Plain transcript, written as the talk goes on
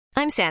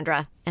I'm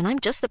Sandra, and I'm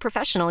just the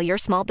professional your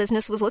small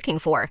business was looking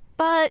for.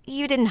 But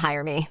you didn't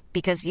hire me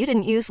because you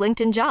didn't use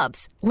LinkedIn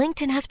Jobs.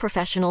 LinkedIn has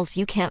professionals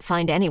you can't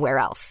find anywhere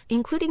else,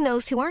 including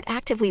those who aren't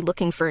actively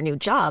looking for a new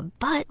job,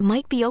 but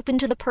might be open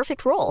to the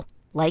perfect role,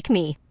 like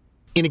me.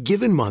 In a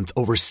given month,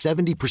 over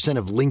 70%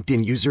 of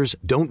LinkedIn users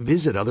don't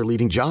visit other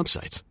leading job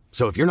sites.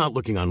 So if you're not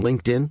looking on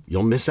LinkedIn,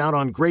 you'll miss out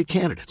on great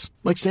candidates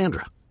like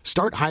Sandra.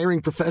 Start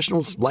hiring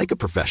professionals like a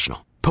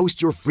professional.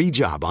 Post your free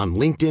job on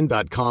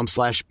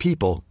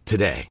linkedin.com/people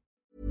today.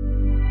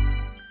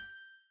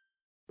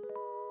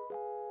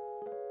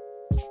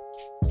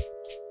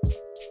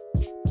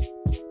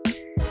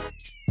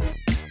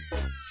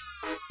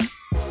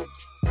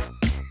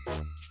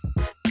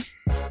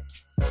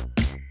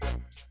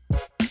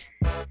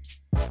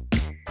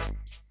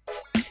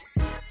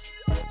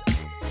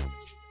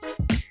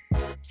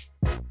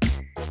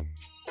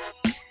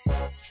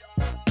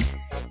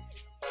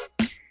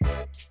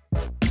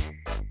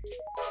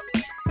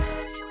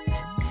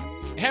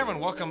 Hey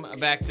everyone, welcome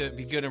back to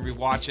Be Good and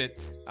Rewatch It.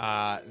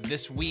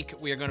 This week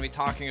we are going to be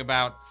talking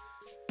about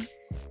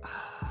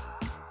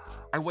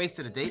I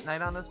wasted a date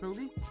night on this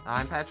movie.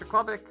 I'm Patrick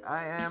Klubik.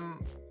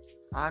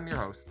 I'm your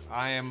host.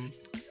 I am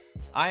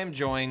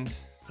joined.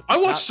 I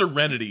watched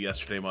Serenity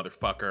yesterday,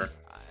 motherfucker.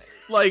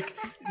 Like,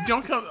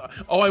 don't come.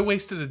 Oh, I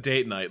wasted a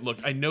date night. Look,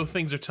 I know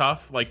things are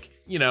tough. Like,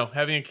 you know,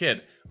 having a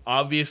kid.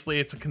 Obviously,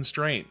 it's a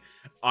constraint.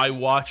 I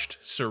watched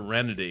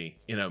Serenity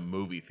in a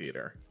movie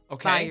theater.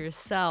 Okay. By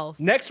yourself.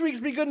 Next week's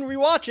Be Good and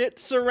Rewatch It,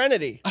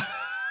 Serenity.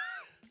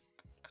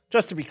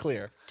 Just to be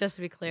clear. Just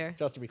to be clear.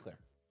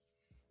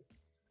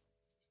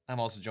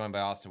 I'm also joined by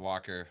Austin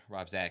Walker,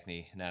 Rob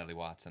Zachney, Natalie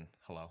Watson.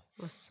 Hello.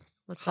 What's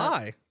up?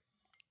 Hi.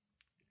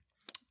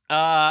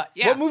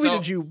 Yeah. What movie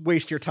did you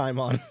waste your time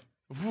on?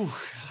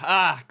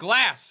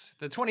 Glass,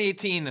 the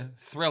 2018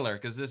 thriller,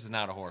 because this is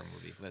not a horror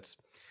movie.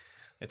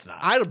 It's not.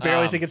 I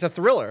barely think it's a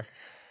thriller.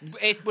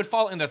 It would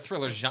fall in the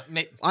thriller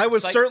genre. I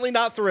was certainly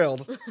not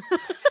thrilled.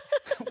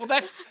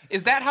 Well,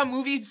 is that how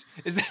movies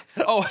is that?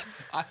 Oh,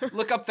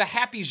 look up the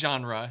happy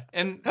genre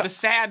and the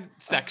sad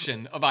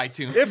section of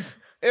iTunes.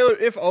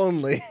 If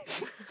only.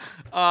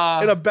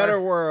 In a better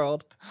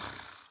world.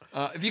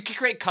 If you could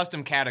create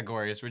custom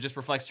categories where it just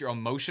reflects your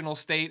emotional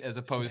state as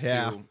opposed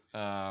to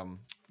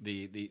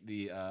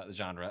the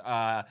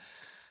genre.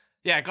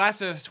 Yeah,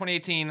 Glass of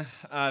 2018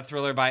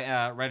 thriller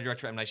by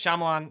writer-director M. Night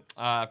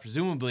Shyamalan.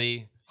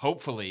 Presumably,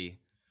 hopefully,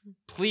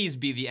 please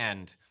be the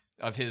end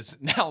of his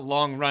now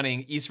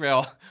long-running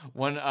Israel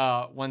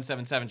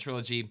 177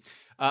 trilogy,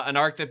 an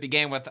arc that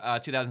began with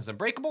 2000's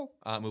Unbreakable,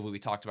 a movie we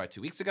talked about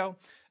 2 weeks ago,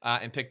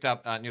 and picked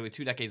up nearly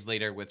 2 decades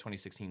later with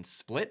 2016's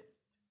Split,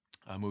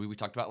 a movie we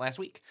talked about last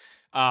week,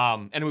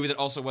 and a movie that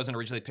also wasn't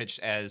originally pitched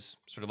as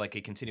sort of like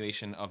a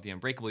continuation of the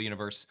Unbreakable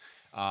universe,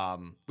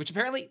 which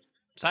apparently,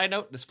 side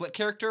note, the Split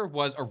character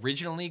was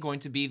originally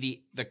going to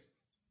be the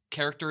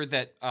character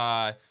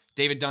that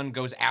David Dunn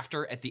goes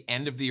after at the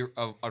end of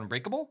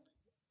Unbreakable.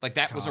 Like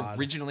that was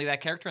originally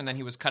that character, and then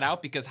he was cut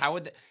out because how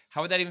would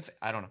that even?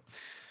 I don't know.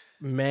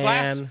 Man,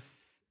 Glass,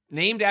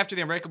 named after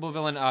the Unbreakable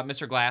villain,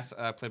 Mr. Glass,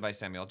 played by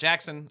Samuel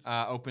Jackson,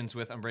 opens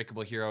with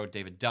Unbreakable hero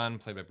David Dunn,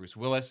 played by Bruce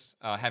Willis,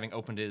 having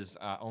opened his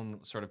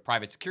own sort of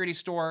private security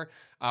store,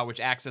 which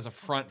acts as a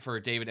front for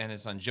David and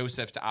his son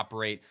Joseph to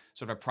operate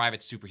sort of a private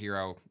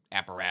superhero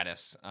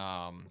apparatus.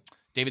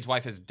 David's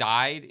wife has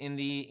died in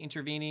the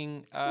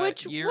intervening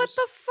years. What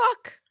the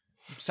fuck?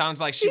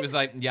 Sounds like she was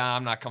like, yeah,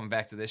 I'm not coming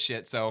back to this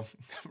shit, so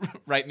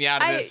write me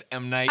out of this,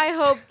 M. Night. I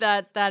hope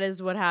that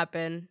is what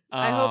happened.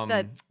 I hope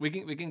that we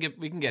can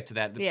get to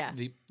that.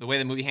 The way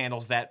the movie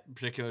handles that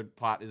particular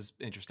plot is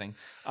interesting.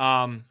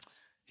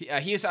 He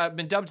has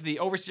been dubbed the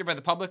Overseer by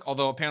the public,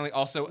 although apparently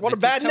also what the a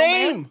bad Tiptoe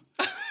name.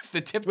 Man.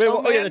 The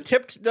Tiptoe Man.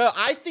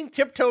 I think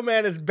Tiptoe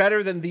Man is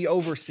better than the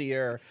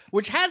Overseer,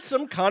 which has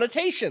some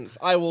connotations,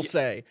 I will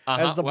say,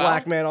 as the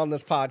black man on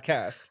this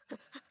podcast.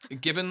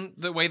 Given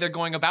the way they're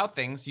going about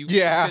things, you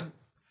could,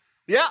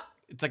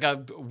 it's like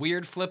a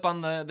weird flip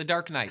on the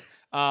Dark Knight.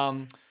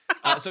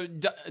 So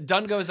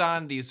Dunn goes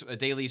on these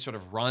daily sort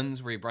of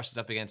runs where he brushes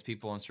up against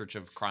people in search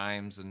of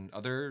crimes and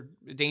other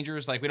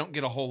dangers. Like we don't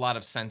get a whole lot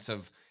of sense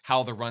of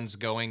how the run's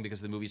going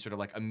because the movie sort of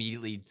like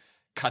immediately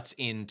cuts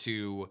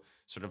into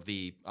sort of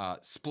the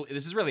Split.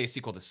 This is really a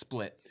sequel to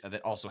Split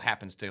that also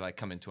happens to like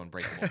come into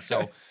Unbreakable.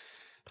 So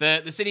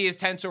the city is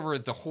tense over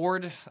the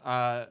Horde,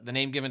 the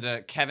name given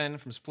to Kevin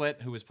from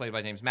Split, who was played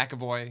by James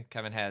McAvoy.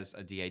 Kevin has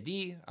a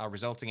DID,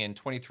 resulting in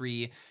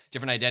 23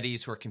 different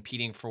identities who are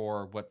competing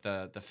for what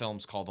the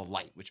films call the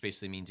Light, which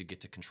basically means you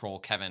get to control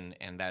Kevin,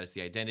 and that is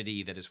the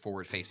identity that is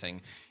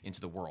forward-facing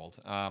into the world.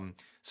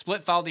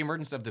 Split followed the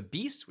emergence of the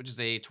Beast, which is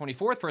a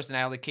 24th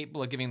personality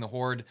capable of giving the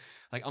Horde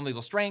like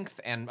unbelievable strength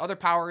and other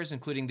powers,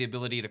 including the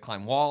ability to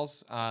climb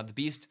walls. The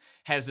Beast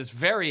has this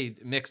very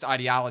mixed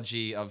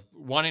ideology of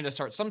wanting to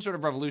start some sort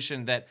of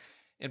revolution that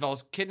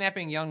involves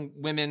kidnapping young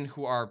women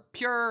who are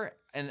pure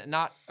and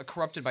not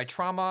corrupted by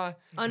trauma.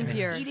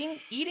 Unpure.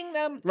 Eating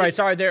them. Right,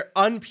 sorry, they're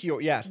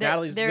unpure. Yes,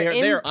 Natalie's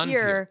they're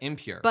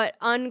impure. But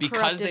uncorrupted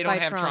because they don't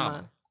by have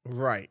trauma.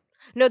 Right.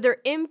 No,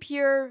 they're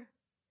impure.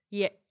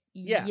 Yeah.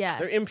 Yeah, yes.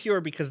 they're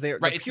impure because they're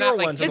Right, the it's pure not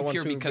like ones are the ones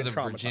impure who because get of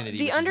traumatized. virginity.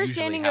 The which is usually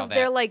understanding how of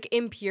their that- like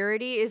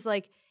impurity is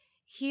like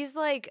he's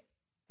like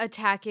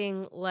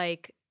attacking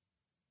like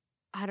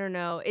I don't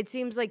know. It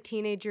seems like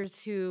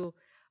teenagers who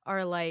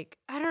are like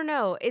I don't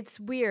know. It's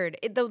weird.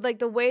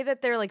 The way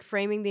that they're like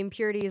framing the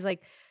impurity is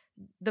like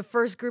the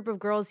first group of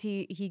girls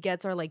he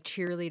gets are like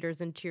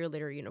cheerleaders in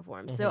cheerleader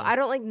uniforms. So I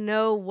don't like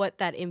know what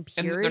that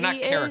impurity and they're not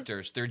is.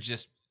 characters. They're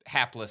just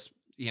hapless,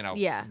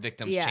 Yeah,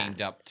 victims yeah.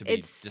 chained up to be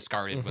It's-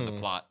 discarded when the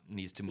plot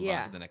needs to move on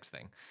Yeah. to the next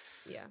thing.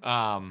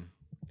 Yeah.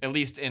 At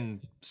least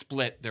in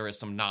Split, there is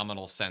some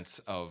nominal sense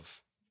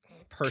of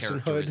Personhood.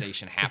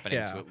 characterization happening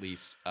Yeah. to at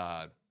least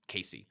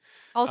Casey.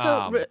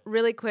 Also,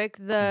 really quick,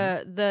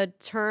 the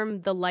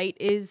term "the light"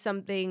 is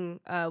something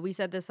we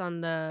said this on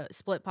the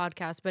Split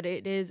podcast, but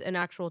it is an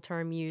actual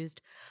term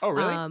used. Oh,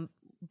 really?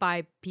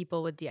 By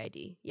people with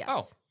DID. Yes.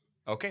 Oh,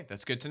 okay,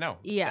 that's good to know.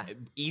 Yeah.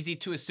 Easy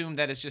to assume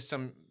that it's just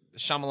some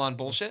Shyamalan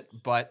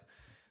bullshit, but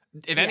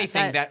if Yeah,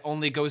 anything, that- that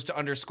only goes to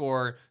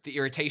underscore the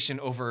irritation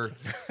over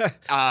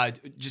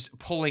just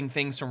pulling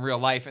things from real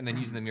life and then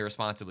using them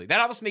irresponsibly. That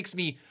almost makes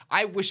me.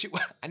 I wish it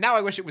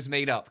was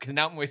made up because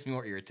now it makes me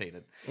more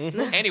irritated.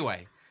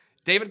 Anyway,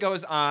 David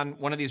goes on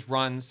one of these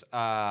runs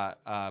by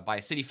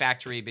a city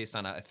factory based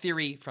on a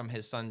theory from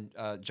his son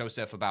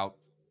Joseph about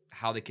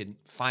how they could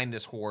find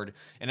this horde,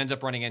 and ends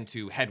up running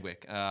into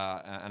Hedwig,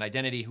 an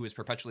identity who is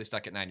perpetually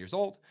stuck at 9 years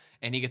old,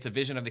 and he gets a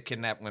vision of the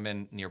kidnapped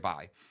women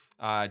nearby.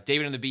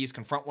 David and the Bees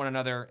confront one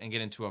another and get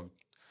into a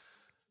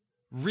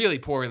really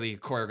poorly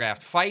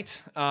choreographed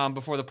fight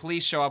before the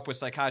police show up with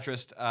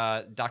psychiatrist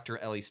Dr.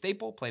 Ellie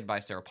Staple, played by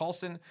Sarah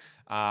Paulson,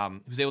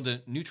 who's able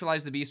to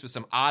neutralize the Beast with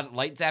some odd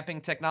light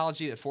zapping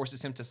technology that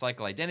forces him to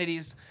cycle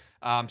identities.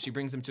 She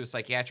brings him to a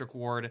psychiatric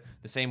ward,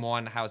 the same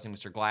one housing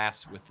Mr.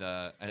 Glass, with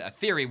a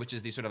theory, which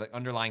is the sort of like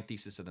underlying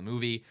thesis of the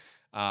movie.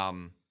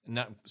 None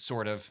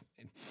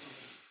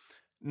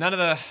of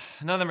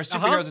them are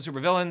superheroes or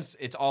supervillains.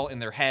 It's all in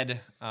their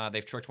head.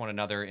 They've tricked one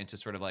another into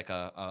sort of like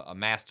a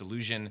mass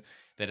delusion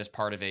that is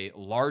part of a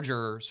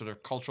larger sort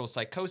of cultural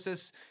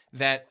psychosis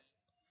that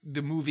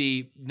the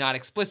movie, not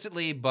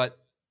explicitly, but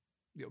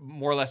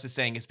more or less is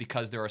saying it's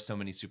because there are so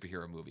many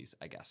superhero movies,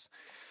 I guess.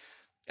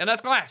 And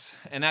that's Glass.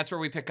 And that's where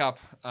we pick up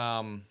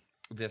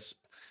this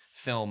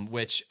film,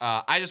 which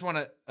I just want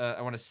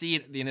to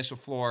cede the initial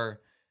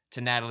floor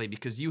to Natalie,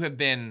 because you have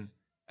been,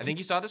 I think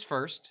you saw this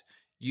first.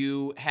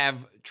 You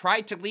have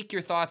tried to leak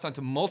your thoughts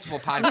onto multiple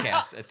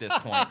podcasts at this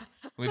point.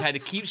 We've had to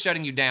keep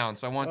shutting you down,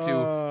 so I want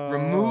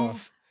to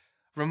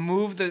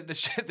remove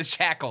the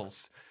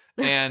shackles.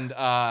 And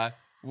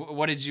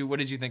what did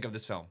you think of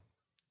this film?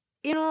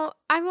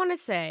 I want to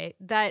say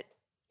that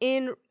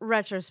in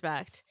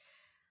retrospect,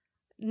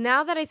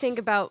 now that I think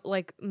about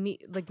like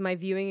my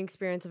viewing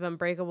experience of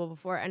Unbreakable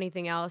before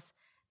anything else,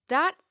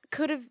 that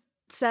could have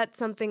set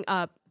something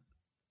up.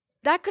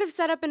 That could have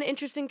set up an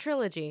interesting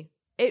trilogy.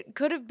 It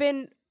could have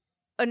been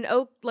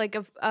it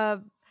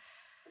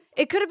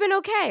could have been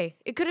okay.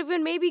 It could have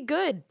been maybe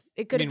good.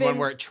 It could have been one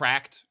where it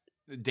tracked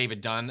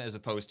David Dunn as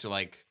opposed to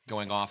like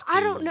going off to I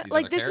don't know. these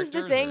Like other this is the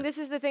characters, thing. or- This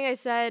is the thing I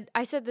said.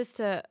 I said this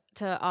to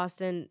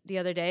Austin the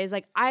other day. Is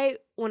like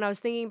when I was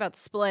thinking about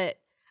Split,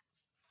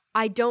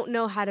 I don't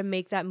know how to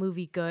make that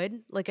movie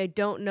good. Like I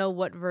don't know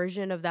what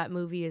version of that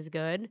movie is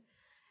good.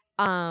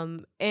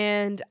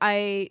 And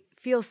I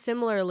feel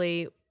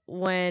similarly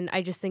when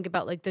I just think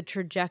about like the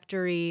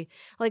trajectory.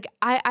 Like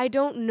I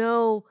don't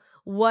know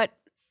what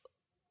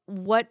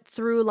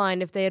through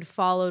line, if they had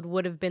followed,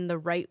 would have been the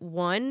right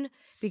one,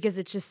 because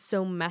it's just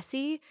so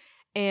messy.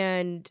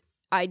 And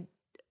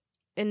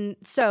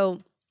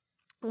so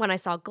when I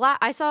saw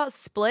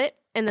Split,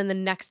 and then the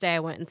next day I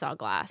went and saw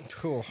Glass.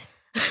 Cool.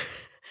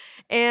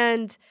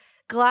 And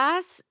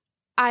Glass,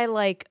 I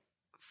like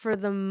for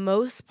the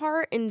most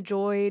part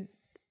enjoyed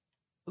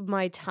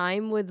my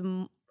time with.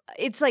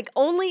 It's like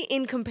only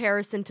in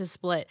comparison to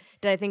Split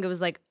did I think it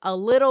was like a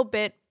little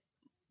bit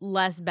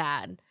less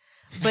bad,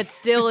 but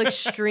still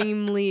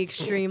extremely,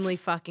 extremely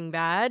fucking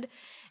bad.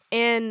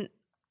 And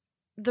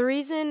the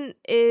reason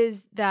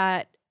is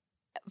that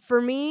for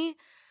me,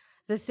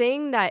 the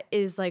thing that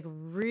is like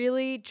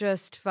really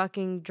just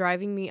fucking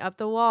driving me up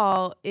the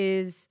wall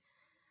is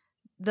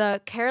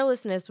the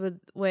carelessness with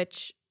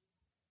which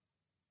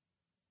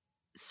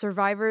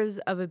survivors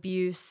of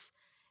abuse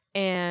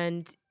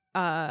and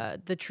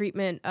the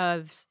treatment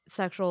of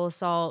sexual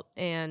assault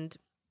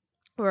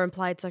or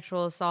implied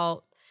sexual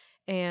assault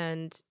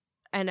and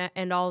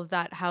all of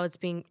that, how it's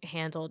being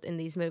handled in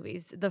these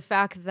movies. The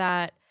fact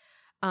that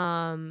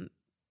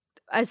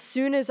as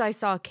soon as I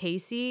saw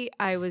Casey,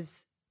 I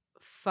was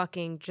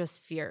fucking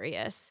just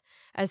furious.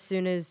 As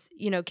soon as,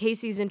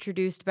 Casey's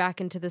introduced back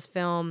into this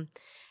film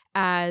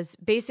as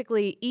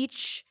basically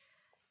each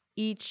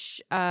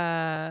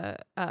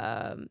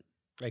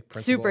Like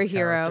principal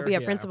superhero,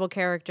 character, principal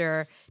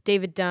character,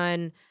 David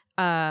Dunn,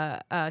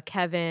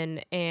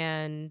 Kevin,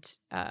 and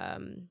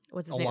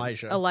what's his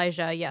Elijah. name?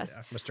 Elijah, yes.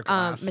 Yeah, Mr.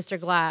 Glass. Mr.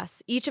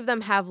 Glass. Each of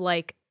them have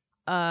like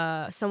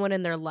someone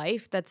in their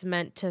life that's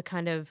meant to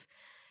kind of,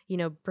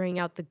 bring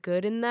out the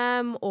good in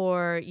them,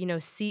 or,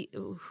 see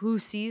who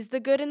sees the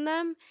good in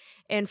them.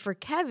 And for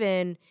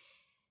Kevin,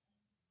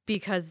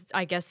 because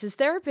I guess his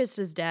therapist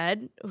is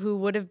dead, who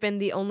would have been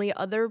the only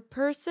other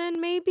person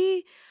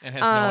maybe. And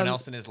has no one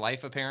else in his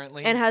life,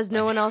 apparently. And has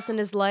no one else in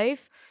his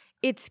life.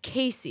 It's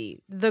Casey,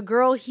 the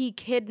girl he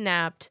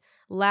kidnapped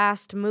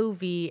last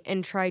movie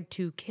and tried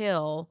to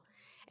kill.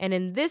 And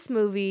in this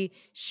movie,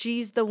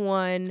 she's the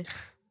one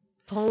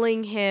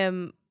pulling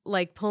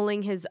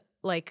his,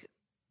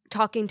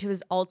 talking to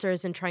his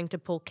alters and trying to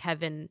pull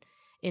Kevin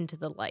into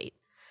the light.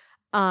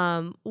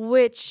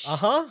 Which...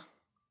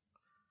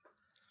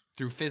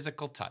 Through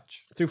physical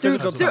touch. Through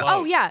physical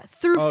touch.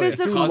 Through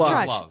physical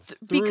touch. Love.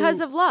 Because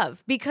of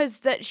love. Because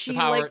that she the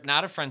power,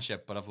 not of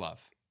friendship, but of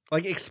love.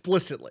 Like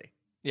explicitly.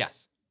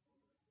 Yes.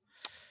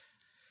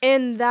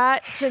 And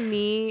that, to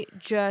me,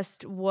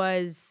 just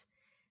was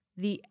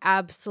the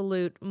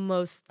absolute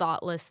most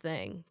thoughtless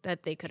thing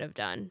that they could have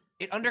done.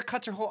 It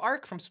undercuts her whole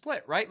arc from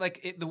Split, right?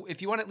 Like,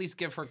 if you want to at least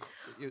give her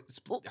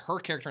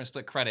character in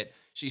Split credit,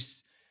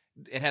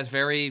 it has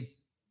very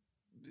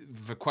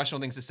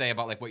questionable things to say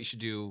about like what you should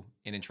do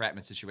in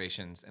entrapment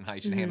situations and how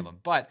you should handle them.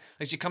 But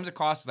like she comes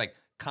across as like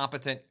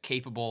competent,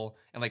 capable,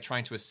 and like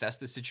trying to assess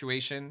the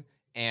situation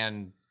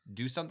and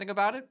do something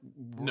about it.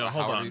 No,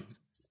 hold on.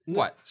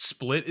 What?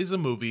 Split is a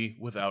movie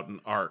without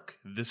an arc.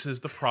 This is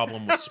the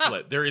problem with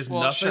Split. There is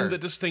nothing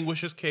that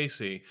distinguishes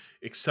Casey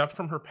except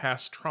from her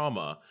past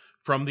trauma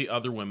from the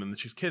other women that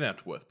she's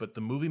kidnapped with. But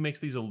the movie makes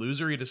these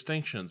illusory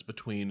distinctions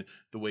between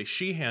the way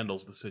she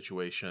handles the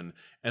situation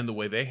and the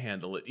way they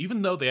handle it,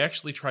 even though they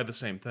actually try the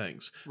same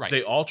things. Right.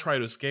 They all try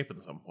to escape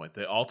at some point.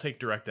 They all take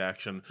direct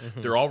action.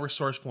 They're all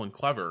resourceful and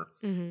clever.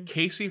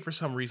 Casey, for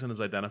some reason,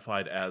 is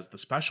identified as the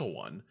special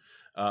one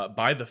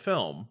by the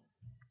film.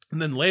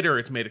 And then later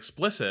it's made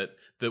explicit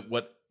that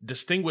what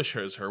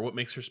distinguishes her, what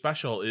makes her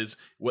special, is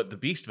what the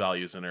Beast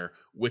values in her,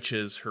 which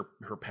is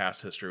her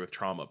past history with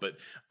trauma. But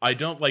I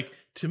don't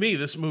to me,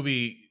 this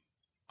movie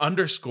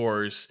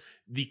underscores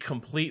the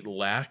complete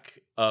lack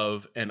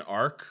of an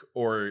arc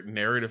or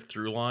narrative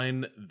through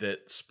line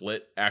that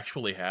Split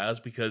actually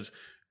has, because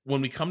when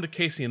we come to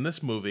Casey in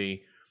this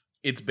movie,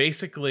 it's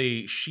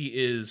basically she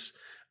is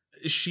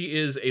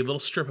a little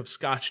strip of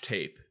Scotch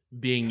tape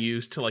being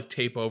used to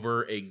tape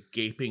over a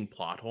gaping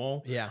plot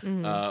hole.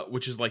 Yeah.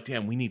 Which is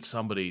damn, we need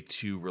somebody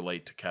to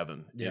relate to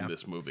Kevin in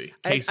this movie.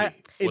 Casey,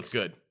 what's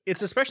good?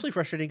 It's especially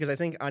frustrating because I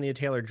think Anya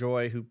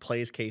Taylor-Joy, who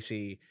plays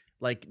Casey,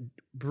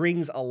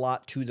 brings a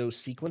lot to those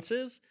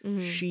sequences.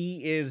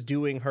 She is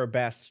doing her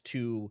best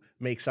to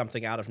make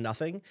something out of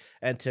nothing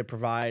and to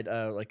provide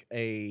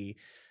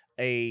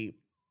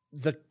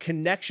the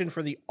connection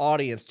for the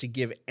audience to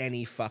give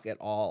any fuck at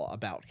all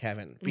about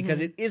Kevin, because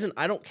it isn't.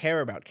 I don't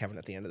care about Kevin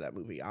at the end of that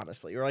movie,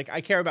 honestly. Or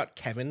I care about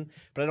Kevin,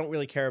 but I don't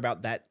really care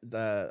about that.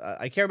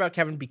 I care about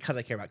Kevin because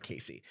I care about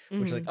Casey,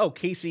 which is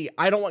Casey.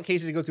 I don't want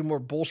Casey to go through more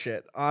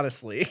bullshit.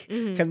 Honestly,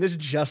 can this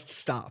just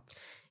stop?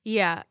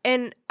 Yeah,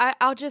 and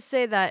I'll just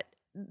say that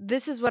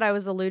this is what I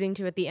was alluding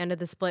to at the end of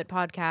the Split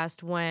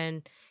podcast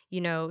when,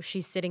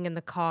 she's sitting in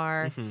the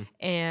car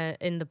and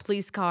in the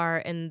police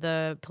car, and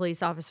the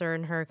police officer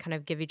and her kind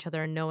of give each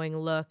other a knowing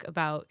look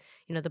about,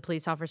 the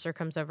police officer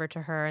comes over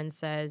to her and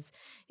says,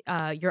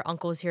 your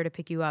uncle is here to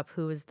pick you up,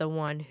 who is the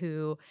one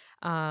who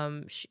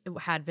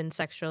had been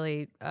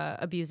sexually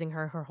abusing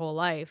her whole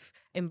life,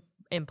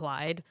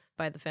 implied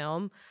by the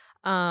film.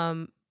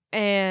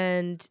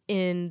 And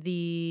in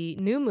the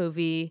new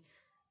movie,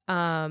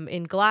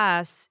 in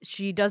Glass,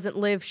 she doesn't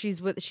live. She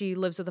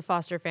lives with a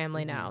foster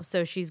family now,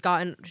 so she's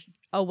gotten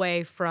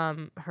away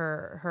from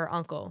her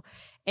uncle.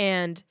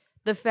 And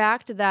the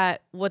fact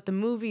that what the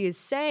movie is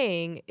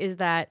saying is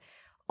that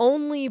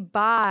only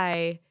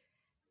by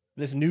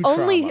this new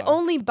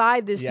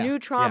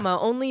trauma,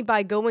 only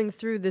by going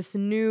through this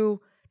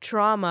new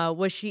trauma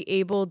was she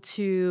able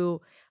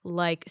to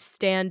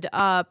stand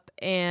up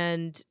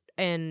and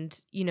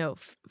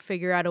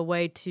figure out a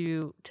way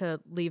to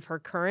leave her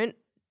current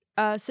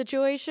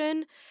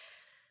situation,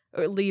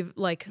 or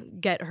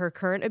get her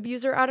current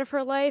abuser out of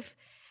her life,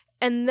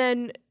 and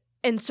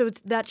so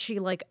it's that she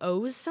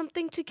owes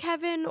something to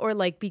Kevin, or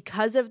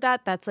because of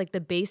that's the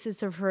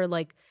basis of her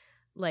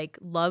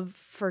love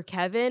for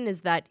Kevin,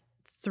 is that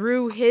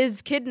through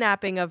his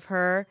kidnapping of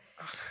her.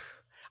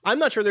 I'm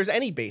not sure there's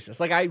any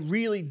basis. I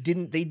really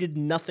didn't. They did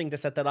nothing to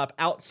set that up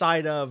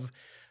outside of,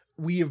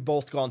 we have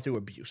both gone through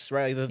abuse,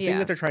 right? The thing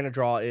that they're trying to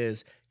draw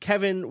is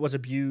Kevin was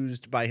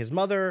abused by his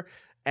mother,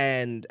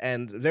 and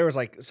there was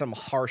some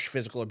harsh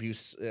physical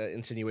abuse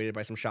insinuated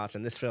by some shots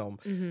in this film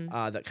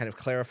that kind of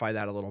clarify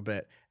that a little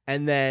bit.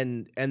 But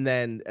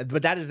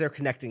that is their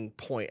connecting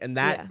point, and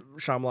that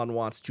Shyamalan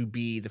wants to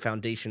be the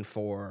foundation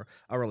for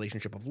a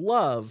relationship of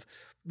love.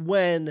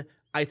 When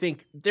I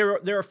think there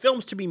are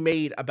films to be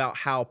made about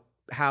how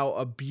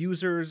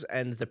abusers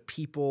and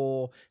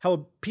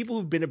how people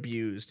who've been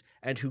abused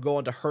and who go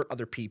on to hurt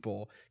other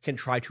people can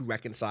try to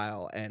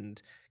reconcile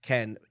and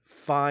can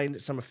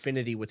find some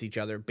affinity with each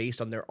other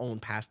based on their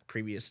own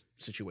previous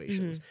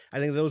situations. I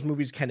think those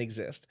movies can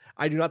exist.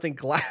 I do not think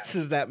Glass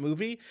is that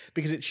movie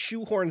because it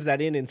shoehorns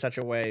that in such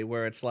a way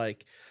where it's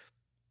like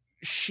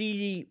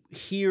she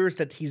hears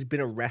that he's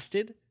been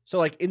arrested. So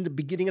like in the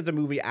beginning of the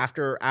movie,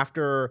 after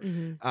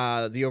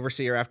the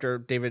overseer, after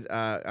David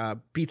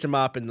beats him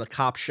up and the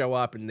cops show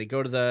up and they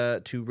go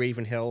to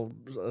Ravenhill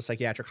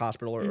Psychiatric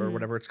Hospital or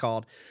whatever it's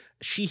called,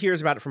 she hears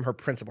about it from her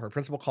principal. Her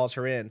principal calls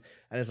her in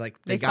and is like,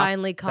 they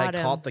finally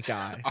caught the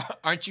guy.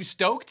 Aren't you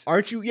stoked?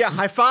 Aren't you? Yeah,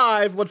 high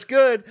five. What's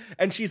good?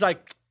 And she's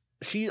like,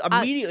 she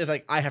immediately is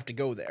like, I have to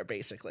go there,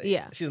 basically.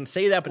 Yeah. She doesn't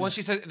say that, but well,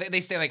 she says, they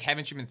say like,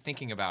 haven't you been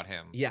thinking about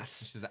him?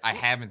 Yes. She says, I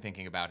have been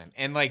thinking about him.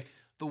 And like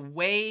the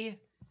way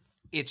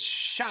it's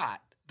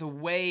shot, the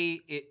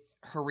way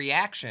her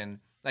reaction,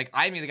 like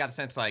I immediately got a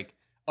sense like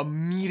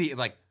immediately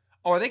like,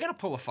 oh, are they gonna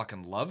pull a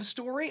fucking love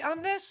story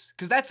on this?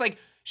 Because that's like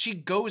she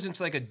goes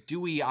into like a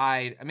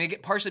dewy-eyed. I mean,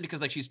 partially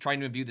because like she's trying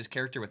to imbue this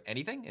character with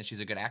anything, and she's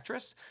a good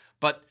actress.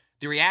 But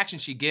the reaction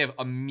she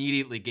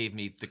immediately gave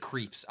me the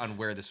creeps on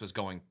where this was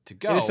going to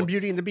go. There's some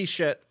Beauty and the Beast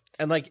shit,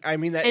 and like I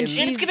mean that, and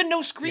it's given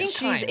no screen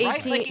time. She's 18.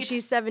 Right? Like,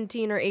 she's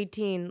 17 or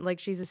 18. Like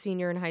she's a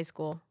senior in high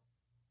school.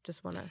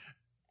 Just wanna.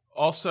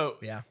 Also,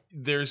 yeah.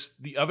 There's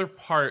the other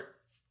part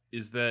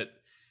is that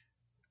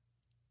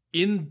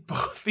in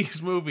both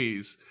these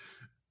movies,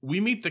 we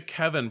meet the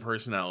Kevin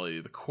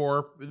personality, the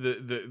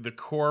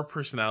core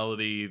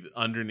personality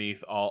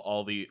underneath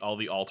all the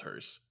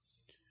alters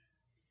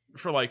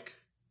for like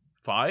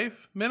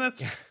 5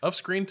 minutes of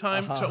screen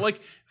time. So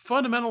like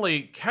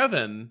fundamentally,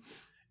 Kevin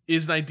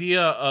is an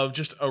idea of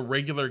just a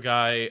regular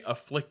guy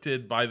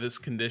afflicted by this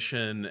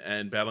condition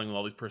and battling with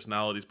all these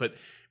personalities, but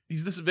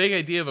he's this vague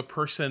idea of a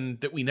person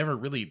that we never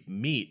really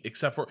meet,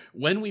 except for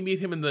when we meet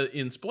him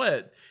in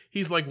Split.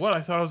 He's like, "What? I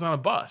thought I was on a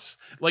bus."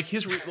 Like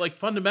like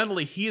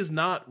fundamentally, he is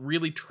not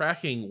really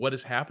tracking what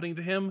is happening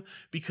to him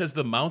because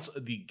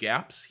the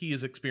gaps he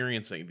is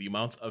experiencing, the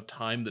amounts of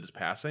time that is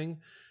passing.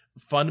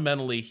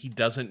 Fundamentally, he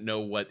doesn't know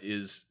what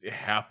is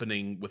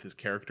happening with his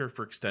character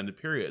for extended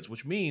periods,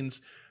 which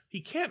means he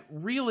can't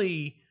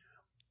really.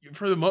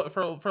 For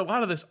a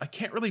lot of this, I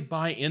can't really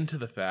buy into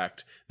the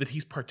fact that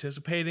he's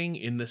participating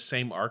in the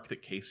same arc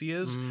that Casey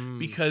is,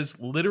 because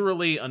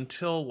literally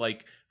until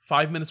like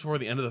 5 minutes before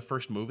the end of the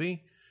first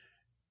movie,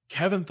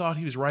 Kevin thought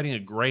he was riding a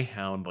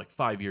Greyhound like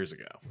 5 years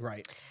ago.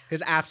 Right.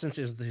 His absence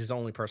is his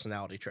only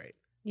personality trait.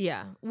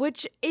 Yeah,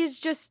 which is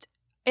just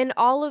in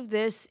all of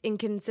this in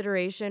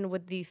consideration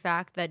with the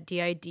fact that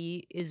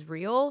DID is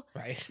real,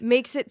 right,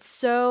 makes it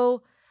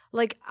so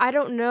like I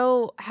don't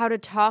know how to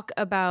talk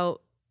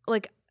about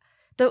like.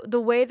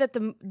 The way that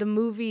the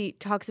movie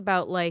talks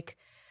about like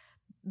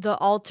the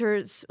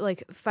alters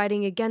like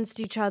fighting against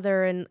each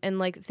other and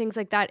like things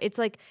like that, it's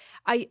like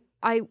I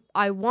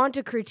want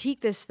to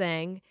critique this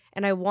thing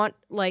and I want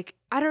like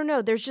I don't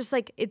know, there's just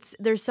like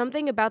there's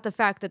something about the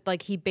fact that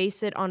like he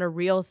based it on a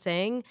real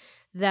thing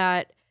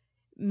that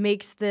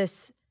makes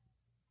this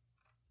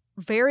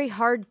very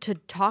hard to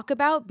talk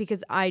about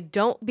because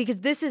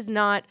this is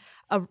not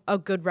a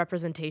good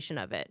representation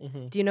of it.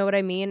 Mm-hmm. Do you know what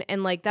I mean?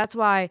 And like that's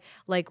why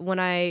like when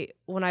I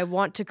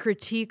want to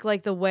critique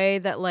like the way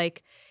that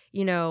like,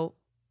 you know,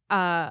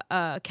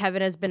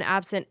 Kevin has been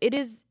absent, it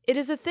is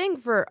a thing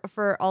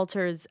for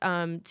alters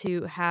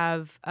to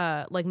have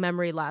like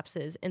memory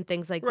lapses and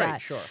things like right,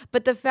 that. Sure.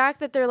 But the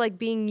fact that they're like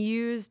being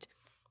used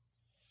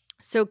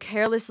so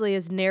carelessly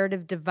as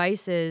narrative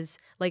devices,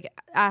 like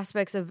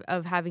aspects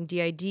of having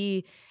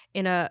DID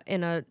in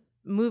a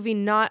movie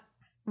not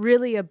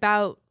really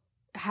about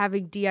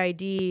having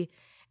DID,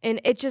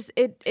 and it just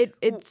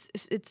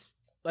it's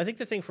I think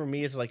the thing for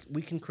me is like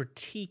we can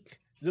critique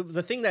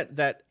the thing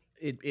that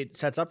it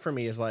sets up for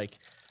me is like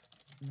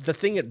the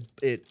thing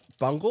it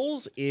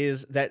bungles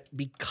is that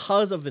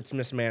because of its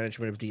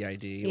mismanagement of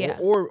DID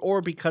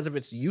or because of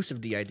its use of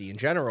DID in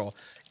general,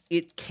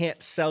 it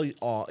can't sell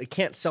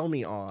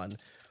me on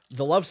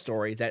the love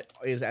story that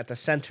is at the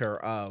center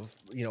of,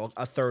 you know,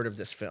 a third of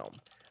this film.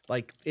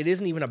 Like, it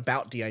isn't even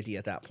about DID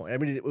at that point. I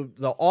mean,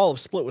 all of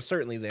Split was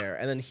certainly there.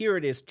 And then here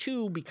it is,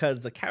 too,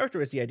 because the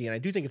character is DID, and I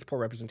do think it's poor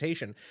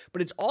representation.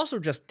 But it's also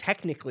just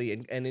technically,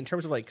 and in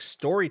terms of, like,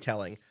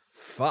 storytelling,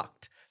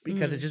 fucked.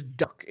 Because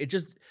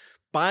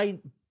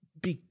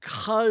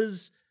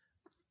because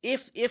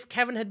if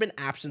Kevin had been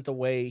absent the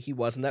way he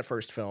was in that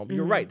first film,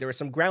 you're right, there was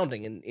some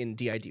grounding in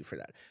DID for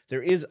that.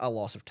 There is a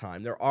loss of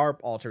time. There are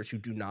alters who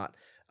do not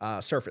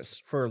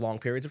surface for long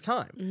periods of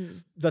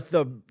time.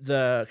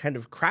 The kind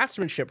of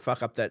craftsmanship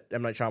fuck up that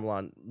M. Night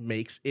Shyamalan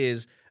makes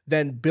is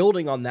then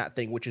building on that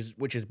thing, which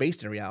is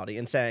based in reality,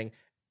 and saying,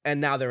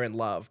 and now they're in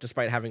love,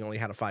 despite having only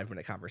had a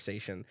 5-minute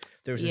conversation.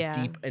 There's this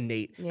deep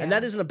innate, and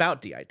that isn't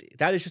about DID.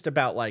 That is just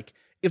about like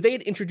if they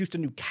had introduced a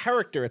new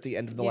character at the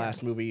end of the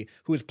last movie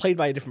who was played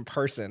by a different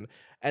person,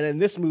 and in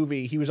this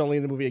movie he was only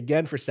in the movie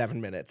again for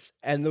 7 minutes,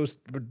 and those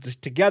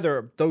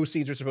together, those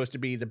scenes are supposed to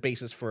be the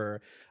basis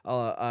for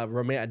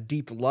a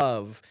deep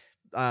love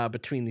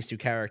between these two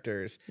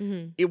characters,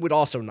 it would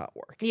also not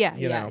work.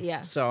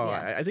 Yeah. So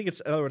I think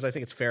it's, in other words, I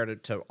think it's fair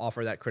to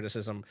offer that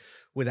criticism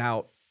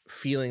without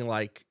feeling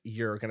like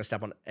you're going to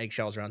step on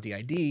eggshells around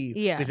DID,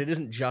 because it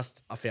isn't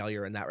just a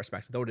failure in that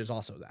respect, though it is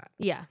also that.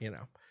 Yeah.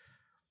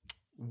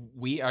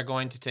 We are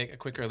going to take a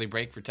quick early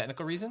break for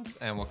technical reasons,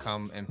 and we'll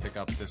come and pick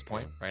up this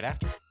point right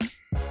after.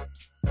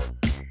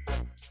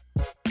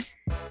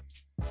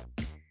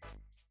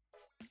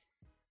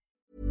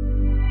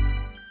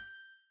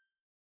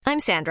 I'm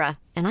Sandra,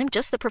 and I'm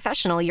just the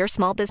professional your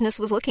small business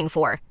was looking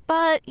for.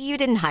 But you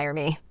didn't hire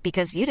me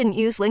because you didn't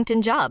use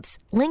LinkedIn Jobs.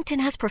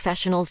 LinkedIn has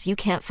professionals you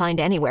can't find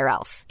anywhere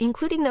else,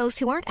 including those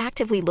who aren't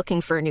actively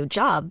looking for a new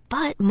job,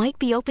 but might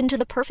be open to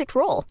the perfect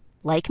role,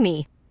 like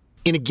me.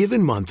 In a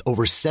given month,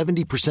 over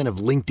 70% of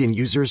LinkedIn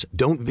users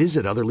don't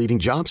visit other leading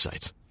job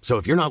sites. So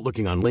if you're not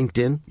looking on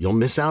LinkedIn, you'll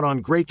miss out on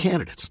great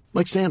candidates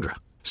like Sandra.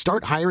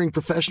 Start hiring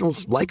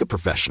professionals like a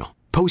professional.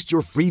 Post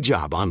your free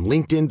job on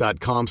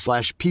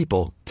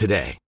linkedin.com/people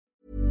today.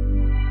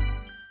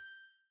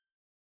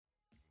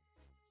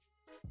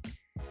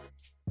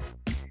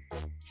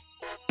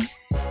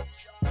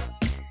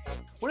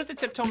 What does the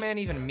tiptoe man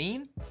even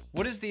mean?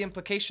 What is the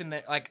implication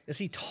that, like... Is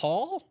he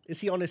tall?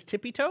 Is he on his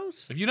tippy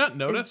toes? Have you not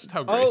noticed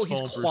how graceful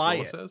Bruce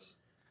quiet. Willis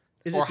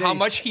is? Or how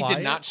much he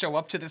did not show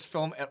up to this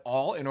film at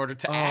all in order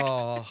to act?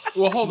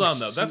 Well, hold on,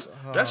 though. That's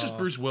just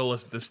Bruce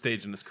Willis at this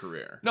stage in his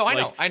career. No,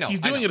 I know.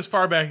 He's doing it as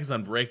far back as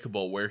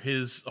Unbreakable, where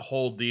his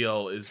whole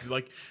deal is,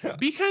 like,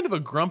 be kind of a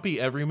grumpy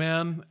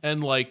everyman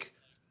and, like,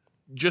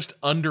 just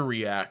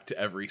underreact to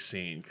every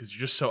scene because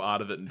you're just so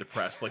out of it and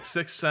depressed. Like,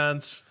 Sixth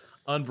Sense...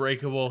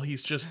 Unbreakable,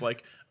 he's just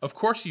like, of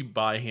course you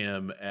buy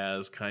him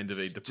as kind of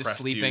a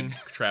depressed dude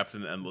trapped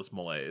in endless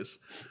malaise.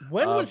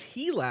 When was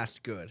he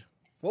last good?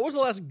 What was the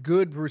last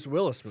good Bruce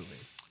Willis movie?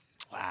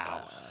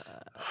 Wow.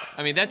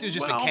 I mean, that dude's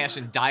just been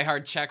cashing Die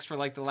Hard checks for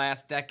like the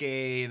last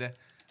decade.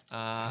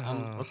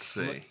 Let's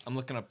see. I'm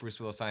looking up Bruce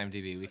Willis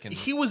IMDb.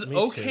 He was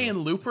okay in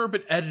Looper,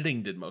 but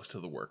editing did most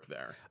of the work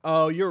there.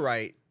 Oh, you're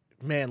right.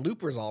 Man,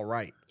 Looper's all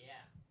right. Yeah.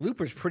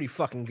 Looper's pretty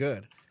fucking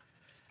good.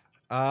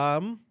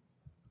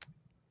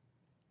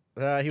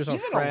 He was on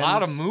He's in Friends. a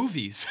lot of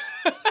movies.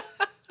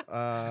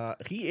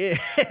 He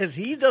is.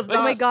 He does not.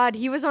 Oh my God,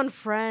 he was on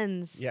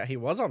Friends. Yeah, he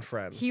was on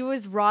Friends. He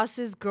was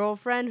Ross's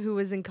girlfriend who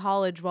was in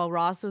college while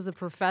Ross was a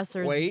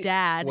professor's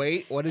dad.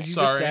 Wait, what did you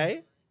just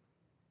say?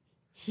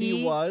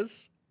 He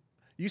was?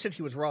 You said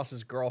he was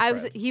Ross's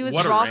girlfriend. He was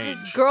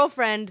Ross's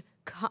girlfriend,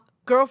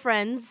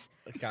 girlfriend's,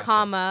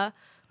 comma,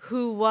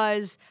 who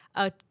was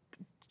a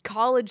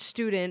college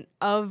student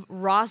of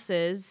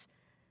Ross's.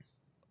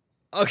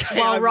 Okay.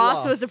 While Ross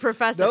lost. was a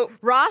professor. Nope.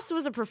 Ross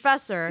was a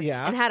professor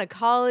and had a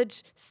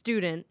college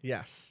student.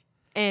 Yes.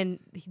 And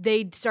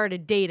they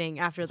started dating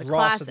after the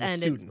Ross class and the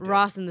ended. student did.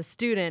 Ross and the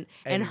student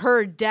and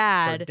her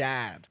dad. Her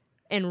dad.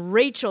 And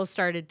Rachel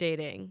started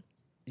dating.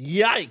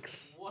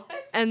 Yikes. What?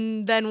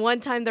 And then one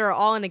time they were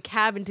all in a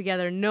cabin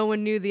together. No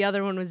one knew the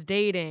other one was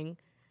dating.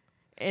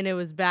 And it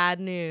was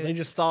bad news. They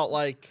just thought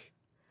like,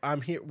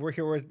 we're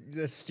here with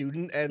the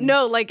student and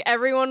no, like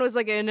everyone was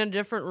like in a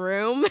different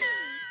room.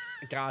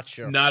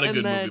 Gotcha. Not a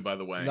good movie, by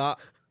the way.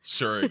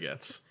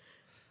 Surrogates.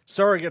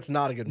 Surrogates,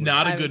 not a good movie.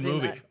 Not a good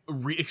movie.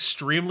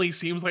 Extremely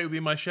seems like it would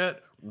be my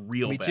shit.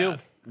 Real Me bad. too.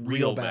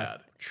 Real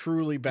bad.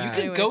 Truly bad.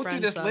 You can go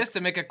through this list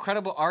and make a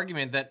credible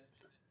argument that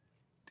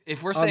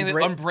if we're saying that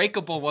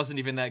Unbreakable wasn't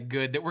even that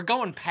good, that we're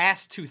going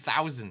past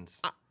 2000s.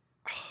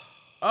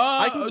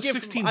 I can give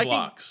 16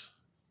 Blocks.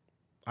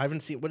 I haven't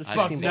seen. What is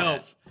 16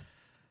 Blocks?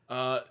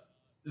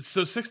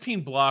 So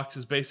 16 Blocks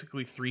is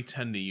basically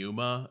 310 to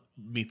Yuma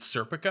meets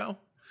Serpico.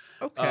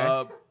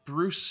 Okay.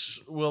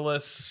 Bruce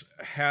Willis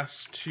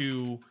has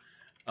to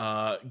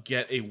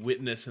get a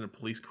witness in a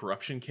police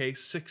corruption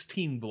case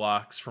 16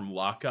 blocks from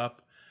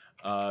lockup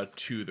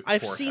to the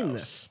courthouse. I've seen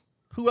this.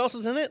 Who else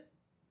is in it?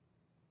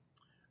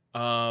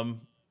 I've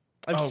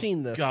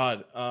seen this.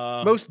 God.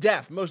 Most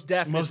Def.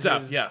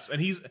 Yes. And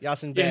he's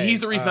Yasin Bey.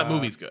 He's the reason that Uh,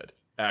 movie's good,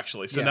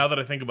 actually. So now that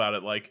I think about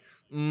it, like,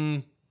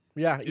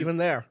 yeah, even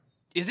there.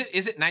 Is it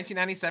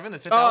 1997, The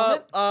Fifth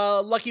Element?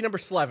 Lucky Number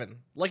 11.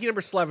 Lucky Number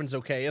 11's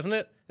okay, isn't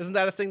it? Isn't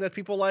that a thing that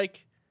people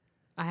like?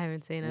 I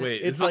haven't seen it.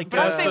 Wait, it's like, but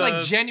I'm saying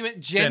like genuinely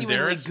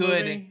Banderas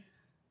good. Movie?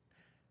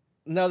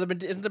 No,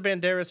 isn't the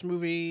Banderas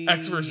movie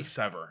X versus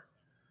Sever?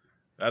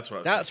 That's what I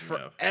was That's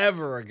thinking of.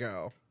 forever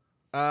ago.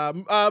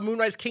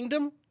 Moonrise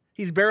Kingdom.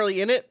 He's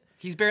barely in it.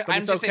 He's barely.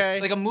 I'm just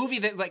saying, like a movie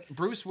that like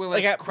Bruce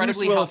Willis Like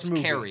credibly Bruce Willis helps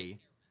movie. carry.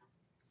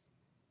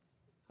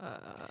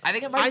 I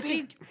think it might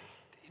be.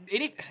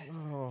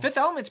 Fifth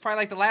Element's probably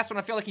like the last one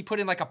I feel like he put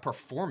in like a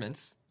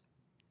performance.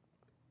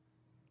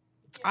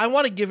 I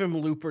want to give him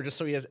Looper just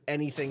so he has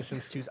anything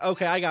since Tuesday.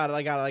 Okay, I got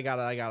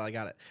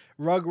it.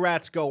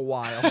 Rugrats Go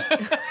Wild.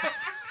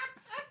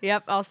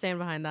 Yep, I'll stand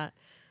behind that.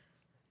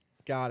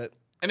 Got it.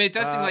 I mean, it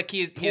does seem like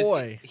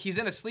boy. he's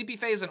in a sleepy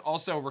phase and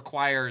also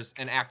requires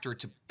an actor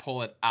to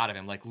pull it out of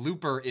him. Like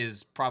Looper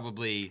is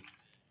probably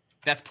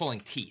that's pulling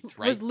teeth,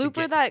 right? Was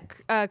Looper that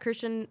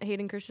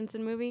Hayden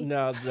Christensen movie?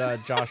 No,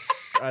 Josh,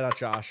 not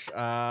Josh.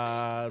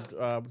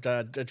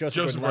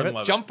 Joseph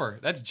Gordon-Levitt. Jumper.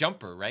 That's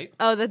Jumper, right?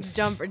 Oh, that's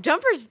Jumper.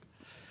 Was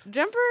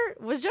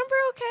Jumper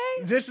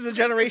okay? This is a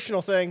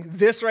generational thing.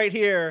 This right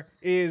here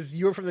is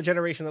you're from the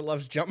generation that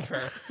loves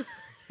Jumper.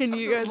 And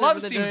you guys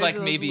Love seems like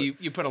maybe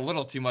you put a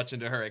little too much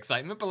into her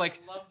excitement, but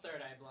like Love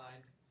Third Eye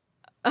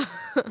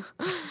Blind.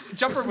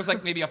 Jumper was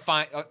like maybe a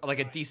fine, like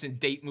a decent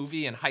date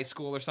movie in high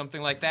school or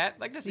something like that.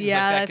 Like this seems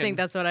Yeah, like that I think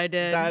that's what I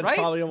did. That's Right?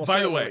 probably almost By the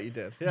certainly way, what you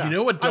did. Yeah. you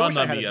know what I dawned wish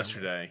I on had me a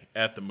yesterday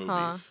at the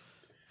movies?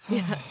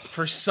 Yeah.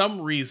 For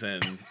some reason,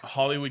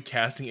 Hollywood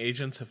casting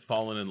agents have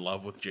fallen in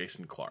love with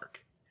Jason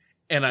Clarke.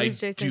 And I Who's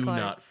Jason do Clarke?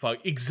 not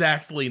fuck.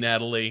 Exactly,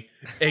 Natalie.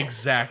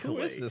 Exactly.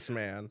 Who is this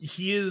man?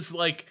 He is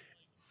like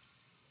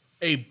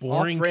a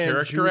boring Off-brand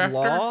character Jude actor.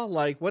 Law?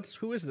 Like,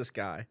 who is this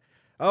guy?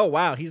 Oh,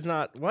 wow. He's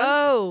not. What?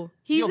 Oh,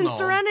 he's You'll in know him.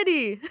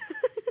 Serenity.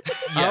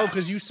 Oh,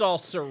 because you saw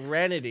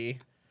Serenity.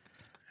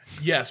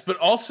 Yes, but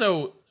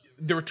also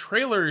there were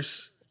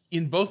trailers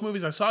in both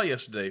movies I saw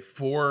yesterday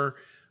for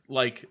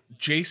like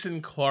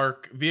Jason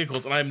Clarke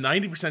vehicles, and I'm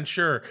 90%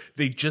 sure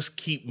they just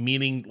keep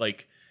meaning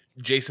like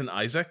Jason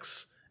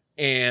Isaacs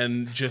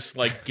and just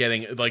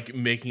like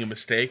making a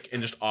mistake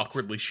and just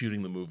awkwardly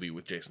shooting the movie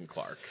with Jason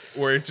Clarke.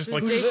 Or it's just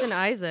like Jason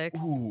Isaacs.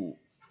 ooh.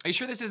 Are you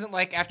sure this isn't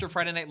like after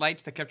Friday Night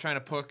Lights that kept trying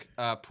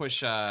to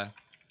push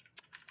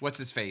what's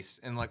his face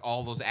in like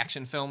all those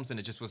action films and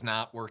it just was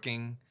not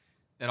working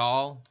at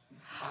all?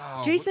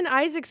 Oh, Jason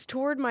Isaacs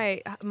toured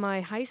my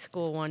high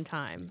school one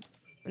time,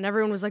 and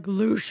everyone was like,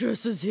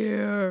 "Lucius is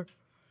here."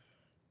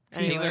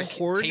 Anyway.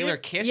 Taylor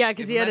Kitsch. Yeah,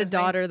 because he isn't had that a his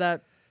name? daughter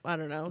that I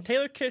don't know.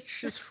 Taylor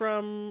Kitsch is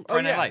from.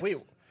 Friday Night yeah. Lights. Wait.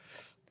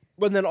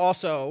 But then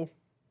also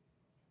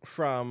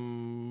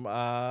from.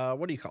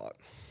 What do you call it?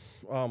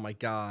 Oh, my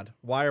God.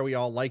 Why are we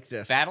all like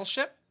this?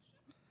 Battleship.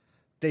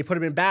 They put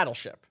him in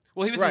Battleship.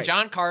 Well, he was in Right.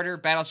 John Carter,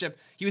 Battleship.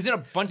 He was in a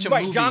bunch of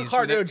Right, movies. John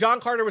Carter. with it- John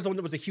Carter was the one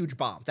that was a huge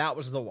bomb. That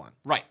was the one.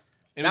 Right.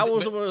 It That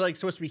was but- the one that was like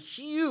supposed to be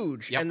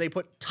huge, Yep. and they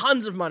put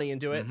tons of money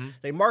into it.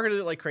 They marketed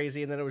it like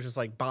crazy, and then it was just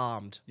like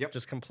bombed. Yep.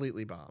 Just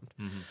completely bombed.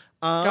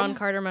 John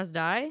Carter Must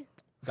Die.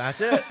 That's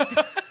it.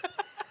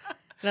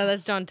 No,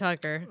 that's John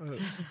Tucker.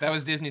 That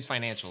was Disney's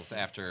financials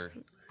after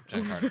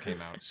John Carter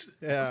came out.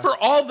 Yeah. For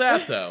all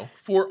that though,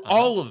 for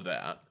all of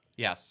that,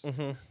 Yes.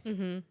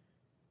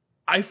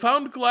 I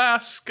found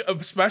Glass,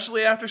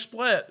 especially after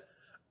Split.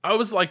 I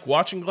was like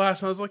watching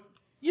Glass and I was like,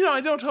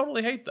 I don't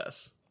totally hate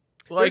this.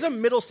 Like, There's a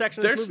middle section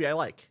of this there's- movie I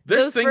like.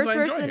 there's Those things I enjoy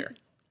first-person- here.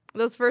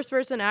 Those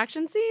first-person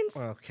action scenes.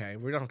 Okay,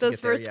 we don't have to Those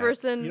get there yet.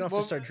 first-person- You don't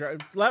have to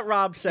start. Let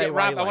Rob say Yeah,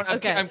 why Rob, you like it.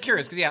 Okay. I'm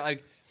curious because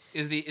like,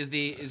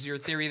 is your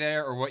theory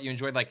there or what you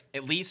enjoyed? Like,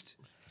 at least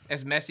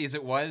as messy as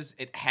it was,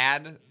 it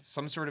had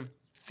some sort of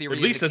theory.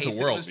 At least in it's the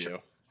a case that it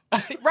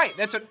was worldview. right.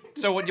 That's what.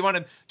 So, what do you want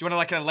to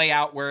like kind of lay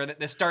out where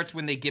this starts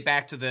when they get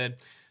back to the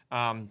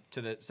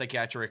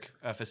psychiatric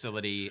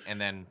facility and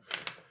then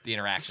the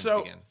interactions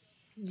begin?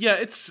 Yeah,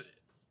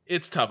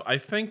 it's tough. I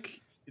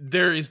think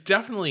there is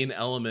definitely an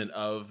element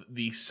of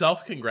the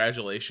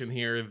self-congratulation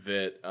here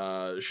that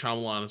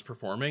Shyamalan is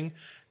performing.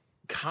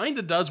 Kind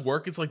of does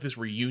work. It's like this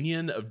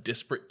reunion of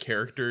disparate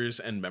characters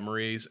and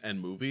memories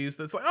and movies.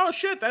 That's like, oh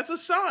shit, that's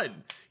his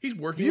son. He's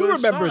working. You with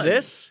his remember son.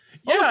 this?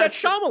 Yeah, Oh, that's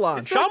it's that- Shyamalan.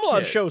 it's that Shyamalan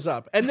kid. shows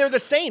up, and they're the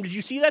same. Did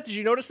you see that? Did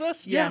you notice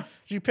this?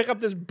 Yes. Did you pick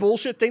up this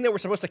bullshit thing that we're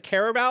supposed to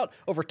care about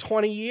over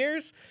 20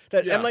 years?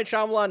 That Yeah. M. Night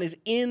Shyamalan is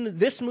in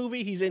this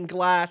movie. He's in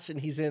Glass,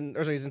 and he's in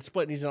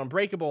Split, and he's in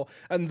Unbreakable.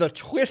 And the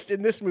twist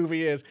in this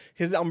movie is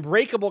his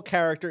Unbreakable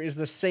character is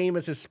the same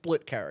as his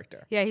Split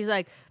character. Yeah, he's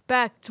like,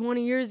 back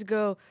 20 years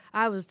ago,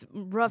 I was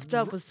roughed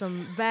up with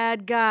some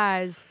bad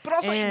guys. But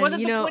also, it and,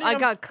 wasn't the point in I them-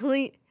 got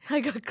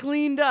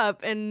cleaned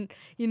up, and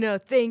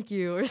thank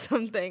you or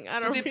something. I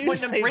don't The know.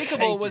 point in Thank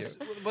Unbreakable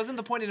you. wasn't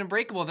the point in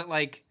Unbreakable that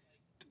like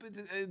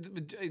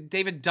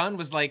David Dunn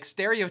was like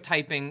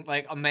stereotyping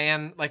like a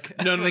man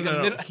like No, like a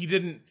no. middle- He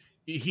didn't.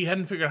 He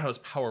hadn't figured out how his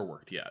power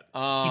worked yet. He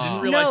didn't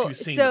realize No, he was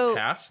seeing so- the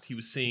past. He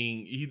was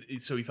seeing.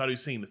 So he thought he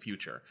was seeing the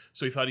future.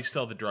 So he thought he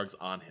still had the drugs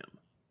on him.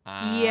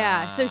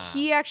 Yeah, so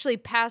he actually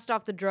passed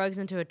off the drugs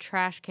into a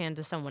trash can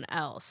to someone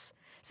else.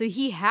 So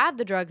he had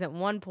the drugs at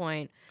one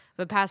point,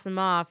 but passed them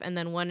off and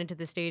then went into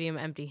the stadium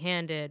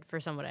empty-handed for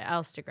someone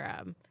else to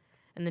grab.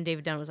 And then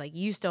David Dunn was like,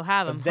 "You still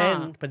have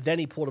him, But then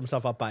he pulled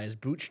himself up by his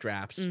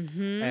bootstraps,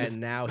 and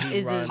now he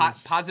Is it-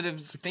 runs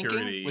positive Security.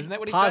 thinking. Wasn't that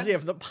what he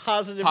positive. said? The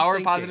positive Power of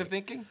thinking. positive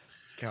thinking.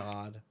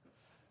 God.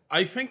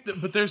 I think that,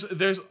 but there's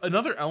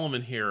another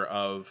element here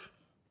of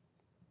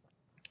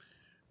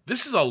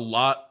this is a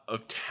lot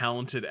of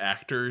talented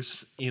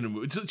actors in a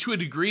movie. To a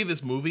degree,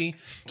 this movie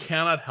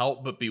cannot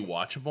help but be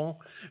watchable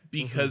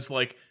because,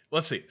 like,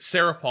 let's see,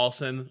 Sarah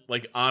Paulson,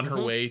 like, on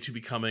her way to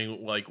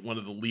becoming like one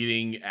of the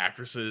leading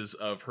actresses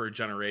of her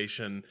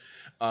generation.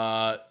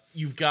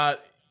 You've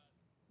got.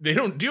 They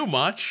don't do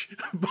much,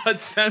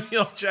 but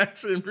Samuel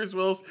Jackson, Bruce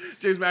Willis,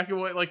 James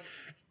McAvoy, like.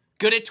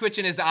 Good at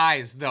twitching his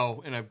eyes,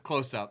 though, in a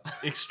close-up.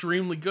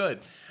 Extremely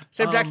good.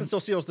 Sam Jackson still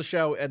steals the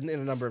show in a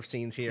number of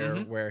scenes here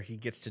where he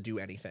gets to do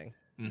anything.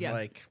 Yeah.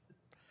 Like,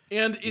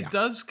 And it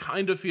does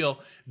kind of feel,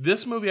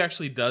 this movie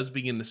actually does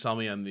begin to sell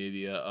me on the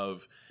idea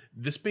of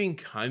this being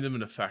kind of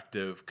an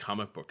effective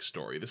comic book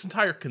story. This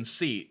entire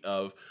conceit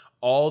of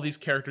all these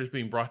characters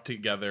being brought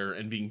together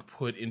and being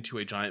put into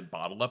a giant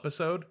bottle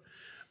episode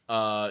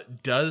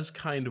does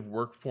kind of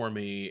work for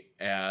me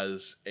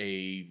as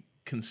a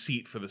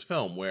conceit for this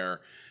film, where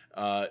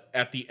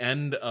at the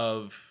end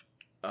of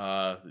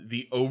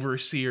the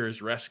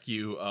Overseer's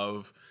rescue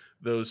of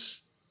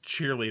those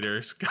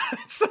cheerleaders. God,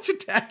 it's such a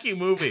tacky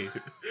movie.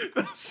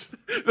 those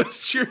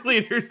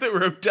cheerleaders that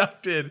were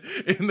abducted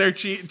in their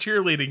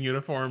cheerleading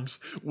uniforms,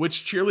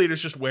 which cheerleaders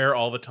just wear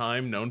all the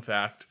time. Known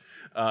fact.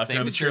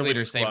 Save the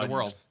cheerleaders, save the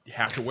world. You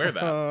have to wear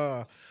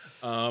that.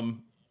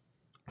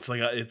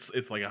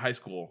 It's like a high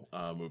school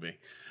movie.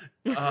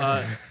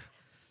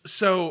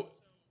 So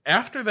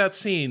after that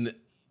scene,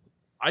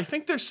 I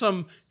think there's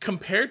some,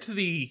 compared to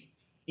the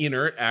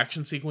inert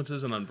action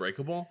sequences in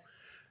Unbreakable,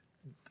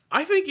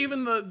 I think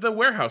even the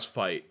warehouse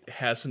fight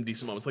has some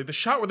decent moments. Like the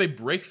shot where they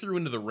break through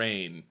into the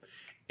rain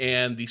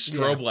and the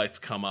strobe lights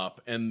come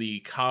up and the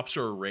cops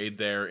are arrayed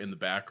there in the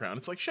background.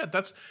 It's like, shit,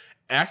 that's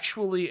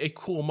actually a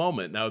cool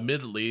moment. Now,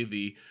 admittedly,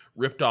 the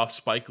ripped off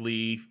Spike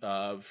Lee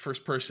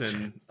first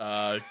person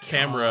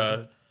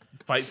camera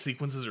fight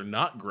sequences are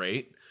not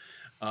great.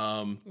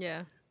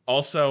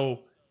 Also,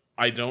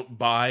 I don't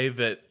buy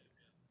that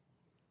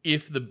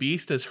if the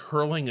Beast is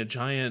hurling a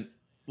giant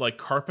like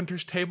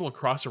carpenter's table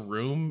across a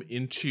room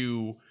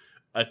into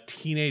a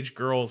teenage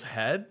girl's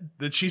head,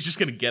 that she's just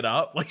gonna get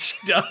up like she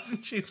does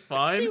and she's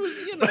fine. she was,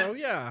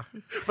 yeah.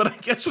 But I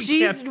guess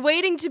she's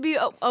waiting to be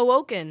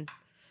awoken.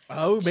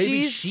 Oh,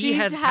 maybe she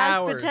has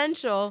powers.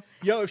 Potential.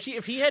 Yo,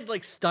 if he had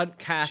like stunt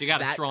cast, she got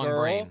that a strong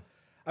girl, brain.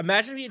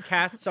 Imagine if he had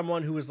cast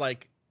someone who was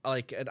like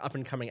an up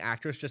and coming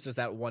actress, just as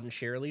that one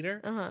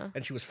cheerleader,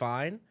 and she was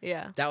fine.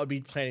 Yeah, that would be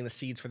planting the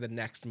seeds for the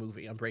next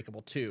movie,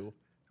 Unbreakable 2.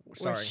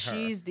 Where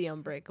she's the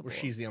Unbreakable. Where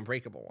she's the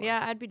Unbreakable one.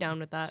 Yeah, I'd be down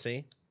with that.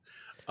 See?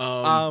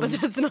 But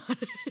that's not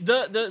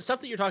the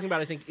stuff that you're talking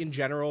about, I think, in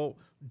general,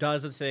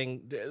 does the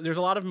thing. There's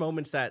a lot of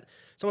moments that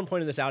someone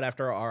pointed this out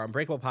after our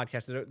Unbreakable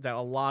podcast, that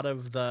a lot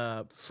of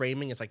the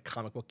framing is like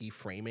comic booky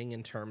framing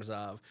in terms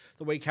of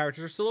the way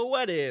characters are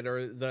silhouetted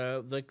or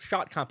the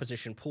shot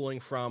composition pulling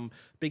from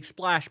big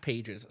splash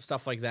pages,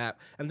 stuff like that.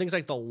 And things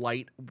like the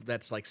light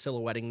that's like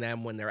silhouetting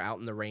them when they're out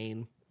in the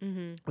rain.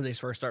 When they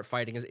first start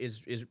fighting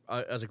is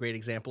a great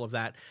example of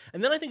that.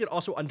 And then I think it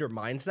also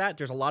undermines that.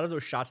 There's a lot of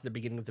those shots at the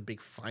beginning of the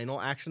big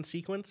final action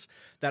sequence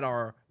that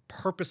are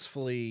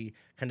purposefully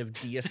kind of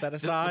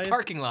de-aestheticized. The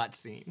parking lot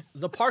scene.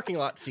 The parking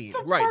lot scene,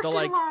 right? The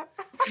like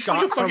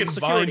shot like a fucking from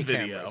security Vine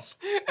video. cameras.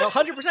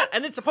 100%,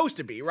 and it's supposed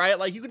to be, right?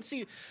 Like you can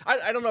see.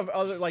 I don't know if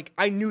other, like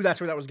I knew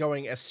that's where that was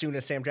going as soon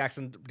as Sam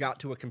Jackson got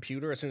to a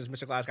computer. As soon as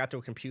Mr. Glass got to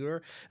a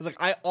computer, it's like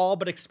I all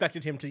but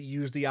expected him to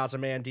use the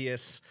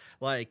Ozymandias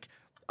like.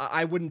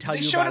 I wouldn't tell they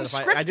you showed about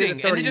him it if I did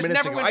it 30 and he just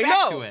minutes never ago. went I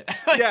back know. to it.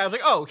 Yeah, I was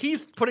like, oh,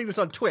 he's putting this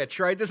on Twitch,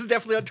 right? This is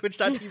definitely on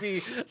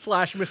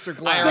twitch.tv/Mr.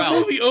 Glass. The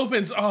movie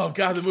opens, oh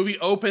god, the movie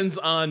opens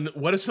on,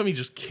 what if somebody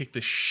just kicked the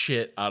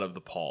shit out of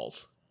the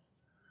Pauls?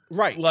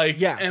 Right. Like,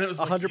 yeah, and it was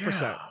 100%.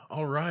 Like, yeah,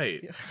 all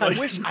right.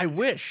 I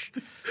wish.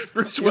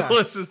 Bruce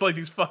Willis is like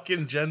these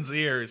fucking Gen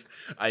Zers.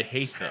 I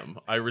hate them.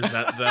 I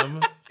resent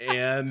them.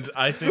 And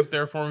I think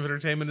their form of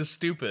entertainment is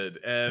stupid.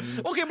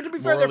 And okay, but to be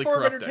fair, their form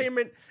of corrupting.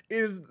 entertainment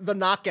is the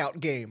knockout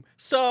game.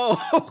 So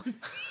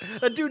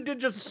a dude did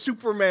just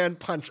Superman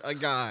punch a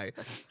guy.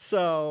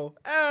 So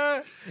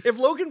if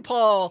Logan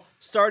Paul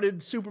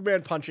started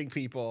Superman punching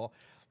people,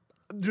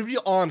 it would be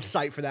on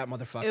site for that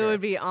motherfucker. It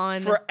would be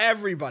on for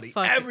everybody.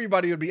 Fuck.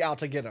 Everybody would be out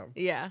to get him.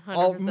 Yeah,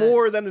 100%.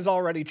 More than is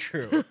already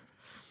true.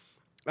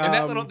 And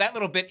that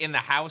little bit in the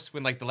house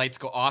when like the lights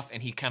go off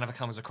and he kind of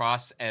comes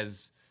across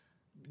as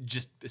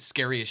just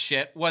scary as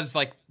shit was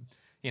like,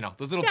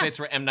 those little bits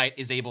where M. Night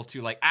is able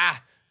to like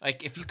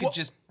if you could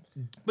just.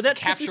 But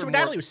that's capture what more-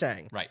 Natalie was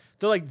saying. Right.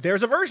 They're like,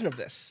 there's a version of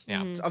this.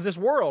 Yeah. Of this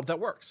world that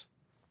works.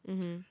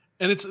 And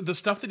it's the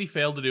stuff that he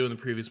failed to do in the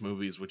previous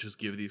movies, which is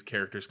give these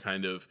characters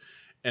kind of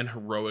an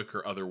heroic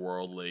or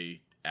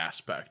otherworldly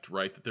aspect,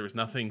 right? That there was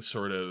nothing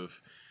sort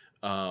of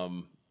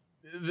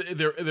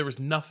there was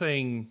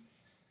nothing,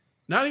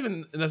 not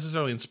even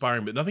necessarily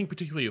inspiring, but nothing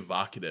particularly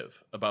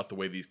evocative about the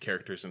way these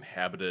characters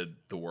inhabited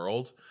the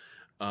world.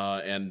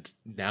 And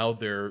now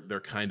there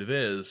kind of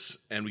is,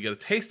 and we get a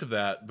taste of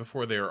that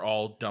before they are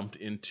all dumped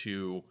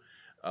into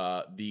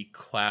the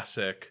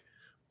classic,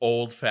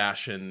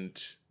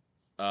 old-fashioned,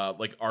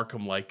 like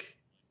Arkham-like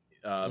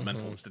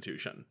mental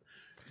institution.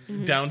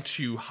 Down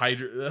to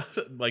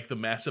like the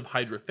massive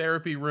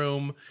hydrotherapy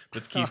room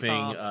that's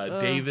keeping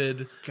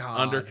David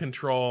under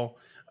control.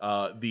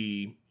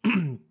 The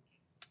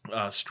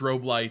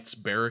strobe lights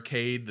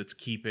barricade that's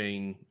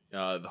keeping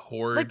the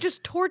horde. Like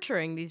just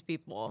torturing these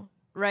people,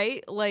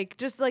 right? Like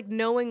just like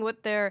knowing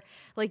what they're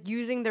like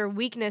using their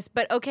weakness.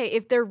 But okay,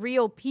 if they're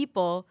real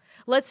people,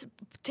 let's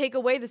take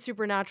away the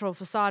supernatural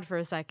facade for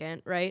a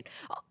second, right?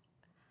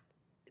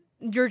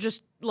 you're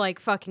just like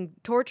fucking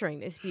torturing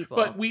these people.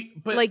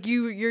 But like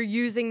you're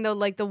using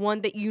the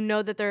one that you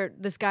know that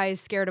this guy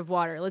is scared of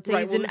water. Let's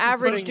say he's an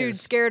average dude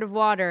scared of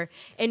water,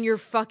 and you're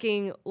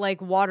fucking like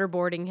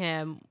waterboarding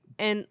him,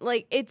 and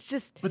like it's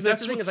just. But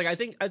that's the thing is like I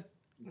think.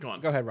 Go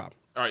on. Go ahead, Rob.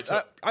 All right,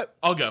 so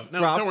I'll go.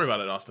 No, Rob? don't worry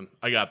about it, Austin.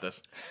 I got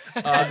this.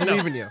 I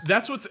believe in you.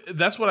 That's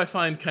what I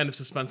find kind of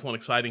suspenseful and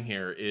exciting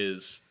here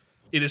is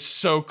it is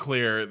so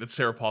clear that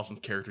Sarah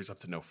Paulson's character is up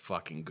to no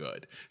fucking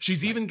good.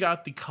 She's even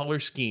got the color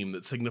scheme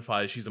that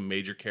signifies she's a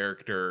major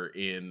character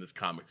in this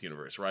comics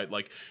universe, right?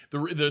 Like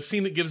the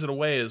scene that gives it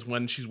away is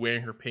when she's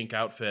wearing her pink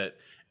outfit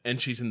and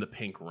she's in the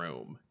pink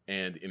room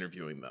and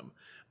interviewing them.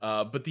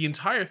 But the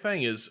entire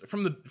thing is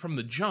from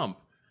the jump.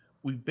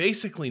 We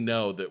basically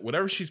know that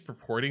whatever she's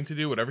purporting to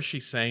do, whatever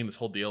she's saying, this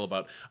whole deal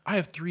about, I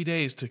have 3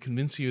 days to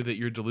convince you that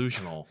you're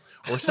delusional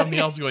or something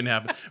else is going to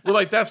happen. We're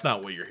like, that's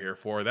not what you're here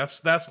for.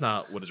 That's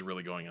not what is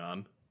really going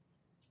on.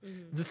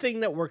 The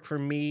thing that worked for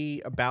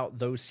me about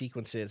those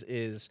sequences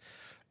is,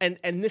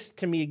 and this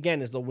to me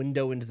again is the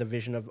window into the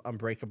vision of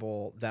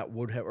Unbreakable that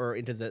would have, or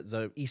into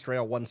the East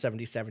Rail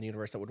 177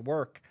 universe that would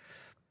work,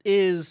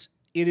 is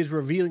it is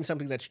revealing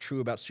something that's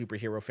true about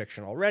superhero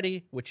fiction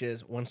already, which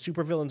is when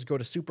supervillains go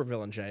to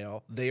supervillain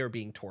jail, they are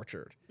being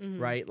tortured,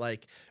 right?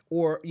 Like,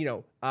 or,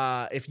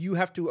 if you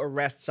have to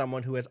arrest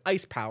someone who has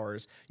ice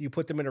powers, you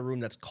put them in a room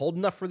that's cold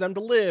enough for them to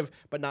live,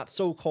 but not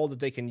so cold that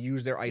they can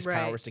use their ice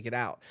powers to get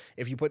out.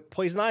 If you put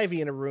Poison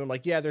Ivy in a room,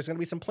 like, there's going to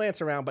be some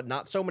plants around, but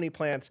not so many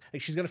plants.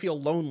 Like, she's going to feel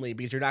lonely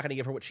because you're not going to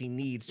give her what she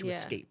needs to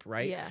escape,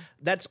 right? Yeah.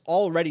 That's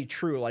already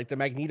true. Like the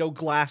Magneto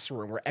glass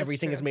room where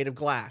everything is made of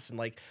glass. And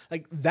like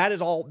that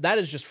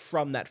is just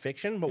from that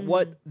fiction. But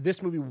what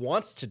this movie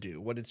wants to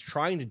do, what it's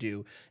trying to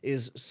do,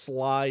 is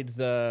slide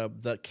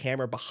the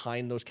camera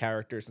behind those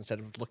characters instead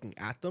of looking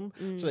at them,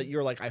 so that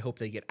you're like, I hope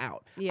they get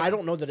out. Yeah. I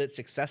don't know that it's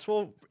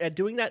successful at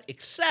doing that,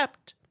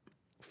 except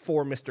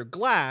for Mr.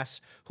 Glass,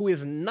 who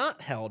is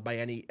not held by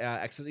any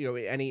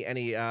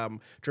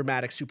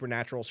dramatic,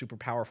 supernatural, super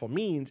powerful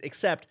means,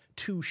 except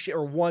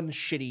one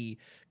shitty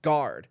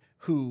guard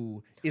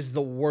who is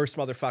the worst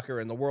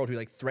motherfucker in the world, who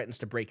like threatens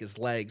to break his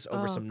legs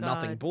over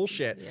nothing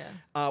bullshit.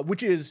 Yeah.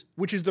 Which is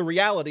the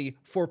reality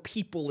for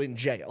people in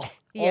jail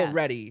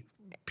already.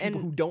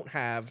 People who don't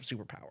have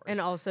superpowers. And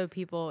also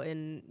people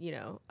in,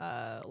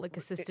 like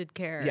assisted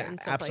care and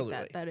stuff like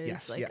that. That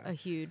is a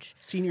huge...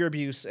 Senior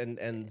abuse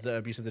and the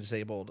abuse of the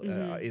disabled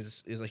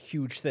is a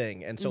huge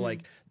thing. And so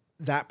like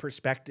that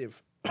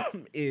perspective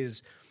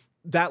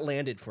that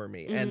landed for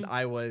me. And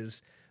I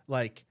was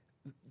like,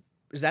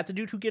 is that the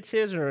dude who gets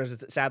his, or is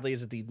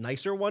it the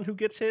nicer one who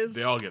gets his?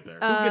 They all get there.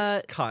 Who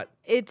gets cut?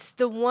 It's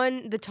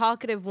the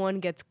talkative one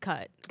gets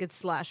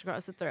slashed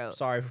across the throat.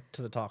 Sorry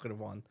to the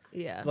talkative one.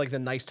 Yeah. Like the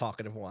nice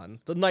talkative one.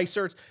 The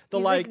nicer,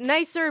 he's like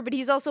nicer, but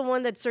he's also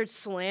one that starts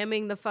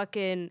slamming the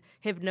fucking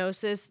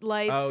hypnosis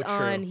lights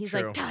on. He's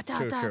like, ta,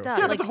 ta, ta, ta.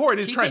 Yeah, but the Horde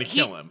is trying to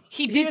kill him.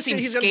 He did seem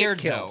scared,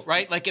 though,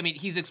 right? Like, I mean,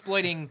 he's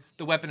exploiting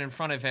the weapon in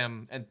front of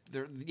him. And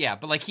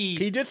but like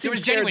he did seem there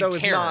was scared, genuine though,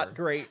 terror. is not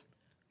great.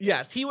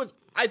 Yes, he was.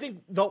 I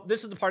think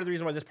this is the part of the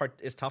reason why this part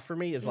is tough for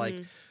me is like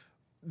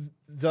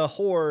the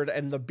Horde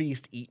and the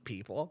Beast eat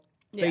people.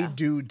 Yeah. They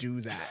do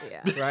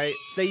that, right?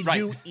 They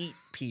do eat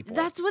people.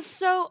 That's what's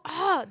so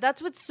hard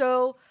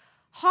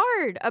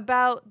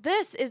about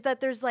this is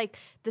that there's like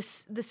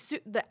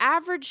the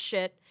average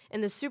shit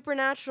and the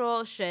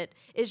supernatural shit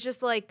is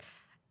just like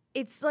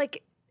it's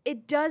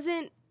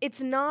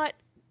not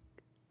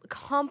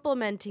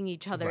complementing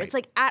each other. Right. It's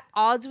like at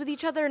odds with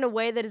each other in a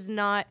way that is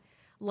not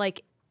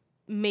like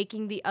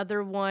making the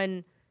other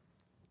one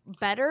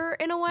better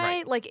in a way.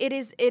 Right. Like it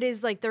is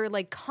like they're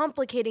like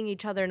complicating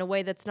each other in a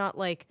way that's not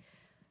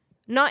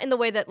in the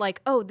way that like,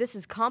 oh, this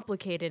is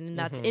complicated and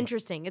that's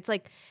interesting. It's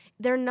like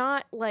they're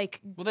not like.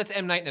 Well, that's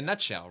M. Night in a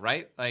nutshell,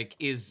 right? Like,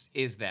 is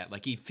that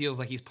like he feels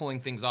like he's pulling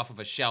things off of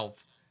a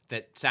shelf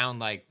that sound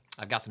like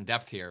I've got some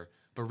depth here,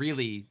 but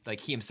really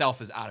like he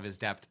himself is out of his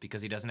depth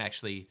because he doesn't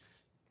actually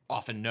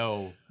often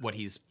know what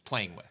he's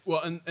playing with.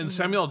 Well, and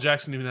Samuel L.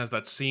 Jackson even has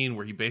that scene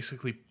where he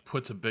basically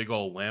puts a big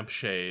old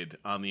lampshade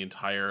on the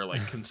entire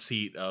like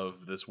conceit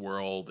of this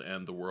world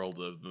and the world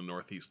of the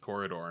Northeast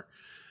Corridor,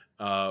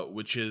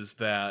 which is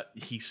that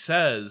he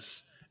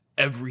says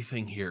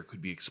everything here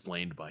could be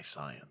explained by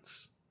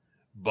science,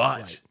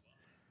 but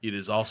it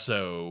is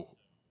also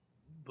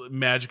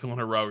magical and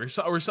heroic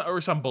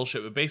or some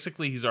bullshit. But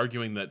basically, he's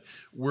arguing that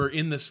we're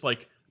in this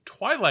like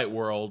Twilight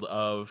world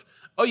of,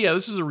 oh yeah,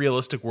 this is a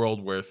realistic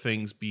world where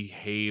things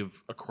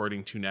behave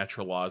according to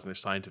natural laws and there's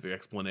scientific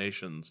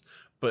explanations,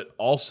 but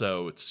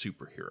also it's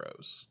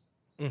superheroes.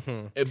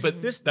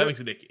 But that makes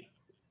it icky.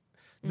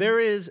 There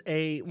is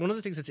one of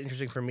the things that's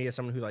interesting for me as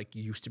someone who like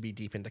used to be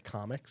deep into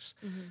comics,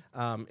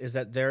 is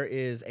that there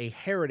is a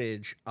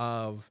heritage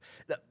of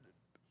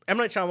M.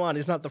 Night Shyamalan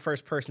is not the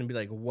first person to be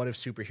like, what if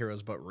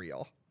superheroes but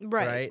real?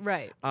 Right.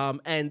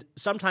 And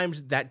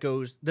sometimes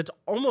that's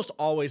almost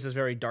always this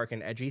very dark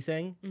and edgy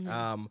thing.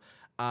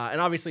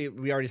 And obviously,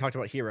 we already talked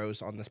about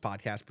heroes on this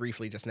podcast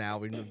briefly just now.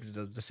 We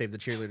the save the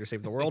cheerleader,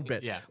 save the world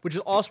bit, which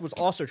is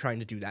also trying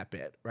to do that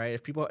bit, right?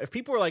 If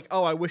people are like,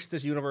 oh, I wish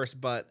this universe,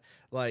 but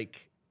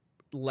like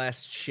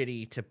less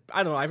shitty to,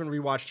 I don't know. I haven't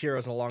rewatched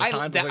Heroes in a long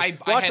time. I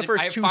watched the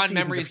first two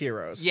seasons of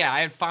Heroes. Yeah,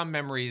 I had fond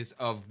memories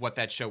of what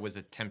that show was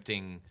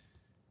attempting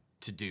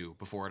to do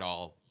before it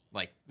all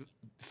like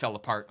fell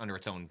apart under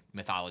its own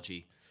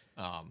mythology.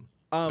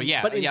 But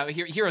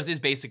Heroes is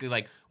basically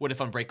like What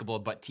If Unbreakable,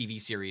 but TV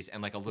series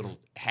and like a little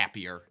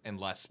happier and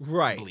less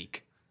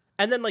bleak.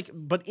 And then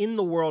but in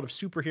the world of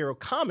superhero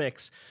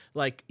comics,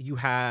 like you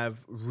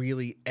have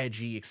really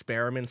edgy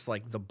experiments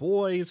like The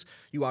Boys.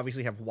 You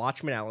obviously have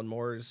Watchmen, Alan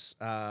Moore's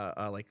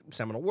like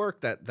seminal work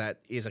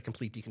that is a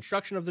complete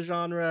deconstruction of the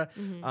genre.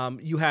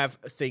 Mm-hmm. You have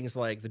things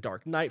like The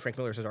Dark Knight, Frank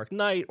Miller's The Dark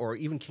Knight, or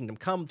even Kingdom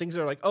Come. Things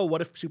that are like, oh,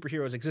 what if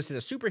superheroes existed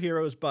as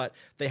superheroes, but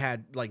they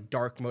had like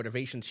dark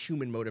motivations,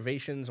 human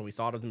motivations, and we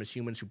thought of them as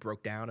humans who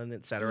broke down and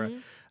et cetera,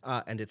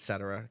 and et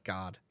cetera.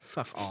 God,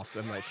 fuck off,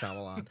 M. Night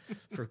Shyamalan,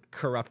 for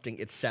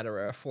corrupting et cetera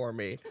for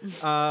me.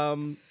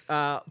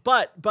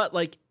 But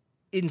like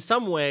in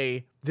some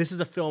way, this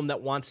is a film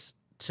that wants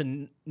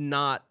to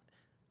not.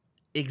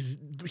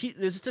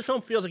 This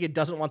film feels like it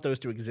doesn't want those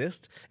to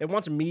exist. It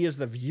wants me as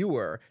the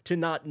viewer to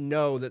not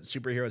know that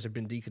superheroes have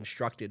been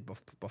deconstructed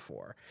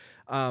before,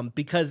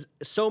 because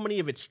so many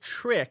of its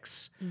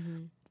tricks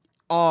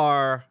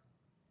are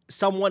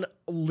someone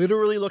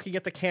literally looking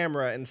at the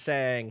camera and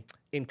saying,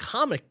 in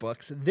comic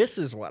books, this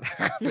is what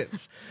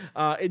happens.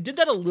 It did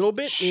that a little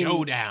bit. This is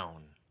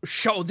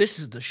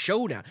the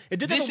showdown. It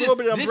did that a little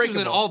bit in Unbreakable. This was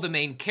when all the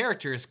main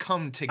characters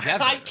come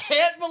together. I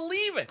can't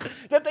believe it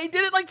that they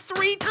did it like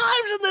 3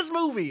 times in this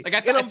movie. Like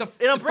I thought the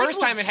first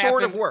time it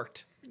sort happened, of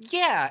worked.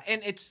 Yeah,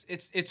 and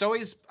it's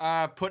always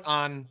put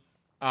on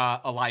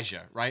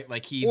Elijah, right?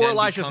 Like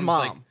Elijah's mom,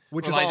 like,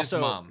 which Elijah's is also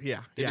mom.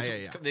 Yeah.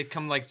 They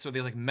come like so.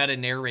 There's like meta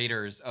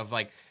narrators of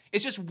like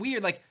it's just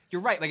weird. Like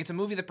you're right. Like it's a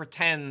movie that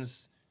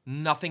pretends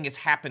nothing has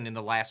happened in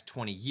the last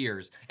 20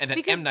 years. And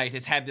then M. Night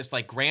has had this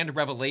like grand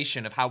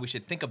revelation of how we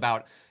should think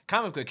about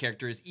comic book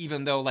characters,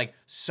 even though like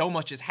so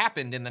much has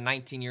happened in the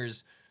 19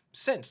 years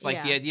since.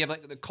 Like the idea of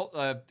like the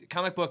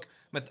comic book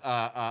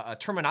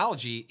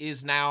terminology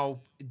is now,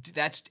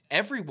 that's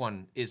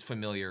everyone is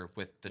familiar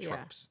with the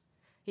tropes.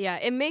 Yeah,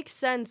 it makes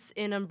sense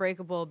in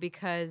Unbreakable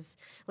because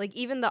like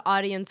even the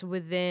audience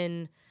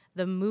within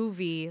the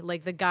movie,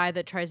 like the guy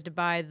that tries to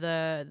buy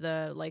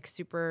the like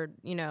super,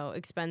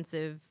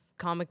 expensive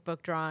comic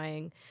book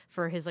drawing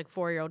for his like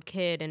 4-year-old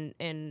kid,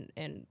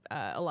 and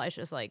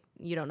Elijah's like,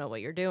 you don't know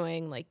what you're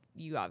doing, like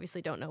you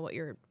obviously don't know what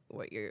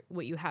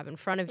you have in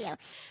front of you.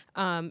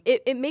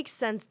 It makes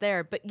sense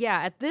there, but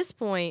yeah, at this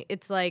point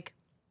it's like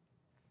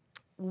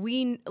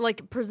we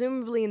like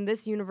presumably in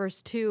this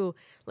universe too,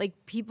 like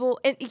people,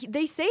 and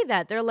they say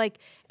that they're like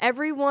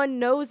everyone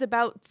knows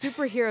about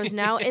superheroes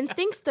now and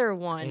thinks they're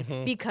one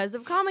because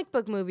of comic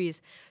book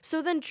movies.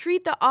 So then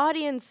treat the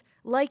audience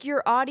like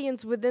your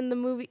audience within the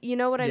movie. You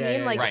know what I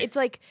mean? Like it's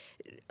like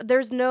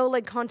there's no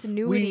like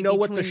continuity. We know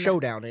what the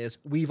showdown is.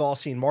 We've all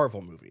seen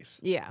Marvel movies.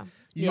 Yeah.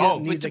 You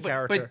don't need the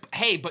character.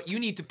 But you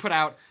need to put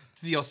out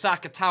the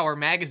Osaka Tower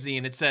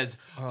magazine. It says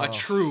a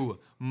true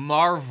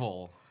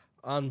Marvel.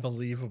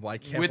 Unbelievable! I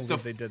can't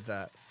believe they did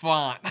that.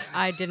 Font.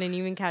 I didn't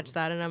even catch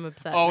that, and I'm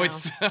upset. Oh, now.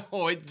 it's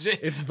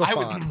the I font.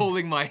 was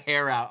pulling my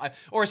hair out,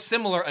 or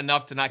similar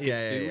enough to not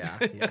get sued.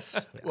 Yes.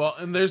 Well,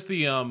 and there's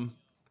the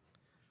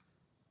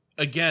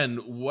again,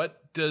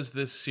 what does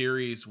this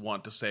series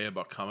want to say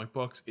about comic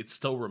books? It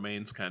still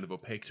remains kind of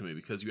opaque to me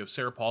because you have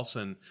Sarah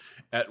Paulson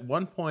at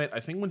one point,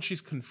 I think when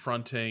she's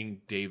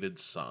confronting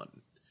David's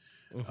son,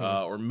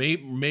 or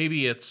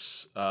maybe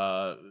it's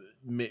Mr.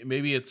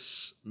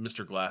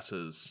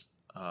 Glass's.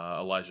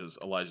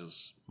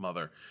 Elijah's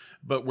mother,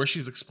 but where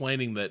she's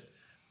explaining that,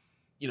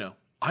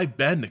 I've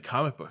been to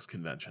comic books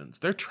conventions.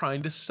 They're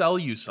trying to sell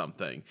you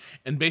something,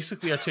 and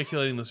basically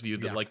articulating this view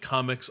that like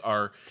comics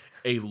are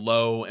a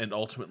low and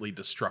ultimately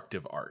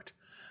destructive art.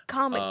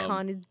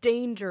 Comic-Con is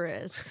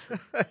dangerous.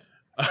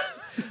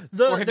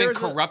 Or have been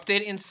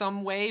corrupted in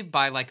some way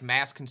by like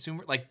mass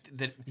consumer, like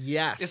that.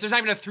 Yes, if there's not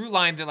even a through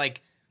line that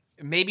like.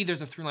 Maybe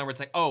there's a through line where it's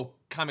like, oh,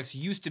 comics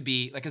used to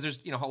be like, because there's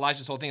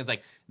Elijah's whole thing is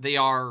like they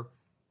are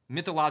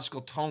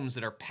mythological tomes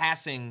that are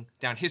passing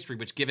down history,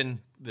 which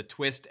given the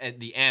twist at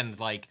the end,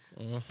 like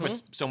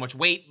puts so much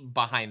weight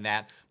behind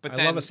that. But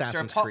then love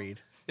Assassin's Creed.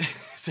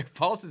 Sarah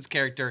Paulson's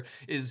character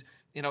is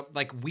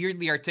like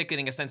weirdly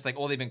articulating a sense like,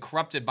 oh, they've been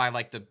corrupted by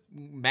like the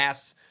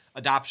mass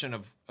adoption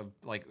of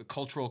like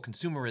cultural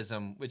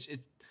consumerism, which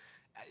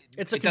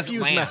it's a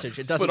confused message.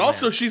 It doesn't. But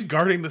also, she's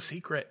guarding the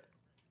secret.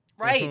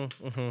 Right.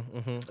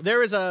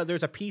 There's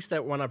a piece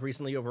that went up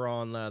recently over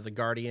on The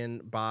Guardian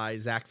by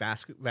Zach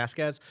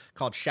Vasquez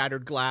called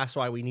Shattered Glass,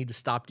 Why We Need to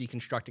Stop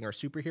Deconstructing Our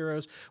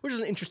Superheroes, which is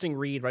an interesting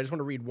read, but I just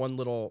want to read one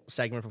little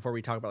segment before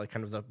we talk about like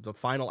kind of the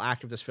final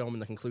act of this film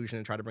and the conclusion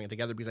and try to bring it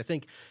together, because I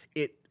think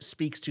it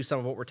speaks to some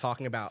of what we're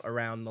talking about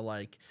around the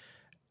like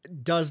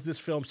does this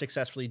film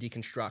successfully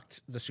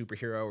deconstruct the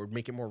superhero or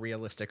make it more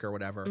realistic or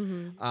whatever?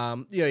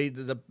 Mm-hmm.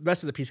 The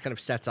rest of the piece kind of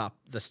sets up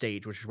the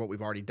stage, which is what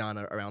we've already done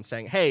around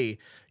saying, hey,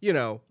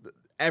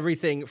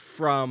 everything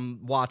from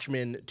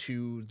Watchmen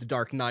to The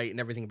Dark Knight and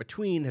everything in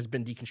between has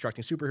been deconstructing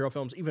superhero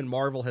films. Even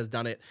Marvel has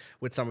done it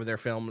with some of their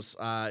films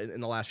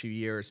in the last few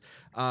years,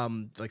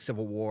 like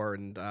Civil War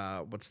and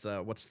what's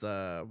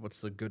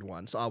the good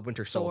one?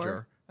 Winter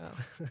Soldier.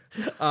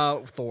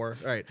 Thor,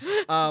 right.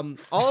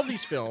 All of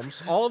these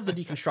films, all of the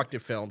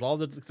deconstructive films,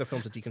 all of the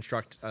films that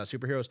deconstruct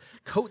superheroes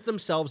coat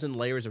themselves in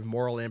layers of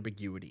moral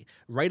ambiguity,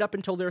 right up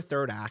until their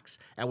third acts,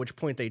 at which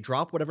point they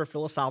drop whatever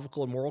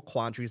philosophical and moral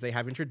quandaries they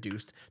have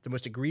introduced, the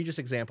most egregious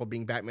example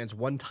being Batman's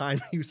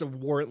one-time use of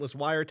warrantless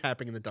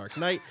wiretapping in The Dark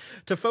Knight,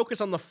 to focus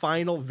on the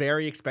final,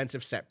 very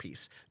expensive set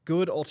piece.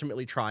 Good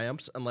ultimately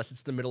triumphs, unless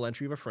it's the middle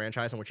entry of a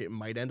franchise in which it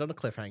might end on a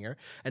cliffhanger,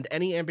 and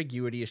any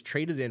ambiguity is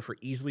traded in for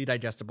easily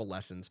digestible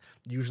lessons,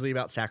 usually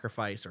about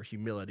sacrifice or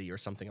humility or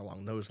something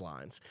along those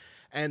lines.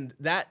 And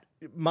that,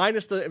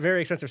 minus the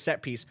very expensive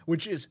set piece,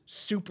 which is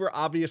super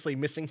obviously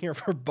missing here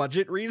for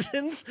budget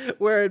reasons,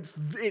 where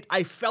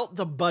I felt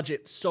the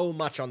budget so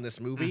much on this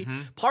movie,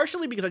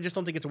 partially because I just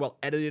don't think it's well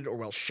edited or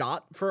well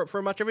shot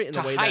for much of it.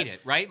 To hide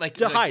it, right?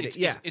 Hide it,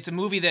 yeah. It's a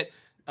movie that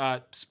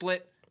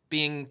Split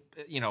being,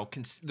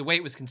 the way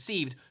it was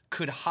conceived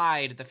could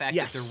hide the fact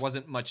that there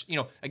wasn't much,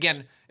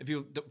 again, if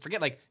you don't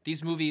forget,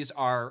 these movies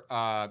are...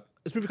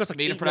 this movie costs like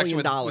 $8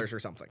 million or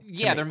something.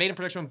 Yeah, they're made in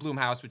production with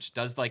Blumhouse, which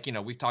does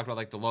we've talked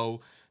about the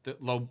low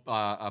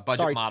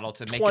budget model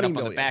to make it up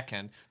on the back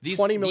end.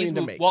 $20 million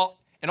to make. Well,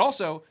 and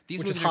also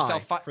these Which movies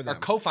are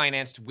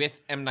co-financed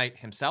with M. Night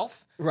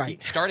himself. Right.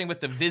 Starting with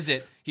The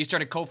Visit, he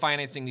started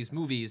co-financing these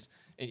movies.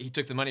 He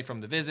took the money from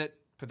The Visit,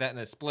 put that in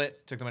a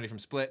Split, took the money from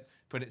Split,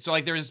 put it. So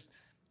there's,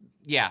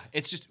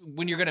 it's just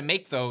when you're going to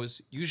make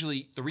those,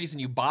 usually the reason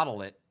you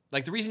bottle it,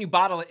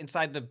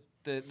 inside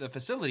the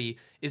facility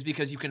is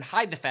because you can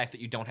hide the fact that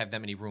you don't have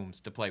that many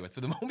rooms to play with.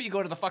 For the moment you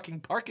go to the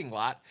fucking parking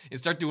lot and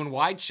start doing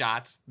wide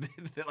shots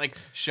that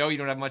show you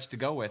don't have much to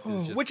go with.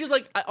 Which is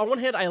on one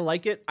hand, I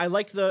like it.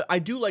 I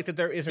do like that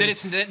there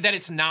isn't... That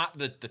it's not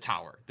the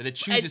tower. That it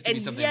chooses to be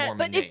something more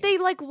mundane. But if they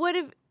would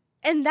have...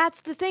 And that's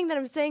the thing that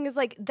I'm saying is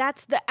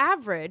that's the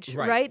average,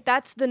 right?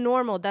 That's the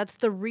normal. That's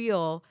the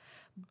real.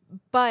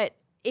 But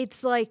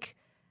it's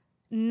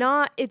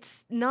not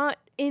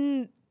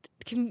in...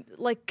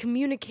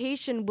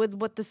 communication with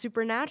what the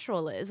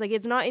supernatural is.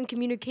 It's not in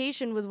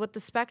communication with what the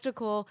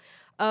spectacle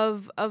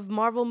of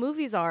Marvel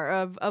movies are,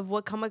 of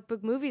what comic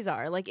book movies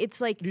are. It's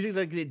Do you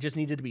think it just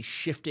needed to be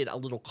shifted a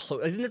little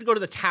close? It didn't have to go to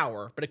the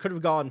tower, but it could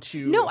have gone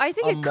to No, I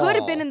think it could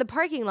have been in the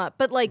parking lot,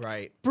 but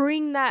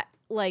bring that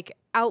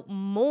out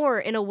more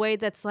in a way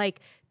that's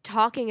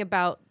talking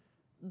about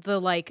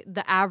the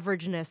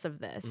averageness of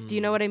this. Do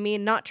you know what I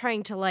mean? Not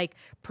trying to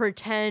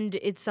pretend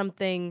it's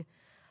something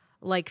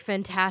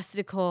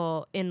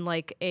fantastical in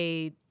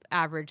a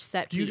average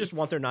set piece. Do you just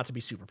want there not to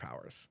be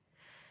superpowers?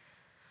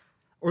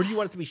 Or do you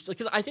want it to be...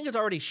 Because I think it's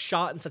already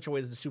shot in such a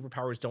way that the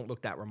superpowers don't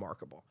look that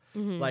remarkable.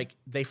 Mm-hmm.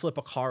 They flip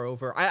a car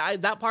over.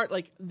 That part,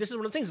 this is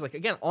one of the things,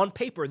 again, on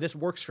paper, this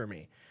works for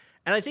me.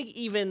 And I think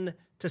even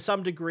to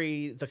some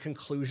degree, the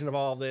conclusion of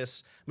all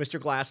this, Mr.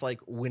 Glass,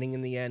 winning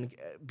in the end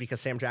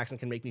because Sam Jackson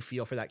can make me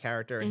feel for that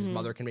character and his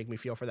mother can make me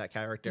feel for that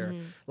character.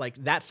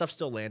 That stuff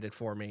still landed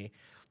for me.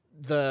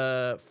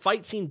 The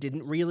fight scene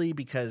didn't really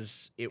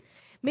because it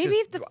maybe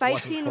if the fight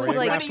scene was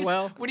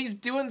when he's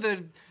doing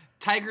the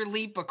tiger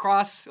leap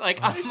across,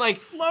 I'm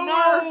slower.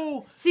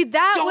 No, see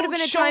that would have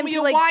been a time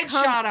to wide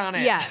shot on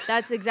it. Yeah,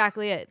 that's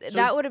exactly it.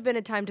 That would have been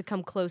a time to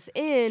come close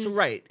in.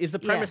 So is the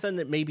premise then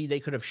that maybe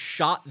they could have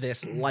shot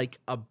this like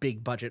a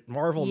big budget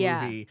Marvel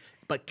movie,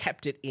 but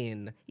kept it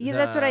in? Yeah,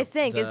 that's what I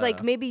think. Is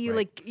maybe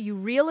you you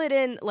reel it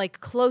in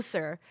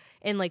closer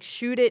and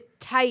shoot it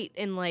tight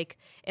and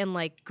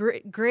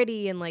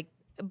gritty and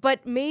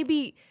but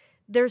maybe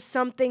there's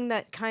something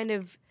that kind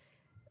of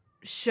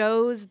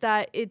shows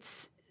that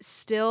it's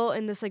still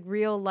in this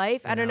real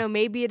life. I don't know,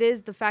 maybe it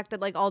is the fact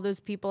that all those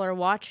people are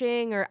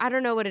watching, or I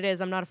don't know what it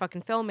is. I'm not a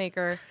fucking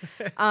filmmaker.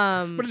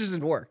 But it just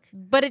doesn't work.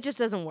 But it just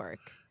doesn't work.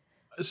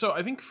 So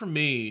I think for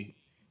me,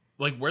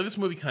 where this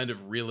movie kind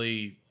of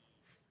really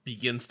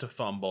begins to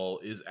fumble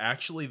is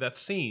actually that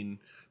scene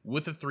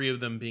with the three of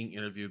them being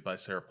interviewed by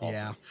Sarah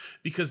Paulson. Yeah.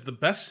 Because the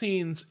best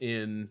scenes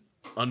in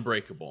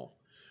Unbreakable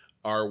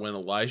are when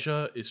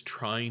Elijah is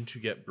trying to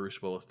get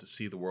Bruce Willis to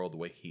see the world the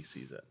way he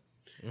sees it.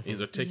 Mm-hmm.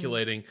 He's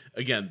articulating,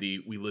 again, the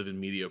 "we live in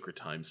mediocre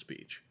times"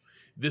 speech.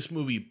 This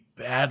movie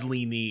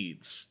badly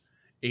needs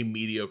a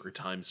mediocre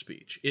time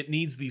speech. It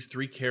needs these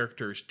three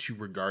characters to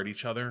regard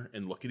each other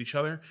and look at each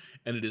other,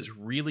 and it is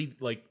really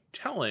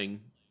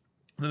telling.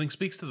 And I think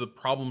speaks to the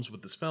problems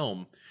with this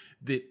film,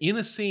 that in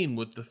a scene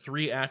with the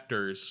three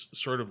actors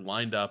sort of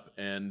lined up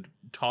and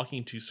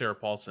talking to Sarah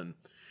Paulson,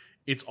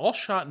 it's all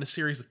shot in a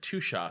series of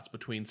two shots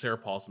between Sarah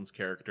Paulson's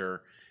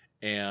character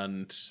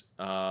and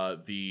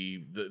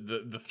the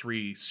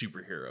three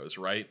superheroes,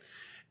 right?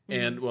 Mm-hmm.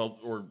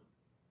 And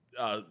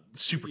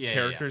super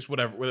characters,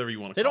 whatever you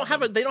want to. They don't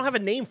have a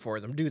name for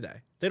them, do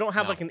they? They don't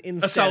have like an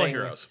Acela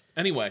heroes.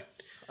 Anyway,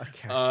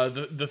 okay.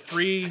 The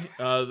three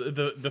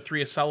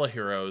Acela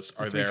heroes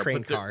are there.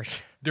 Train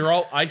cars. They're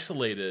all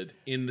isolated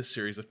in the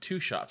series of 2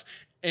 shots.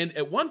 And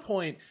at one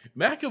point,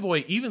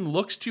 McAvoy even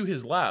looks to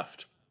his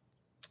left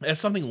as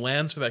something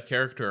lands for that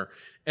character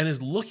and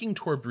is looking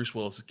toward Bruce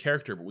Willis's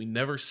character, but we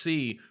never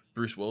see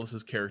Bruce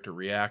Willis's character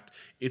react.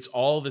 It's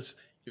all this,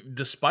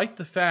 despite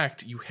the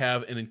fact you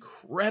have an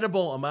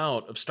incredible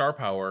amount of star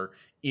power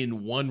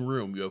in one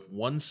room. You have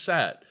one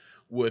set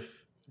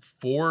with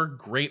 4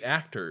 great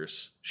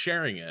actors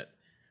sharing it.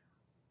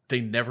 They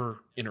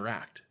never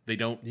interact. They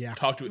don't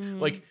talk to it.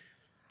 Like,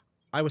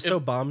 I was so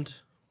bummed.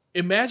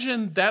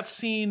 Imagine that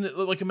scene.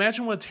 Like,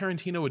 imagine what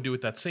Tarantino would do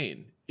with that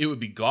scene. It would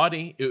be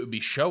gaudy. It would be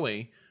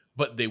showy.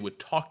 But they would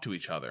talk to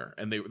each other,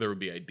 and there would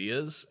be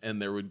ideas,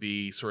 and there would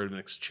be sort of an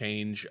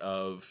exchange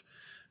of,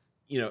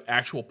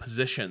 actual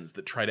positions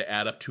that try to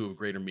add up to a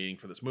greater meaning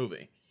for this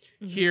movie.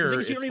 Here,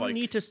 you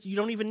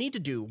don't even need to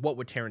do what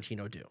would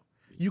Tarantino do.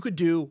 You could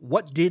do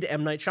what did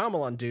M. Night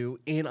Shyamalan do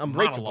in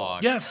Unbreakable.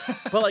 Monologue. Yes.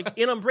 But like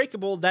in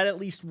Unbreakable, that at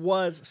least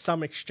was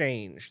some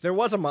exchange. There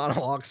was a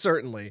monologue,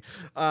 certainly.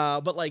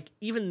 But like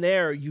even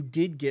there, you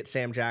did get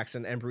Sam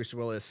Jackson and Bruce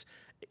Willis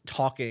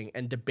talking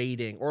and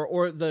debating,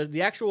 or the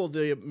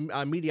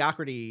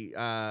mediocrity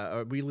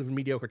we live in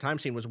mediocre time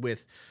scene was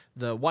with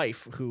the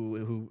wife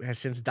who has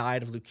since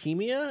died of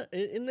leukemia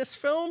in this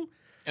film.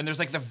 And there's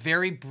like the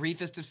very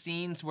briefest of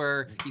scenes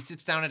where he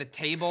sits down at a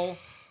table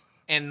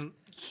and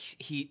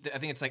I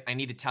think it's like, I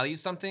need to tell you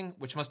something,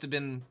 which must have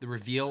been the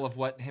reveal of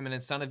what him and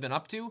his son have been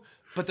up to.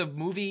 But the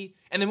movie,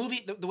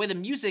 the way the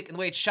music and the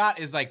way it's shot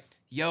is like,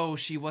 yo,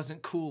 she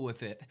wasn't cool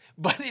with it.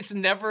 But it's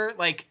never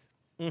like,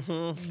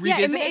 revisited. Yeah,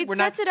 it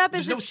sets it up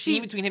as there's no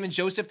scene between him and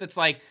Joseph that's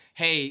like,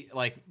 hey,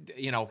 like,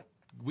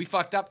 we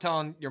fucked up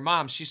telling your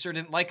mom she sure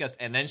didn't like us,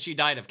 and then she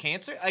died of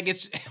cancer. Like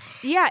it's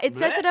it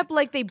sets it up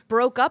like they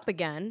broke up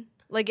again.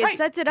 Like it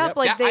sets it up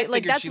like they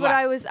like that's what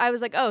left. I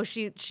was like, oh,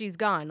 she's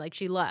gone, like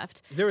she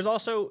left. There was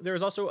also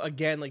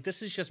again, like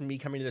this is just me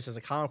coming to this as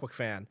a comic book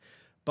fan,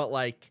 but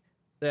like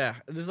this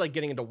is like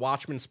getting into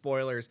Watchmen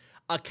spoilers.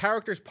 A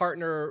character's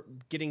partner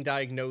getting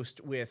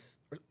diagnosed with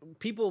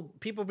people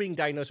being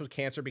diagnosed with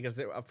cancer because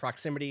of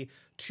proximity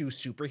to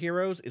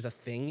superheroes is a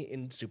thing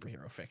in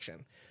superhero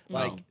fiction.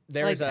 Like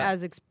there's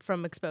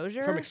from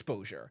exposure. From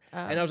exposure.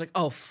 And I was like,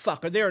 oh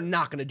fuck, they're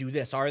not going to do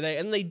this, are they?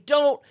 And they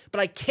don't.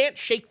 But I can't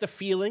shake the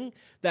feeling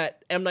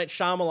that M. Night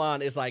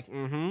Shyamalan is like,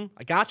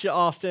 I got you,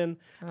 Austin.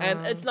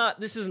 And it's not.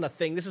 This isn't a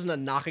thing. This isn't a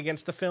knock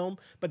against the film.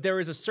 But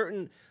there is a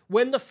certain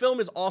when the film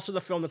is also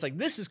the film that's like,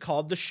 this is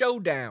called The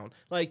Showdown.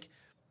 Like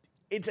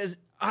it's as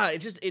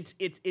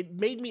it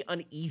made me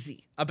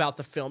uneasy about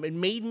the film. It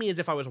made me as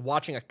if I was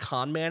watching a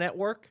con man at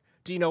work.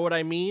 Do you know what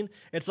I mean?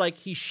 It's like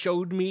he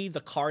showed me the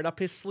card up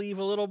his sleeve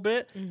a little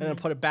bit and then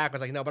put it back. I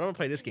was like, no, but I'm gonna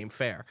play this game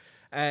fair.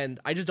 And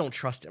I just don't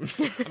trust him.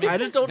 I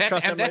just don't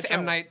trust him. That's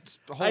M. Night's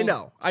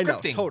whole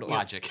scripting totally.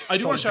 logic. I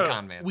do want to shout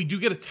out, we do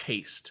get a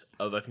taste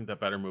of, I think, that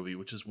better movie,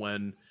 which is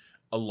when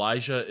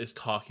Elijah is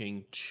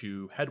talking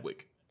to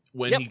Hedwig.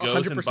 When he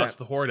goes 100%. And busts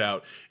the horde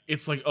out,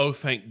 it's like, oh,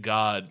 thank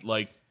God,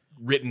 like,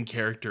 written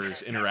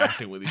characters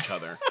interacting with each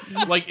other.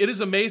 Like, it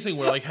is amazing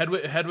where, like,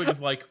 Hedwig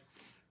is like,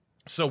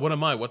 so what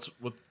am I? What's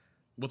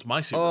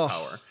my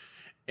superpower?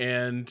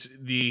 And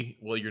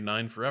you're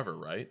 9 forever,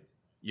 right?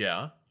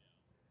 Yeah.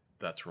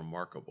 That's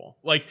remarkable.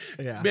 Like,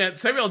 man,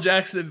 Samuel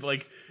Jackson,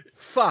 like,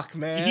 fuck,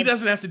 man, he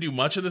doesn't have to do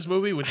much in this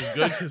movie, which is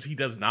good because he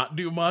does not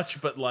do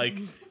much. But like,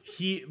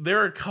 there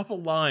are a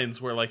couple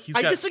lines where like he's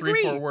got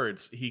 3-4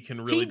 words he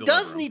can really. He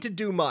does need to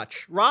do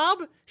much, Rob.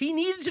 He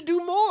needed to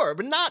do more,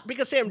 but not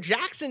because Sam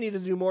Jackson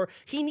needed to do more.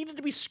 He needed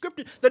to be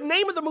scripted. The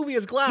name of the movie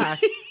is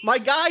Glass. My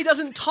guy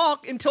doesn't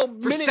talk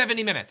until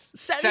 70 minutes.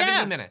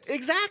 70 minutes,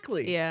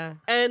 exactly. Yeah,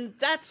 and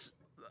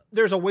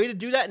there's a way to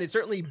do that, and it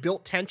certainly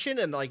built tension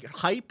and like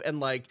hype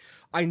and like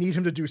I need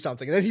him to do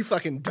something, and then he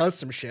fucking does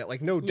some shit,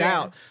 like no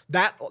doubt.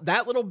 That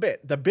little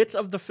bit, the bits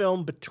of the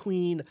film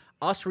between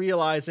us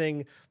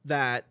realizing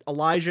that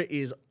Elijah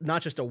is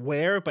not just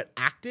aware but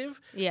active,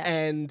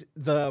 and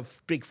the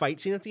big fight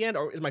scene at the end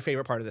is my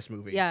favorite part of this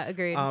movie. Yeah,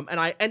 agreed.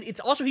 And it's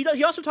also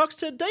he also talks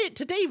to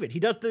David.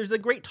 There's the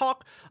great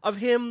talk of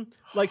him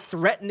like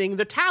threatening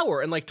the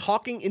tower and like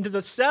talking into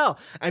the cell,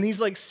 and he's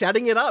like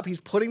setting it up.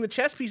 He's putting the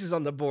chess pieces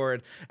on the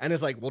board, and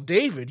it's like, well,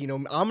 David,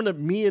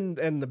 me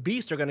and the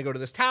Beast are gonna go to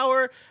this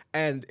tower,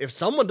 and if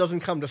someone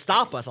doesn't come to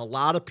stop us, a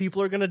lot of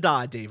people are gonna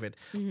die, David.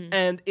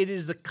 And it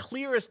is the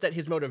clearest that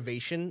his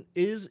motivation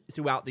is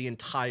throughout the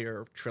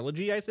entire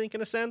trilogy, I think,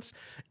 in a sense.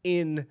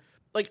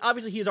 Like,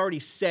 obviously, he's already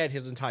said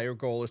his entire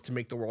goal is to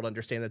make the world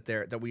understand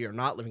that we are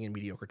not living in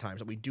mediocre times,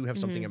 that we do have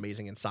something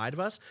amazing inside of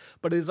us.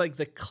 But it is like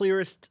the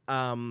clearest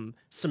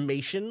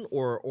summation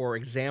or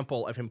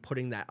example of him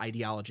putting that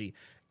ideology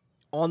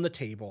on the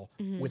table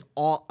with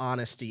all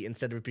honesty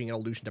instead of it being an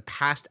allusion to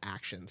past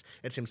actions.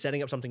 It's him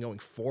setting up something going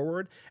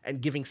forward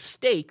and giving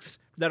stakes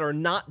that are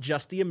not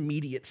just the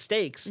immediate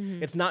stakes.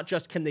 It's not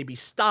just can they be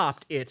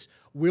stopped, it's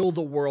will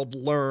the world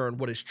learn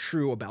what is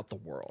true about the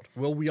world?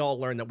 Will we all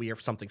learn that we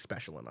have something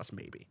special in us,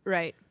 maybe?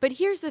 Right. But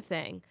here's the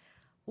thing.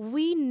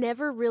 We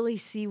never really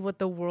see what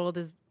the world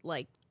is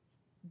like.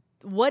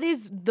 What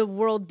is the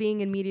world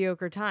being in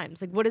mediocre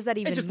times? Like, what does that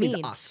even mean? It just means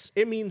us.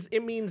 It means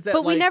that.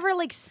 But we never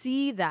like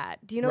see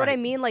that. Do you know what I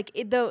mean? Like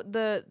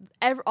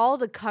all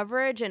the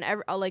coverage and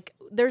like,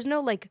 there's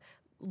no like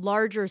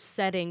larger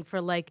setting for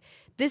like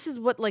this is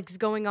what like is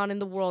going on in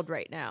the world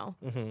right now.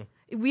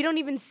 We don't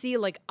even see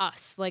like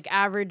us, like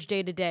average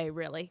day to day,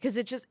 really, because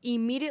it just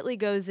immediately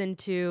goes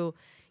into,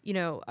 you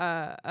know,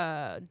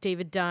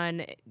 David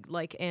Dunn,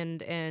 like,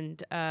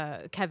 and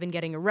Kevin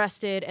getting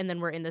arrested, and then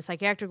we're in the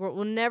psychiatric world.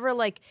 We're never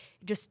like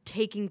just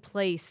taking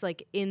place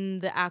like in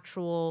the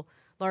actual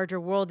larger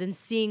world and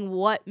seeing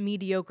what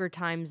mediocre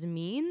times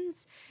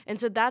means. And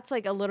so that's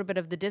like a little bit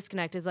of the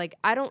disconnect. Is like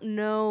I don't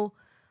know.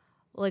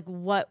 Like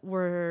what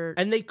we're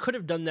and they could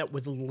have done that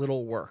with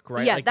little work,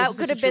 right? Yeah, like, that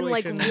could have been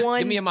like one.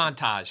 Give me a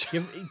montage.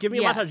 Give me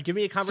a montage. Give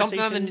me a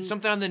conversation.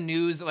 Something on the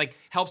news that like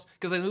helps,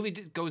 because the movie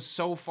goes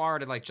so far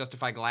to like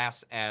justify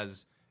Glass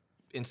as,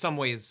 in some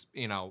ways,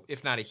 you know,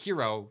 if not a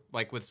hero,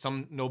 like with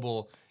some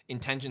noble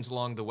intentions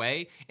along the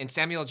way. And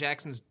Samuel L.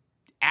 Jackson's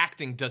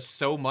acting does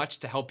so much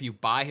to help you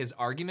buy his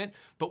argument.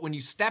 But when you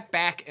step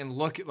back and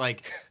look at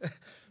like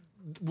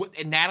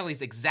at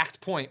Natalie's exact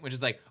point, which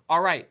is like,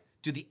 all right,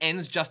 do the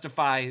ends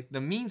justify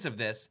the means of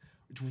this?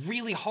 It's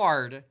really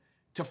hard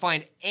to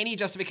find any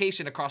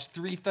justification across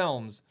 3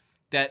 films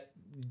that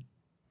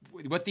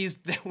what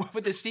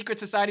the secret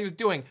society was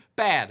doing,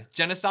 bad.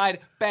 Genocide,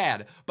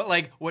 bad. But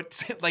like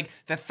like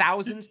the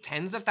thousands,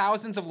 tens of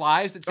thousands of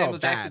lives that Samuel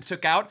Jackson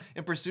took out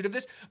in pursuit of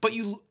this. But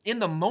in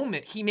the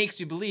moment, he makes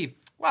you believe,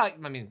 well,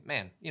 I mean,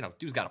 man, you know,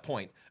 dude's got a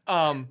point.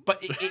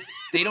 But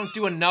they don't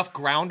do enough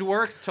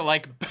groundwork to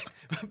like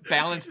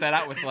balance that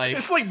out with like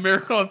it's like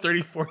Miracle on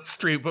 34th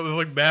Street, but with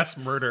like mass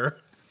murder.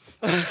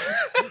 Well,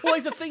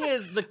 like the thing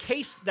is, the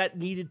case that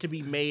needed to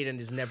be made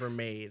and is never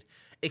made,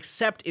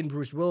 except in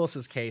Bruce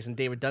Willis's case and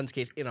David Dunn's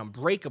case in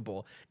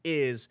Unbreakable,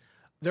 is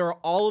there are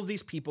all of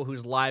these people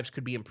whose lives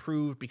could be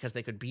improved because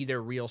they could be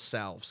their real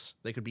selves.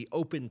 They could be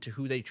open to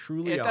who they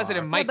truly are. It does it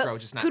in micro,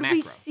 just not could macro.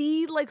 Could we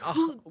see like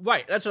who?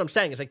 Right, that's what I'm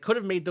saying. Is they could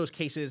have made those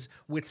cases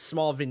with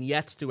small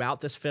vignettes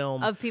throughout this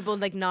film Of people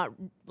like not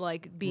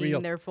like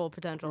being their full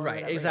potential. Or right,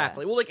 whatever,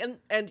 exactly. Well, like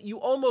and you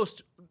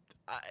almost.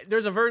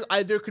 There's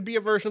there could be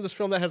a version of this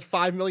film that has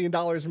 $5 million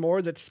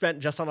more that's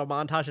spent just on a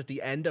montage at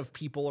the end of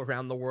people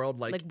around the world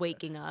like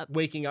waking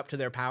up to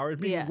their powers,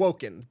 being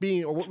woken,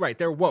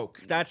 they're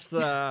woke. That's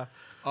the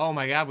oh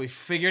my God, we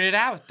figured it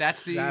out.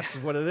 That's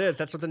what it is.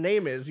 That's what the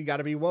name is. You got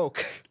to be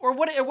woke. Or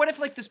what if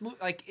like this movie,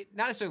 like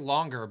not necessarily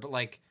longer, but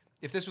like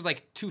if this was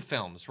like 2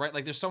 films, right?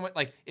 Like there's so much,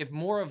 like if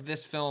more of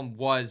this film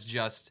was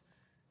just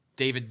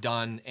David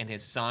Dunn and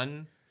his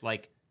son,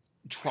 like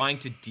trying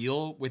to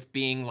deal with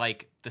being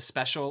like the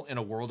special in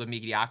a world of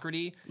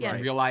mediocrity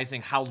and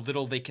realizing how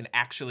little they can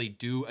actually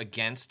do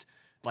against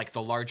like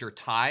the larger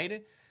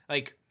tide.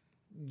 Like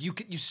you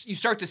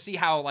start to see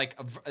how like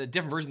a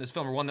different version of this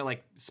film, or one that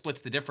like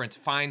splits the difference,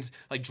 finds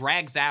like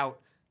drags out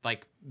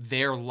like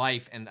their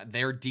life and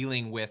they're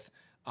dealing with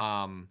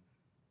and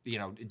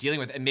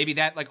maybe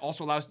that like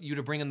also allows you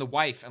to bring in the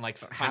wife and like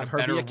find a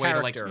better way to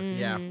like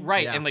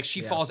and like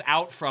she falls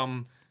out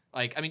from.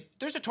 Like, I mean,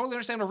 there's a totally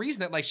understandable reason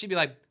that, like, she'd be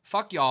like,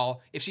 fuck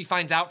y'all, if she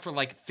finds out for,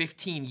 like,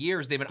 15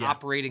 years they've been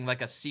operating,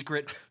 like, a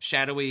secret,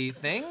 shadowy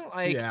thing.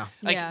 Like,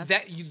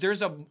 that,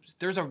 there's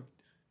a,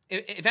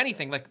 if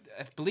anything, like,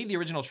 I believe the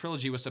original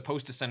trilogy was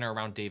supposed to center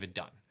around David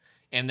Dunn.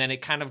 And then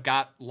it kind of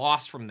got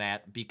lost from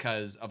that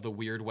because of the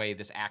weird way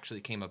this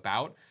actually came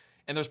about.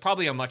 And there's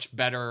probably a much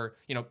better,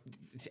 you know,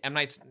 M.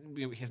 Night's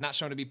has not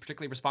shown to be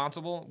particularly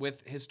responsible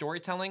with his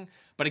storytelling.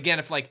 But again,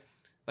 if, like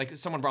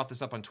someone brought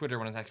this up on Twitter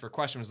when I was asking for a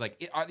question, was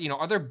like,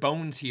 are there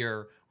bones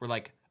here where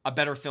like a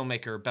better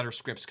filmmaker, better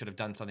scripts could have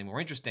done something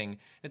more interesting? And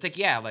it's like,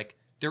 yeah, like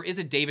there is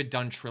a David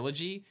Dunn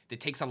trilogy that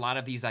takes a lot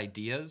of these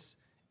ideas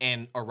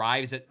and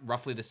arrives at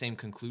roughly the same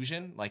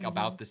conclusion, like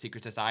about the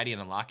secret society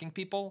and unlocking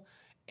people,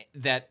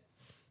 that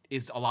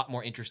is a lot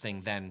more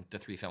interesting than the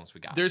 3 films we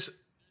got. There's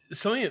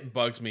something that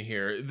bugs me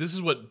here. This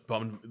is what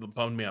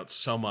bummed me out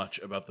so much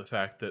about the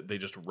fact that they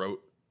just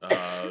wrote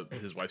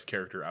his wife's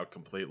character out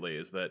completely,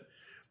 is that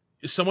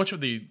so much of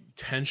the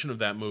tension of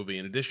that movie,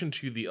 in addition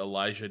to the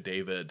Elijah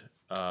David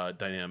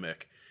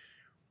dynamic,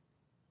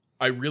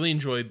 I really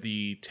enjoyed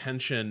the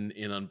tension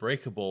in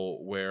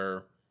Unbreakable,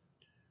 where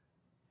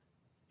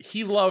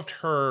he loved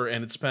her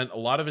and had spent a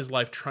lot of his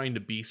life trying to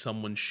be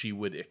someone she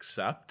would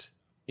accept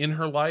in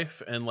her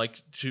life and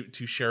like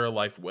to share a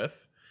life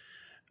with.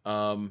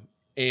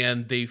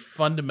 And they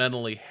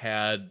fundamentally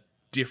had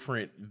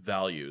different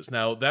values.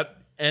 Now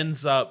that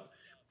ends up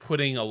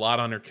putting a lot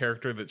on her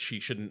character that she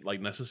shouldn't like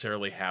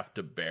necessarily have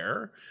to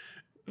bear.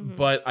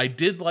 But I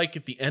did like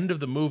at the end of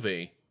the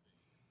movie,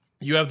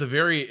 you have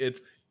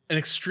an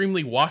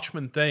extremely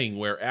Watchmen thing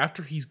where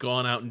after he's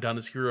gone out and done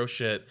his hero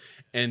shit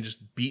and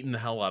just beaten the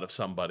hell out of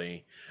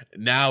somebody,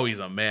 now he's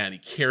a man. He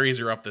carries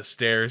her up the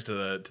stairs to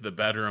the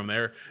bedroom.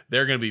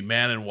 They're going to be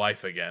man and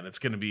wife again. It's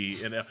going to be,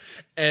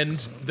 and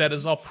that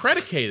is all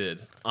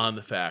predicated on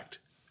the fact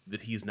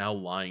that he's now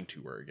lying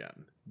to her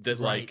again. That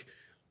Right.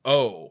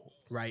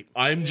 Right.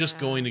 I'm just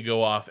going to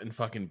go off and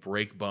fucking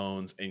break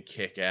bones and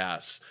kick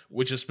ass,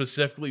 which is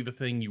specifically the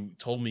thing you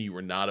told me you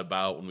were not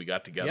about when we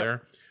got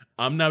together. Yep.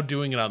 I'm now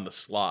doing it on the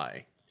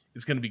sly.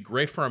 It's going to be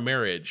great for our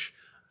marriage.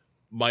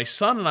 My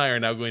son and I are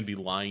now going to be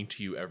lying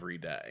to you every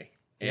day.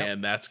 Yep.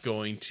 And that's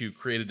going to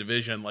create a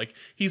division. Like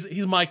he's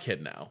my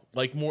kid now.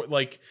 Like more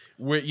like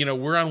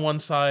we're on one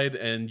side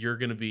and you're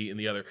going to be in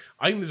the other.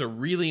 I think there's a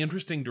really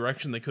interesting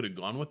direction they could have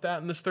gone with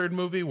that in this third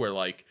movie, where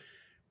like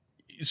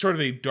sort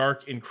of a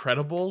dark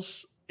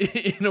Incredibles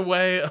in a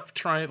way of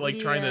trying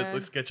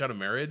to sketch out a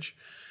marriage.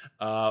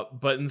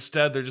 But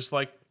instead they're just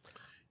like,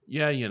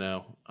 yeah,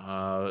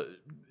 her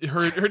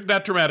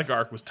that dramatic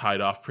arc was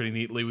tied off pretty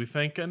neatly, we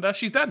think, and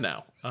she's dead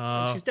now.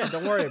 She's dead.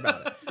 Don't worry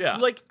about it. Yeah,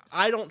 like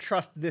I don't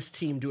trust this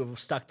team to have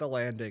stuck the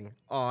landing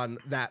on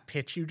that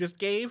pitch you just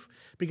gave,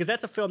 because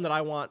that's a film that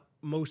I want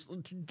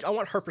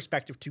her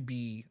perspective to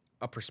be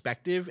a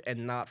perspective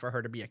and not for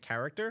her to be a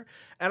character,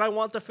 and I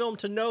want the film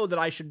to know that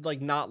I should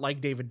like not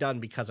like David Dunn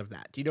because of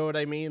that. Do you know what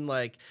I mean?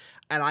 Like,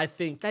 and I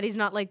think that he's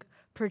not like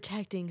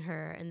protecting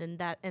her, and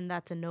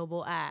that's a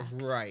noble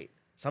act, right?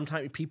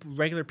 Sometimes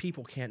regular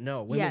people can't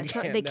know. Women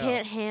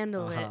can't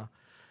handle it.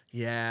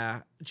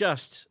 Yeah,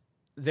 just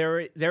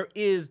there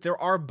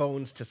are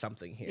bones to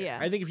something here. Yeah.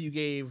 I think if you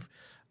gave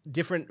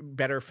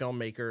better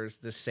filmmakers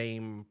the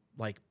same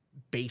like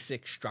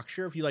basic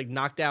structure, if you like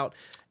knocked out,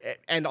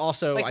 and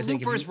also like I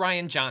think Looper's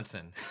Rian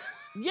Johnson.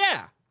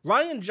 Yeah,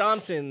 Rian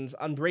Johnson's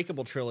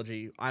Unbreakable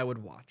trilogy, I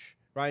would watch.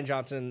 Rian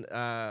Johnson,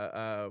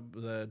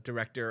 the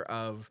director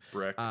of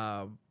Brick.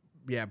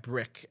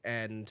 Brick,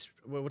 and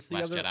what's the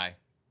Last other? Jedi.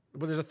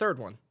 Well, there's a third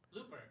one.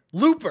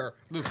 Looper.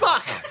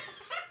 Fuck.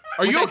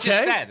 Are you I okay?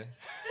 just said.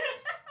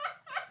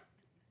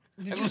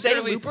 Did you say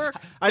Looper?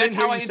 That's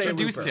how I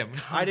introduced him.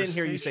 I didn't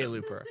hear you say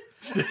Looper.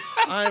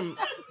 I'm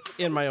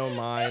in my own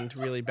mind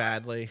really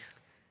badly.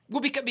 Well,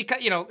 because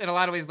in a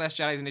lot of ways, Last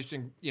Jedi is an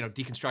interesting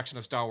deconstruction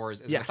of Star Wars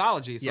as a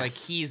mythology. So like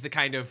he's the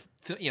kind of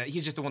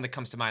he's just the one that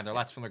comes to mind. There are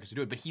lots of filmmakers who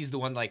do it, but he's the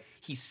one like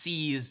he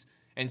sees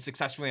and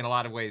successfully in a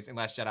lot of ways in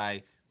Last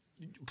Jedi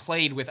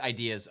played with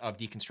ideas of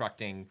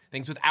deconstructing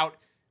things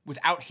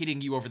without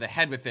hitting you over the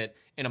head with it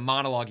in a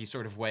monologue-y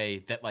sort of way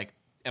that like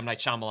M. Night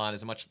Shyamalan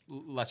is a much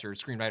lesser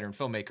screenwriter and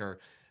filmmaker,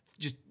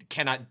 just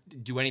cannot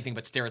do anything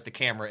but stare at the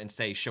camera and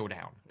say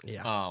showdown.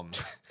 Yeah.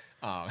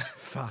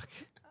 Fuck.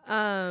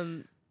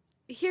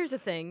 Here's a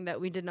thing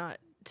that we did not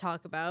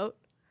talk about.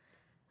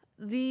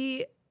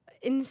 The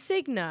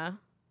insignia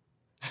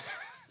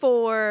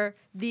for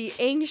the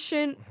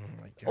ancient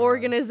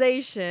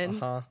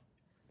organization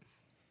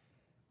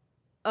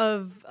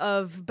of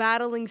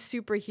battling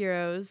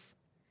superheroes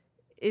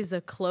is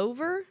a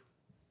clover.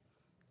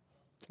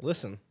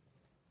 Listen.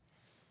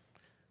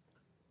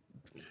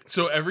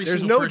 So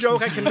there's no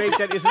joke I can make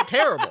that isn't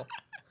terrible.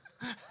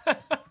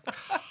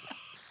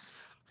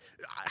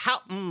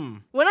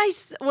 When I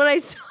saw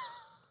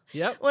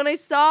Yep. when I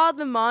saw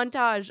the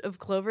montage of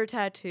Clover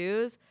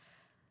tattoos,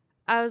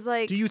 I was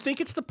like, do you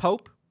think it's the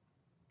Pope?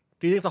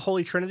 Do you think it's the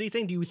Holy Trinity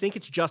thing? Do you think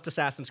it's just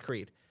Assassin's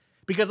Creed?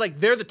 Because like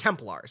they're the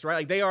Templars, right?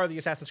 Like they are the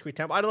Assassin's Creed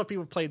Temple. I don't know if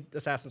people have played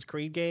Assassin's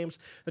Creed games.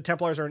 The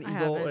Templars are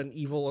an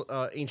evil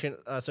ancient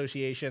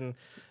association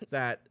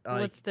that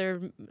what's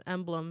their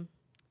emblem?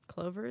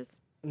 Clovers?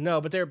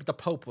 No, but the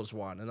Pope was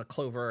one, and the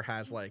clover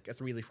has like a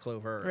 3-leaf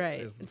clover.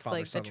 Right, Is the it's Father,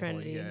 like Son, the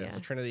Trinity. Holy. Yeah, It's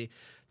the Trinity.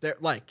 They're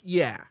like,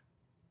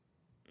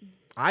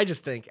 I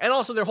just think, and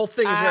also their whole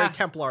thing is very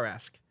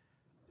Templar-esque.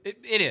 It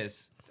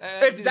is.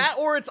 It's that,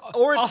 or it's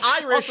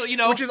Irish,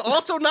 also, which is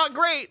also not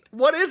great.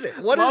 What is it?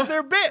 What is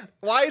their bit?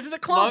 Why is it a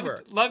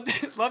clover? Love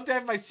to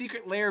have my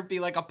secret lair be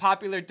like a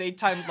popular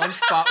daytime lunch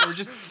spot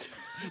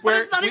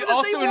where we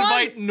also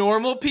invite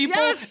normal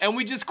people and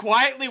we just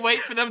quietly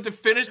wait for them to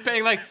finish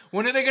paying. Like,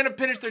 when are they going to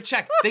finish their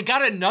check? They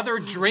got another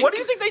drink? What do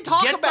you think they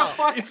talk about?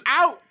 Get the fuck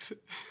out!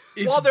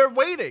 While they're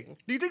waiting.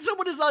 Do you think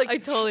someone is like... I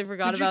totally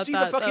forgot about that. Did you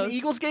see the fucking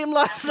Eagles game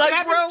last night, It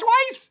happens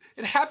twice!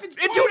 It happens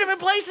twice! In 2 different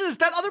places!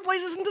 That other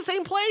place isn't the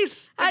same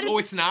place! Oh,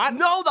 it's not?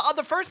 No,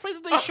 the first place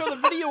that they show the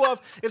video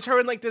of is her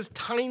in like this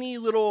tiny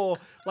little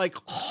like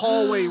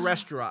hallway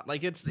restaurant.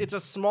 Like it's a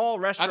small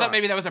restaurant. I thought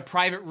maybe that was a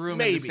private room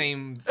in the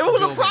same It was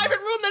building. a private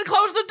room, then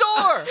closed the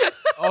door!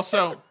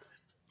 Also,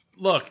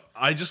 look,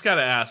 I just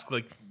gotta ask,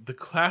 like, the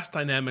class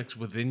dynamics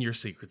within your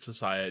secret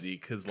society,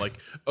 because like,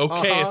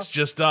 it's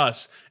just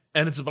us.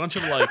 And it's a bunch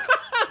of like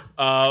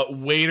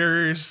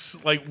waiters,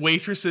 like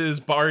waitresses,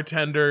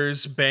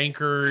 bartenders,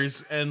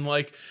 bankers, and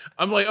like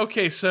I'm like,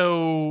 okay,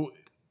 so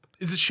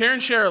is it share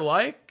and share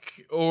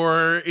alike,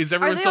 or is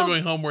everyone still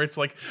going home where it's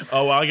like,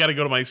 oh, well, I got to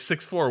go to my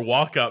 6th floor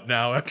walk up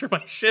now after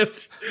my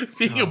shift,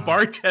 being a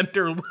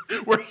bartender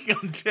working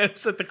on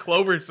tips at the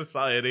Clover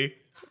Society.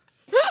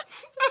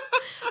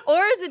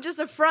 Or is it just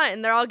a front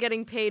and they're all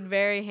getting paid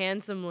very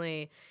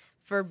handsomely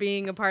for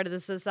being a part of the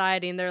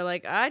society, and they're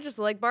like, I just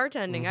like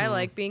bartending. I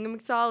like being a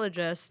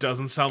mixologist.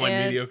 Doesn't sound like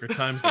mediocre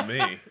times to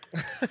me.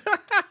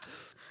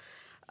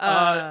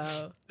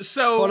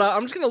 So Hold on,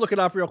 I'm just gonna look it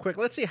up real quick.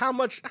 Let's see how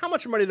much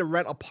money to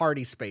rent a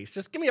party space.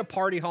 Just give me a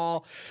party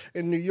hall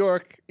in New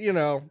York.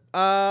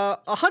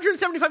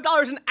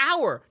 $175 an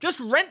hour. Just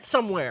rent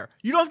somewhere.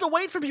 You don't have to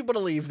wait for people to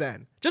leave.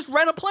 Then just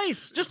rent a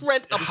place. Just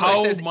rent a place.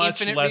 how says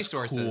much infinite less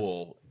resources.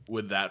 cool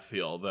would that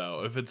feel,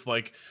 though? If it's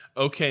like,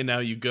 okay, now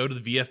you go to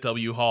the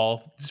VFW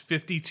Hall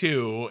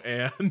 52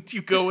 and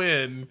you go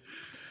in.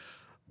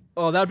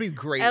 Oh, that'd be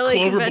great. LA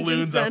Clover Convention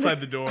balloons Center. outside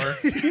the door.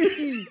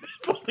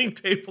 Folding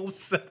tables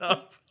set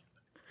up.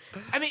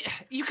 I mean,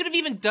 you could have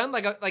even done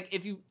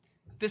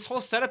this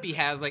whole setup he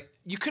has, like,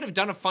 you could have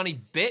done a funny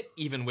bit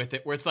even with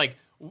it where it's like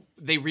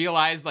they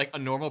realize like a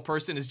normal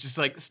person is just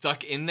like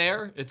stuck in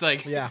there. It's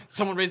like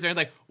someone raised their hand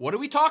like, what are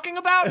we talking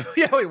about?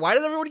 Yeah, wait, why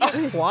did everyone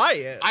get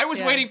quiet? I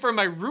was waiting for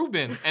my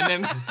Reuben,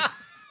 and then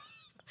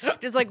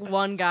Just like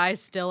one guy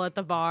still at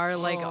the bar,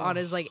 like on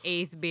his like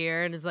 8th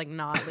beer, and is like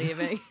not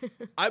leaving.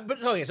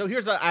 So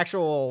here's the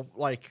actual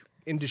like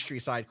industry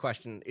side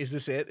question. Is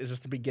this it? Is this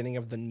the beginning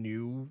of the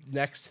new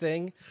next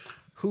thing?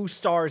 Who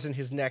stars in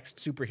his next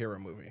superhero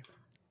movie?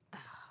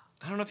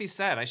 I don't know if he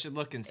said. I should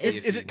look and see.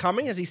 Is it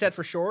coming? Has he said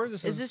for sure?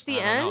 Is this the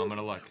I don't end? know. I'm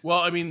gonna look. Well,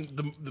 I mean,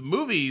 the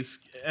movies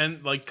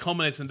and like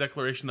culminates in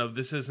declaration of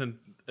this isn't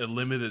a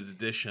limited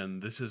edition.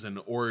 This is an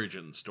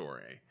origin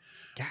story.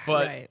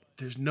 But Right.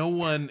 there's no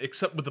one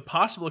except with the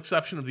possible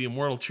exception of the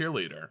immortal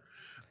cheerleader.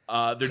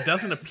 There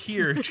doesn't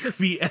appear to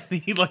be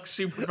any like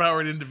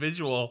superpowered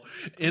individual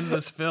in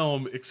this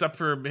film except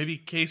for maybe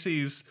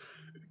Casey's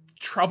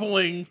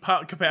troubling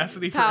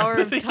capacity for Power of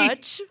empathy.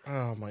 touch.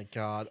 Oh my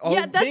god! Oh,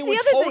 Yeah, that's they the would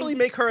other totally thing.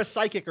 make her a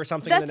psychic or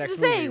something That's in the next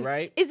the thing, movie,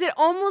 right? Is it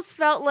almost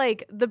felt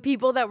like the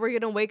people that were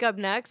gonna wake up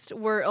next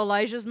were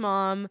Elijah's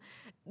mom,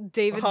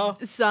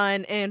 David's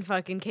son, and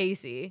fucking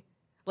Casey.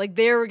 Like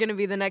they were gonna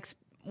be the next,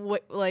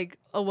 like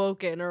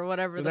awoken or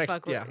whatever the next-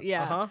 fuck.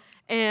 yeah.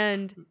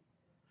 And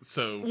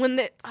So when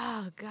the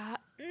god,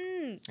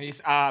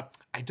 He's I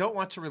don't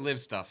want to relive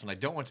stuff, and I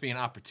don't want to be an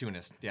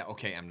opportunist. Yeah,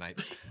 okay, M. Night.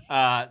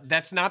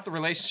 That's not the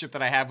relationship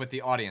that I have with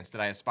the audience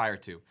that I aspire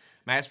to.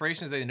 My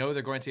aspiration is they know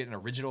they're going to get an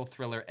original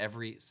thriller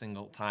every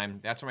single time.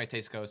 That's where my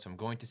taste goes, so I'm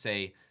going to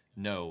say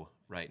no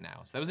right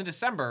now. So that was in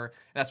December, and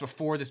that's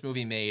before this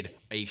movie made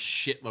a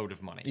shitload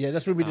of money. Yeah,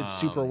 this movie did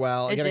super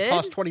well. It Again, did? it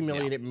cost $20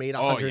 million. Yeah. It made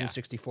Oh, yeah.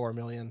 $164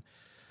 million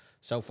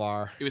so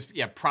far. It was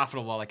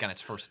profitable like on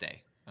its first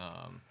day.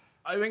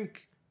 I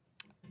think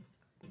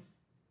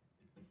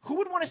Who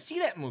would want to see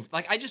that movie?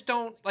 Like, I just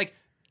don't like.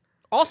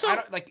 Also, I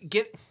don't like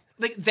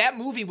that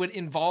movie would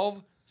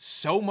involve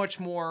so much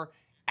more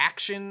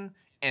action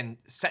and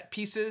set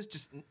pieces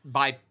just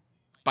by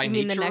You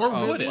mean the nature next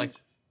of movie? like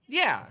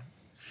yeah.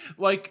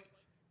 like,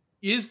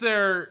 is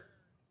there?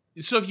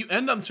 So if you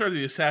end on sort of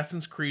the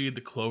Assassin's Creed,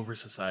 the Clover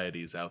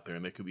societies out there,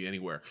 and they could be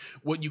anywhere.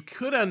 What you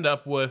could end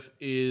up with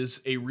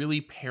is a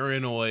really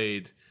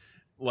paranoid,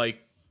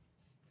 like,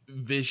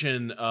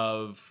 vision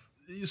of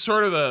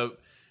sort of a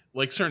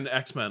like certain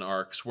X-Men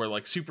arcs where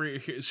like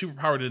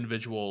superpowered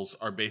individuals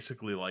are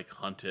basically like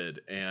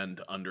hunted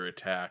and under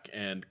attack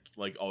and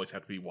like always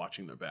have to be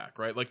watching their back,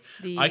 right? Like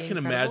The I can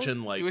Incredibles?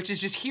 imagine like Which is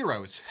just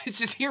heroes. It's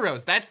just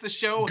heroes. That's the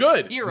show.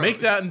 good. Heroes. Make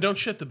that and don't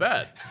shit the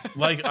bed.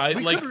 Like I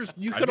like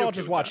you I'd could be all okay just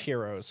with watch that.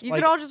 Heroes. you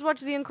Like, could all just watch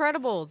The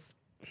Incredibles.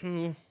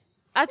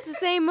 That's the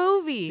same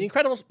movie. The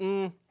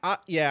Incredibles.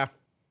 Yeah.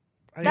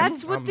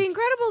 That's what The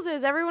Incredibles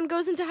is. Everyone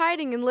goes into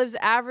hiding and lives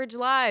average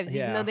lives,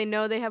 even Yeah. though they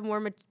know they have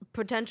more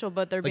potential,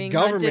 but they're The being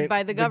government, hunted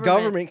by the government. The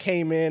government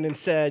came in and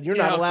said, you're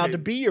Yeah, not allowed okay. to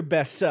be your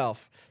best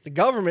self. The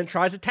government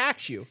tries to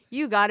tax you.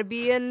 You got to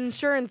be an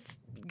insurance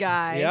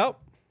guy. Yep.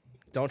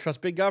 Don't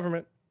trust big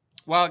government.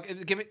 Well,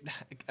 given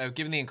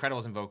the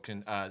Incredibles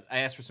invocation, I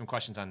asked for some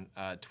questions on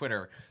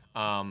Twitter.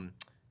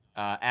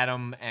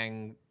 Adam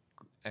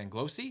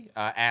Anglosi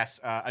asks,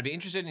 I'd be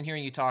interested in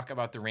hearing you talk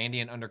about the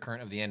Randian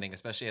undercurrent of the ending,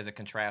 especially as it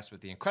contrasts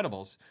with The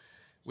Incredibles,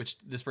 which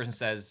this person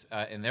says,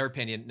 in their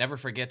opinion, never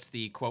forgets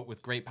the, quote,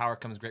 with great power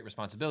comes great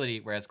responsibility,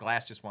 whereas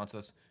Glass just wants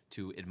us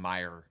to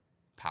admire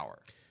power.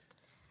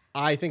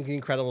 I think The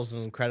Incredibles is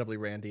incredibly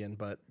Randian,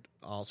 but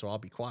also I'll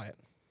be quiet.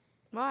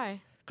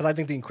 Why? Because I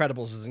think The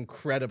Incredibles is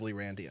incredibly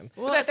Randian.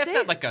 Well, But that's say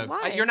not it. like a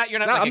Why? you're not No,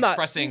 like I'm not-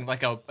 expressing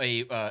like a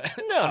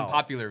No.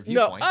 unpopular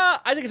viewpoint. No,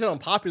 I think it's an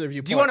unpopular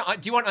viewpoint.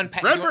 do you want to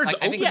unpack? Redbird's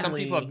I think some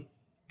openly- people have.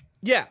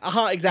 Yeah,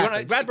 exactly.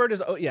 wanna- Brad Bird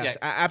is yes,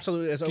 Yeah.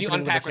 absolutely. As Can you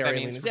opening unpack what that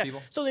libertarian means leanings. for Yeah.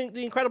 people? So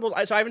the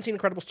Incredibles. So I haven't seen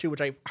Incredibles 2,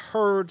 which I've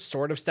heard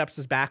sort of steps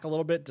us back a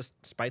little bit,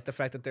 despite the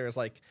fact that there's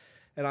like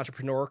an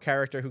entrepreneur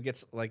character who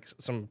gets like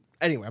some.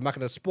 Anyway, I'm not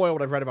going to spoil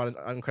what I've read about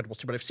Incredibles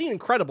 2, but I've seen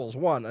Incredibles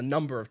 1 a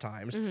number of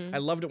times. I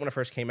loved it when it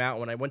first came out.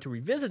 When I went to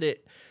revisit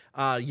it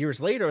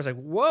years later, I was like,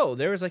 whoa,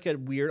 there's like a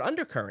weird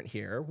undercurrent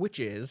here, which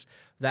is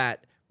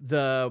that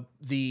the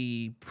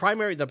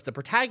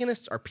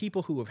protagonists are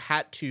people who have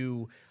had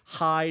to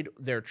hide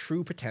their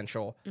true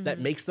potential that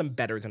makes them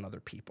better than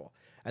other people.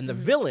 And the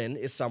villain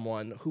is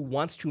someone who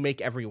wants to make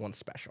everyone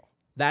special.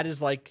 That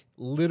is like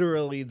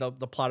literally the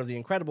plot of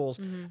The Incredibles,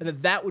 and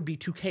that would be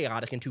too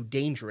chaotic and too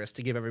dangerous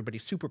to give everybody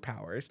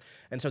superpowers,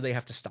 and so they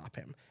have to stop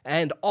him.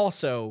 And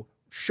also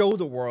show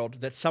the world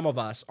that some of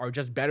us are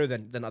just better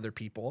than other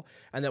people,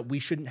 and that we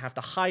shouldn't have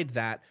to hide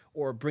that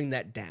or bring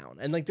that down.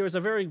 And like there's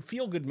a very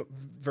feel-good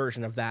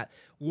version of that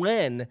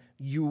when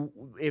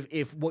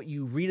if what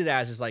you read it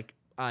as is like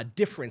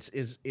difference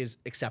is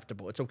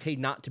acceptable. It's okay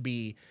not to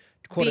be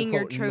quote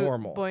unquote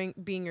normal,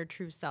 being your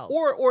true self,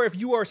 or if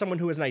you are someone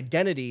who has an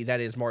identity that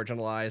is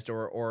marginalized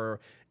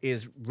or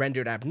is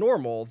rendered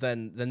abnormal,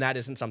 then that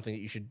isn't something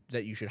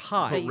that you should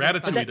hide.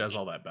 But Ratatouille does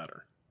all that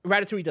better.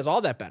 Ratatouille does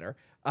all that better.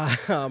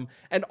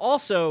 And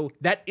also,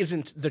 that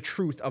isn't the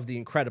truth of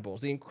The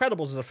Incredibles. The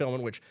Incredibles is a film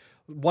in which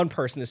one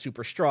person is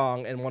super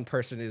strong and one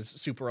person is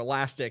super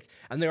elastic,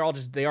 and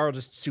they're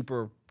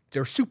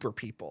super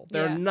people.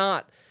 They're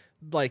not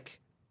like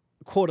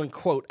quote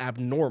unquote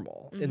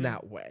abnormal in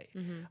that way.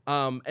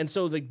 And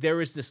so like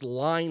there is this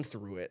line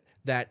through it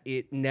that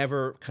it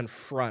never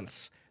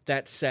confronts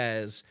that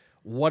says,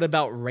 what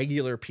about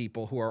regular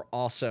people who are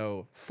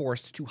also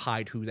forced to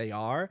hide who they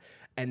are,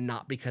 and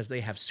not because they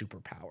have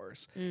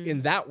superpowers?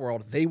 In that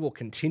world, they will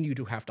continue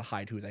to have to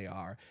hide who they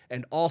are.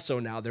 And also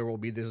now there will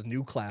be this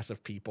new class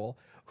of people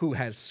who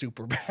has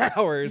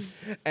superpowers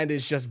and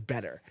is just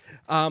better.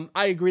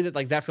 I agree that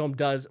like that film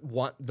does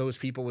want those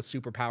people with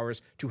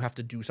superpowers to have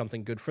to do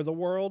something good for the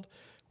world.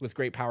 With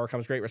great power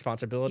comes great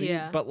responsibility.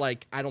 Yeah. But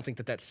like, I don't think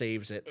that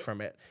saves it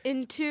from it.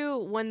 In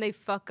 2, when they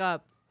fuck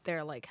up,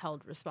 they're like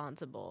held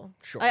responsible.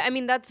 Sure. I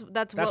mean, that's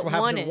what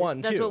one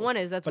is. That's what one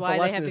is. That's but why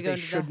the they have to go. They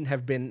shouldn't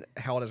have been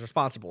held as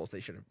responsible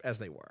as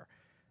they were.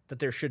 That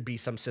there should be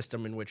some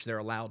system in which they're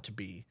allowed to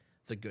be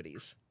the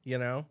goodies. You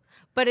know.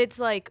 But it's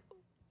like,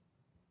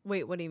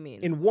 wait, what do you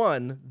mean? In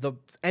 1, the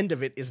end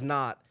of it is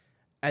not,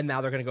 and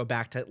now they're going to go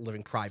back to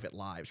living private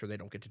lives where they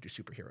don't get to do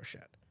superhero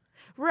shit.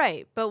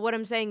 Right, but what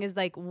I'm saying is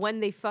like when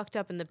they fucked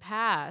up in the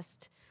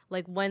past,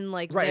 like when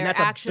like right, their and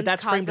actions but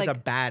that's framed like, as a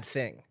bad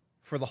thing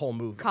for the whole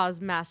movie.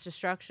 Cause mass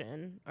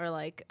destruction or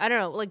like I don't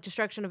know, like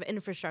destruction of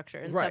infrastructure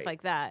and stuff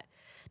like that.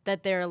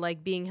 That they're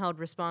like being held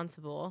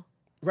responsible.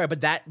 Right,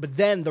 but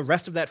then the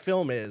rest of that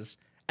film is,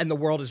 and the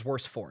world is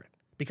worse for it.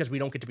 Because we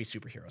don't get to be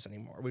superheroes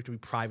anymore. We have to be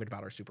private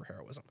about our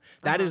superheroism.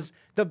 That is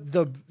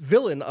the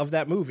villain of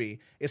that movie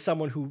is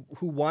someone who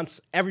wants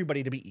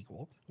everybody to be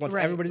equal, wants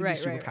everybody to be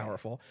super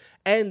powerful.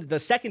 And the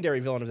secondary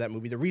villain of that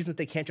movie, the reason that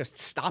they can't just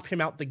stop him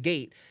out the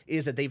gate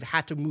is that they've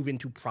had to move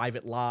into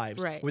private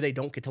lives where they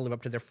don't get to live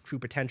up to their true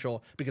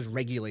potential because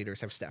regulators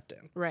have stepped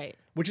in. Right.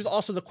 Which is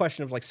also the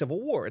question of like Civil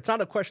War. It's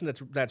not a question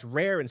that's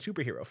rare in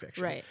superhero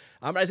fiction. Right.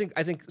 I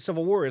think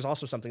Civil War is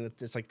also something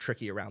that's like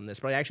tricky around this.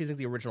 But I actually think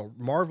the original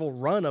Marvel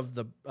run of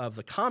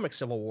the comic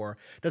Civil War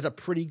does a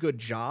pretty good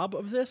job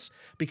of this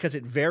because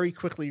it very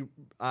quickly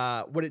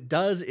what it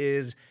does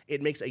is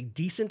it makes a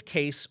decent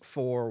case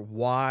for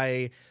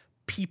why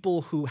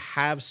people who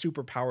have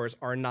superpowers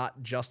are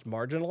not just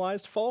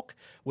marginalized folk,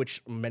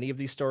 which many of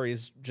these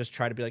stories just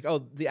try to be like,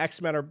 oh, the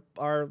X-Men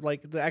are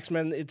like the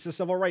X-Men, it's a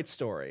civil rights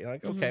story.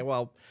 Like, okay,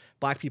 well,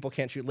 black people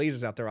can't shoot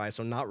lasers out their eyes,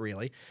 so not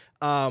really.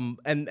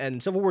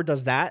 And Civil War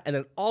does that, and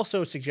then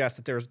also suggests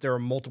that there are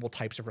multiple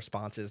types of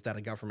responses that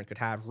a government could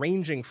have,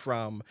 ranging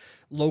from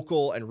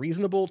local and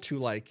reasonable to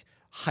like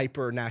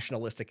hyper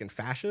nationalistic and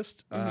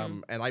fascist.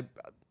 And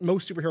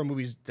most superhero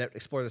movies that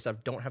explore this stuff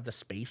don't have the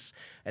space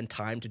and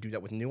time to do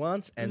that with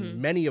nuance.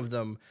 And many of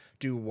them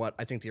do what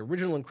I think the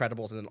original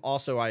Incredibles, and then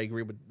also I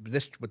agree with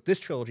what this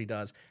trilogy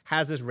does,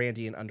 has this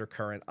Randian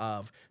undercurrent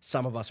of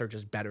some of us are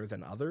just better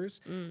than others.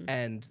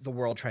 And the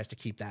world tries to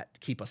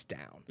keep us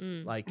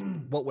down. Like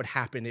what would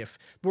happen if,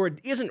 where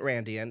it isn't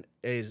Randian,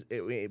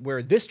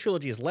 where this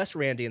trilogy is less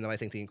Randian than I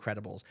think the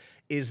Incredibles,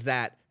 is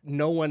that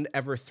no one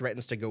ever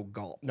threatens to go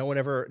gulp.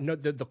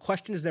 The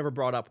question is never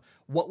brought up,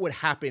 what would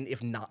happen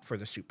if not for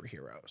the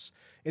superheroes?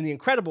 In The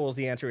Incredibles,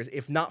 the answer is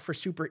if not for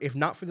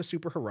the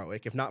super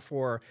heroic, if not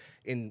for,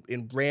 in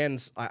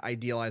Rand's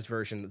idealized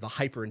version, the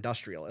hyper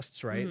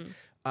industrialists, right?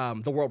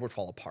 The world would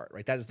fall apart,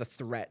 right? That is the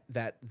threat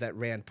that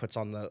Rand puts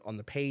on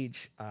the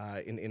page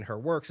in her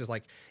works, is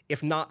like,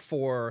 if not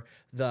for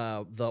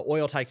the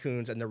oil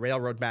tycoons and the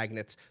railroad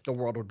magnates, the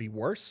world would be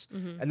worse.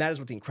 And that is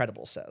what The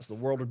Incredibles says. The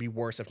world would be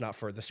worse if not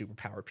for the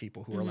superpowered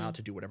people who are allowed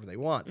to do whatever they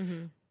want.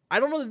 I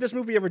don't know that this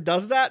movie ever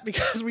does that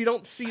because we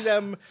don't see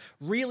them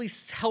really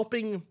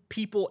helping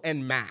people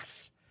en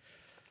masse.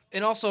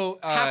 And also,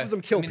 half of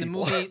them kill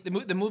people.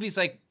 The movie's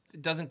like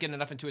doesn't get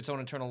enough into its own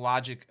internal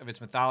logic of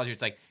its mythology.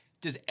 It's like,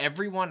 does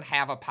everyone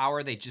have a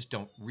power they just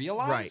don't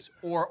realize? Right.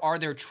 Or are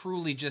there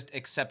truly just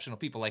exceptional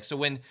people? Like, so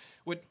when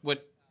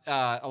what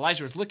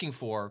Elijah was looking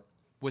for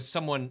was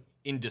someone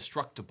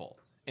indestructible.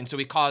 And so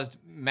he caused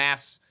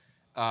mass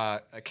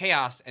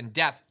chaos and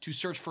death to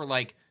search for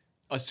like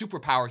a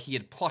superpower he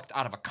had plucked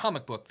out of a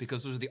comic book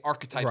because those are the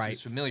archetypes he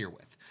was familiar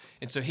with.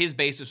 And so his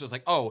basis was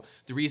like, oh,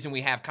 the reason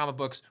we have comic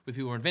books with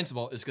people who are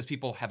invincible is because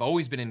people have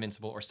always been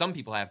invincible, or some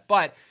people have.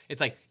 But it's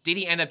like, did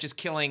he end up just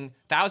killing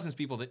thousands of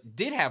people that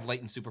did have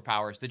latent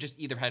superpowers that just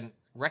either hadn't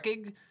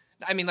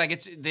I mean,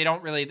 like they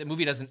don't really. The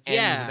movie doesn't end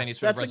Yeah, with any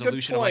sort of that's a good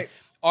resolution. Of like,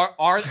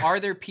 point. are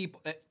there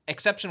people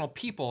exceptional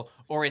people,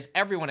 or is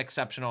everyone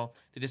exceptional?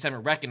 They just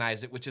haven't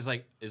recognized it. Which is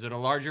like, is it a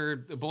larger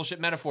bullshit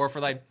metaphor for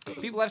like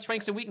people have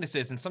strengths and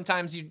weaknesses, and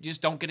sometimes you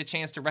just don't get a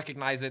chance to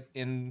recognize it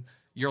in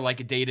your like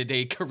a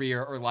day-to-day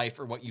career or life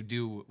or what you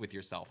do with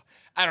yourself.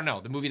 I don't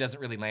know. The movie doesn't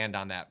really land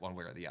on that one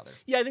way or the other.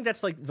 Yeah, I think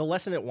that's like the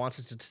lesson it wants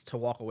us to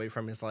walk away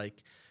from is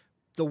like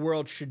the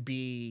world should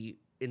be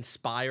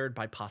inspired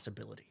by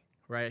possibility,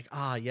 right?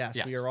 Like, yes,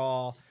 Yes. we are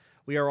all.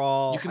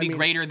 You can be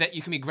greater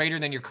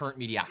than your current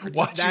mediocrity.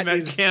 Watching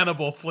that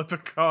cannibal flip a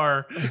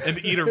car and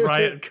eat a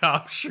riot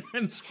cop sure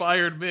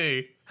inspired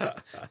me.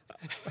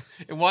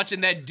 And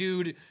watching that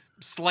dude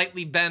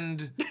slightly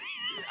bend.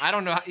 I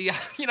don't know. Yeah,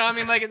 you know, I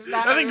mean, like it's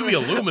not. I think it could be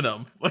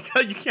aluminum. Like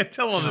you can't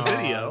tell on the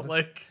video.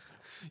 Like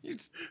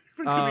it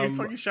could be a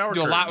fucking shower.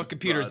 Do a lot curtain, with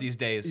computers but- these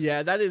days.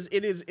 Yeah, that is.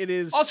 It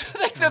is. Also,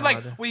 they're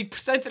like, we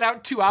sent it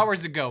out 2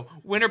 hours ago.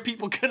 When are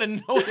people gonna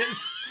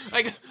notice?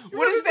 Like,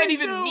 what does that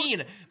even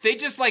mean? They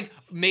just like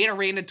made a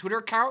random Twitter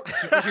account.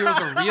 Superheroes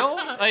are real.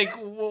 Like,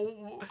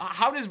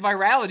 how does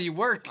virality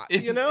work?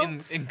 In You know?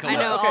 in I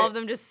know Okay. all of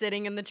them just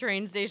sitting in the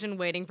train station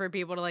waiting for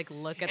people to like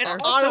look at And their.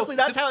 also, Honestly,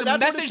 that's the what it's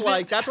message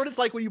like. that- That's what it's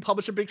like when you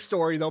publish a big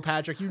story, though,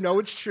 Patrick. You know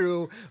it's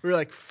true. We're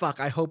like, fuck.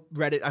 I hope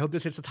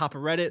this hits the top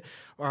of Reddit,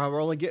 or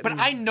we're only getting. But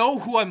I know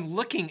who I'm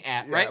looking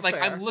at, right? Yeah, Like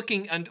fair. I'm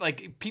looking at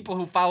like people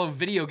who follow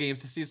video games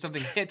to see if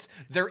something hits.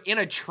 They're in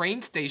a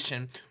train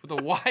station with a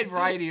wide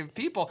variety of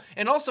people,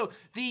 and also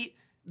they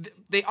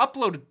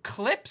upload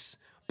clips,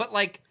 but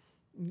like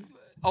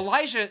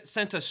Elijah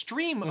sent a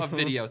stream of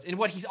videos, and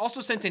what he's also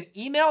sent an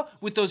email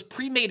with those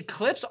pre-made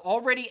clips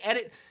already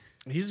edited.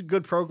 He's a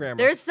good programmer.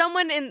 There's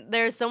someone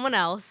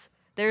else.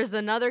 There's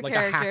another Like a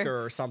character,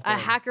 hacker or something. a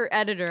hacker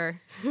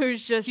editor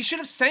who's just. He should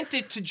have sent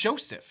it to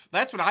Joseph.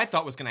 That's what I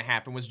thought was going to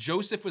happen. Was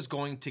Joseph was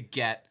going to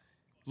get,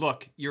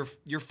 look, your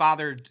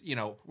father, you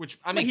know, which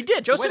I mean, he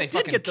did. the way Joseph they did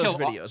fucking get those kill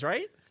all- videos,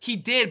 right? He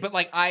did, but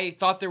like I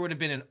thought there would have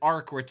been an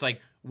arc where it's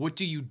like, what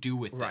do you do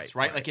with this, Right, right?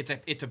 right. Like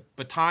it's a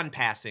baton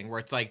passing where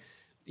it's like,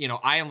 you know,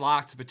 I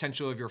unlocked the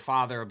potential of your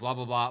father, blah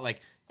blah blah. Like,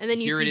 And then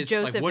you here it see is.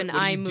 Joseph like, what, in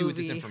what do you do with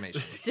this iMovie.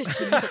 information?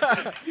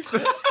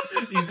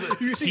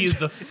 He's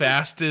the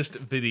fastest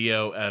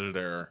video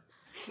editor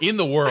in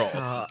the world.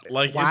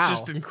 Like wow. it's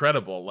just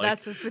incredible. Like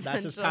That's his potential.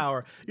 That's his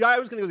power. Yeah, I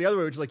was going to go the other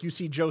way, which is like you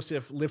see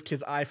Joseph lift his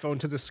iPhone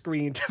to the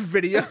screen to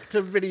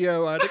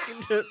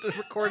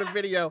record a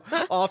video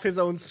off his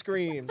own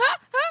screen.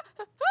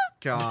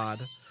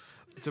 God,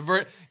 It's a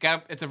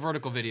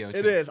vertical video. Too.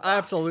 it is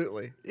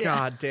absolutely.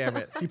 God damn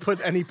it. He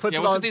puts Yeah, it what's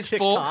on with these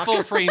TikTok.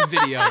 full frame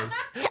videos?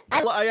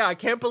 Yeah, I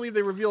can't believe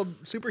they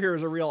revealed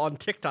superheroes are real on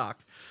TikTok.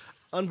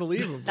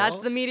 Unbelievable. That's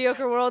the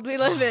mediocre world we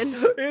live in.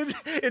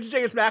 It's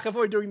James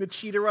McAvoy doing the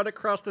cheetah run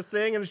across the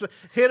thing, and it's like,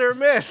 hit or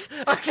miss.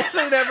 I guess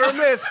I never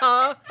miss,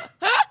 huh?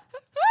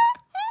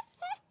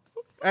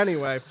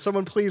 Anyway,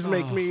 someone please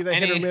make me the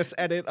hit or miss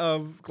edit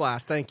of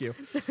Glass. Thank you.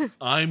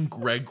 I'm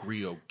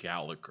Gregorio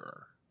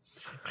Gallagher,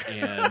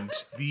 and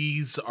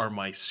these are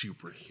my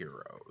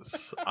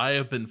superheroes. I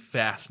have been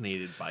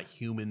fascinated by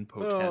human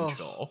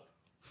potential.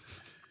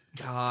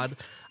 God,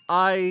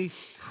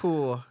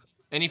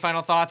 Any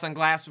final thoughts on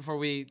Glass before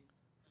we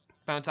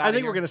bounce out? I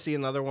think we're gonna see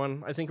another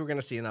one. I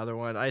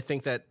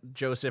think that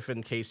Joseph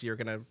and Casey are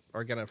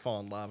gonna fall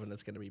in love, and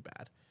it's gonna be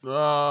bad.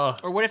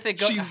 Or what if they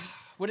go?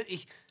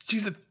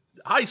 She's a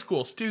high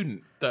school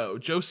student, though.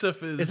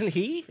 Joseph is. Isn't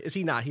he? Is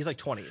he not? He's like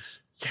 20s.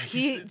 Yeah,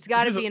 He's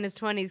got to be in his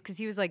 20s because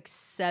he was like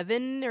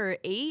 7 or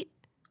 8.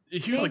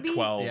 He was like maybe?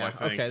 12, Yeah. I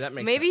think. Okay, that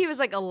makes Maybe sense. he was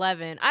like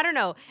 11. I don't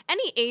know.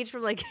 Any age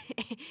from like,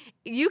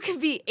 you could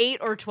be 8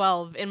 or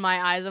 12 in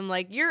my eyes. I'm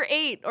like, you're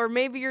 8 or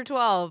maybe you're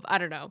 12. I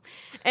don't know.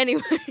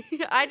 Anyway,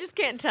 I just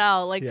can't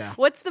tell. Like, Yeah.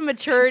 what's the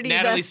maturity?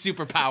 Natalie's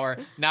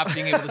superpower, not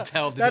being able to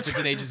tell the That's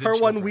difference in ages. her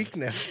of one children.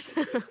 weakness.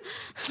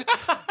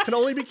 Can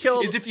only be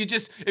killed. Is if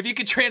you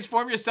could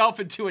transform yourself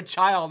into a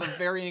child of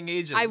varying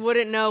ages. I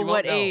wouldn't know She won't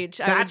what know. age.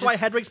 I would That's why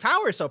just- Hedwig's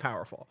power is so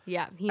powerful.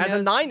 Yeah, he As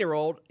a knows.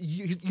 9-year-old,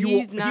 you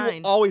He's will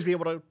 9. always be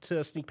able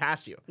to sneak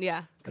past you.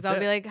 Yeah, because That's I'll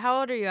be it. like, how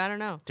old are you? I don't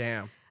know.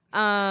 Damn.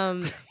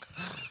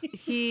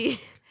 He.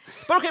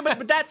 But okay,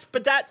 but that's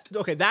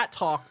okay. That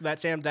talk that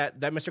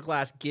Mr.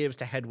 Glass gives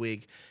to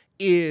Hedwig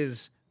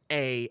is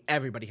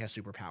everybody has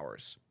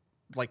superpowers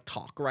like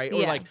talk, right?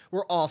 Or Yeah. like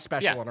we're all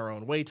special Yeah. in our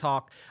own way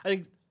talk. I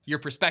think Your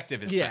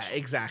perspective is yeah, special.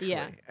 exactly.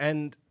 Yeah.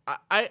 And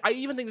I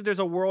even think that there's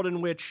a world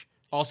in which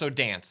Also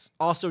dance.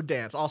 also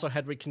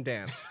Hedwig can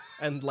dance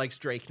and likes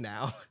Drake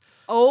now.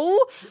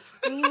 Oh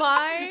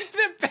my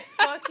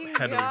fucking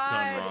Hedwig's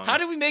god! gone wrong. How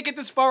did we make it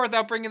this far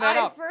without bringing that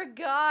I up?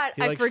 forgot.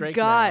 He I likes Drake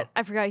forgot. now.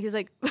 I forgot. He was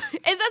like, and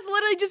that's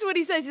literally just what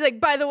he says. He's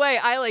like, by the way,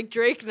 I like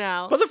Drake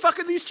now.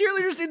 Motherfucker, these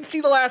cheerleaders didn't see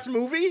the last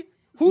movie.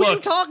 Who are you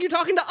Look. talking? You're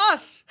talking to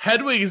us.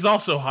 Hedwig is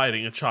also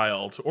hiding a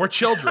child or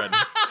children.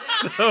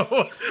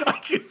 So I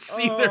can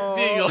see there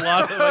being a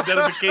lot of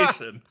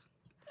identification.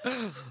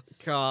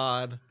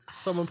 God.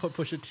 Someone put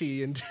Pusha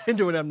T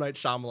into an M. Night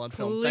Shyamalan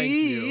film. Thank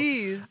you.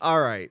 Please. All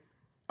right.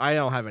 I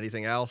don't have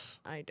anything else.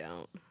 I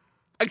don't.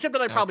 Except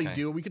that I probably Okay.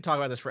 do. We could talk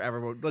about this forever,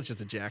 but let's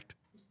just eject.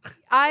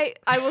 I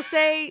will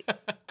say,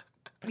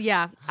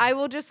 yeah, I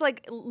will just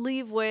like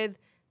leave with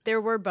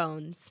there were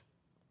bones.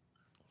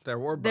 There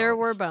were bones. There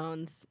were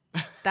bones.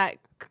 That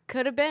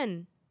could have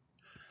been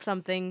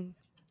something.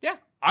 Yeah.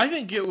 I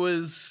think it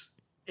was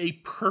a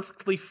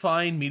perfectly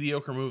fine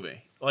mediocre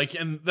movie. Like,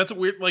 and that's a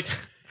weird, like,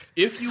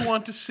 if you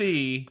want to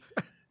see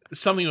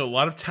something with a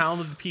lot of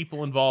talented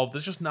people involved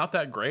that's just not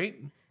that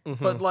great,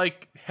 but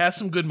like has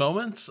some good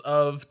moments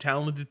of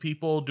talented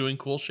people doing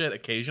cool shit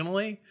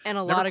occasionally. And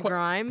a Never lot of qui-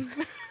 grime.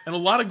 And a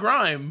lot of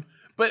grime.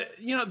 But,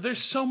 you know, there's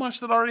so much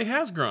that already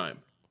has grime.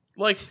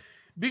 Like,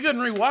 be good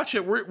and rewatch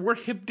it. We're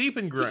hip deep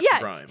in Yeah,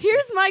 grime.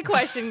 here's my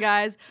question,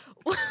 guys.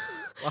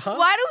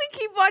 Why do we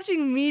keep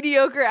watching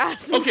mediocre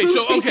ass Okay,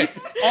 so movies?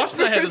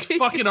 Austin and I had this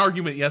fucking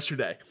argument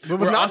yesterday. It was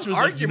where not Austin an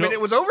was like, argument.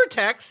 It was over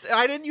text.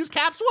 I didn't use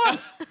caps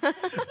once.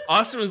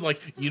 Austin was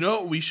like, you know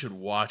what we should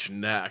watch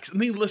next?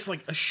 And they list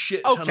like a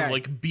shit ton Okay. of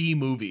like B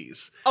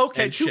movies.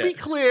 Okay, and to shit. be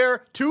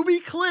clear,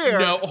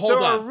 No, hold there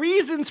are on.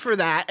 reasons for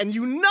that, and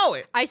you know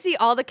it. I see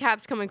all the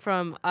caps coming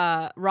from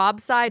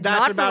Rob's side, That's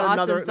not about from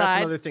another. Austin's That's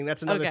side. another thing.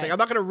 That's another Okay. thing. I'm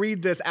not going to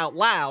read this out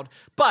loud,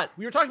 but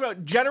we were talking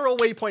about general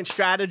waypoint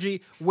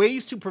strategy,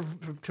 ways to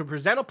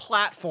present a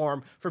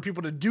platform for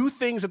people to do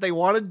things that they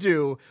want to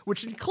do,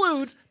 which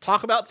includes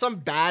talk about some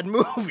bad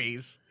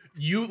movies.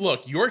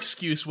 Your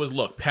excuse was,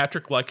 look,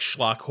 Patrick likes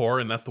schlock horror,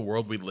 and that's the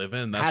world we live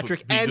in. That's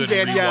Patrick what, be and good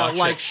Danielle rewatch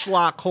like it.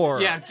 schlock horror.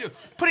 Yeah, dude,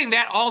 putting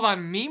that all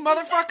on me,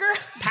 motherfucker.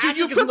 Dude,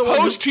 you Patrick is the one who-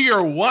 proposed to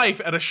your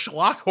wife at a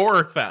schlock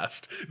horror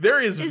fest.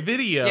 There is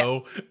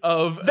video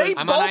of They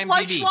I'm both on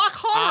like IMDb. schlock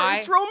horror.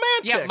 It's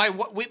romantic. Yeah,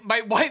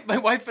 my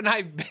wife and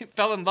I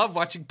fell in love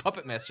watching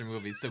Puppet Master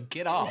movies. So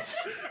get off.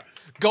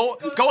 Go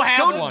have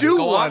Go one. do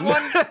Go on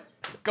one.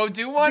 Go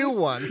do one. Do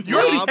one. You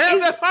already Rob. have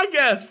that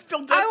podcast.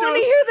 Still I don't do want to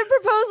it. hear the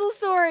proposal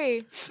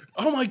story.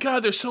 Oh my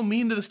god, they're so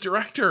mean to this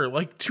director,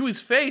 like to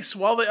his face.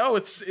 While they,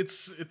 it's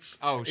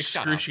Oh,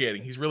 shut up.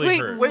 excruciating. He's really Wait,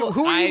 hurt. Wait,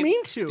 who are you I-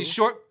 mean to? The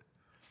short.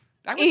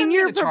 I would In never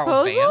your mean the Charles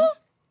proposal? Band.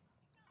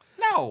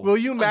 No. Will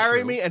you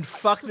marry Untrue. me and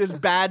fuck this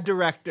bad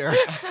director?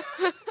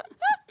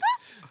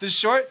 The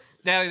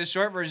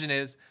short version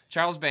is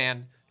Charles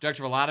Band,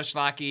 director of a lot of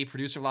schlocky,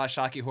 producer of a lot of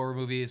schlocky horror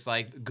movies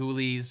like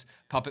Ghoulies,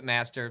 Puppet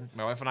Master.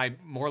 My wife and I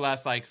more or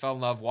less like fell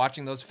in love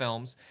watching those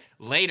films.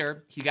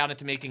 Later, he got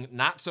into making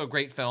not so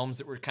great films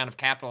that were kind of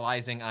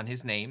capitalizing on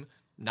his name.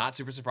 Not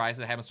super surprised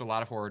that happens to a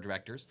lot of horror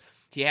directors.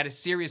 He had a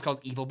series called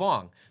Evil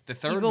Bong. The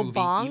third Evil movie,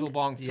 Bong? Evil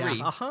Bong 3.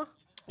 Yeah, uh-huh.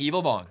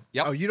 Evil Bong.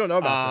 Yep. Oh, you don't know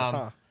about this,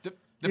 huh?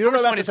 The You don't know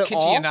first about one is this at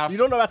kitschy all? enough. You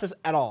don't know about this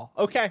at all.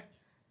 Okay.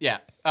 Yeah.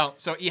 Oh,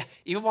 so yeah,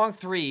 Evil Bong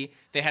 3,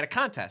 they had a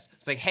contest.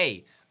 It's like,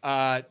 hey,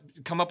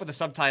 come up with a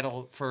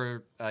subtitle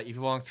for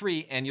Evil Bong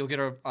 3 and you'll get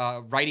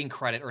a writing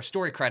credit or a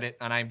story credit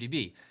on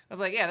IMDb. I was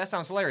like, yeah, that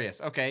sounds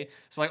hilarious. Okay.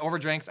 So like over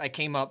drinks, I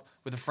came up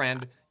with a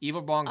friend,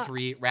 Evil Bong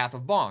 3, Wrath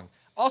of Bong.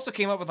 Also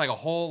came up with like a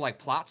whole like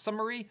plot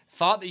summary.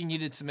 Thought that you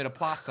needed to submit a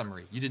plot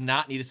summary. You did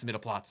not need to submit a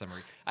plot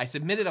summary. I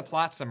submitted a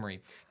plot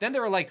summary. Then they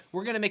were like,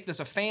 we're going to make this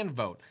a fan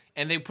vote.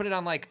 And they put it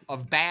on like a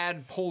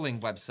bad polling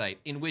website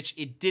in which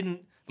it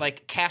didn't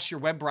like cache your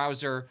web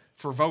browser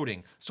for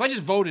voting. So I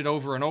just voted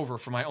over and over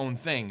for my own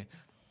thing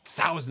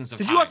thousands of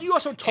times. Because you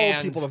also told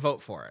And people to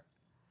vote for it.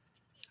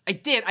 I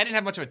did. I didn't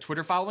have much of a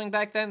Twitter following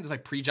back then. There's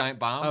like pre-Giant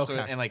Bomb. So,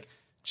 Okay. and like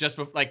just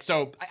like,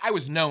 so I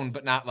was known,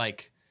 but not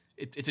like,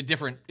 it's a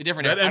different That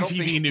I don't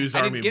MTV think- News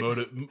I didn't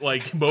Army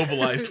get-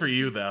 mobilized for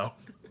you though.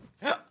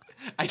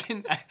 I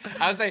didn't.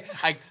 I was like,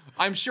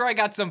 I'm sure I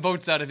got some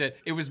votes out of it.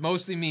 It was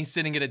mostly me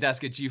sitting at a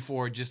desk at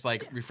G4, just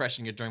like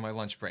refreshing it during my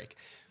lunch break.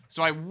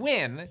 So I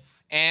win,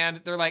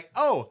 and they're like,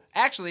 "Oh,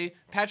 actually,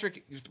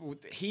 Patrick,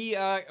 he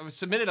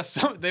submitted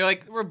a." They're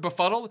like, "We're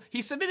befuddled.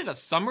 He submitted a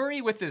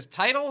summary with his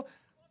title.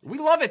 We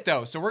love it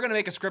though, so we're gonna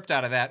make a script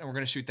out of that, and we're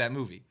gonna shoot that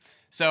movie."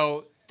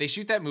 So they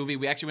shoot that movie.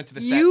 We actually went to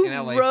the set You in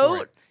LA for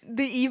wrote it.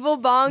 the Evil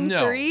Bong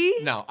 3?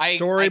 No.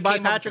 Story I by came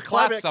up with Patrick the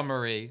plot Klebeck.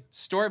 summary.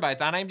 Story by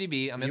it's on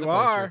IMDb. I'm in You the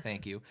poster. are.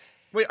 Thank you.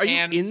 Wait, are you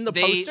And in the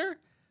they- poster?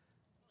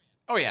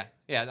 Oh yeah,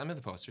 I'm in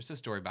the poster. It's a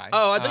story by.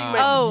 Oh, I thought you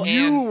meant Oh.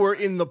 you were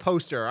in the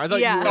poster. I thought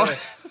Yeah. you were.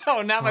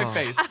 No, not my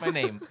face, my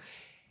name.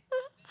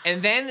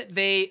 And then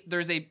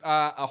there's a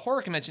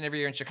horror convention every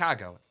year in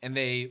Chicago, and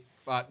they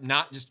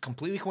not just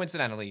completely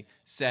coincidentally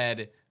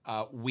said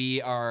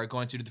we are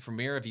going to do the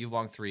premiere of Evil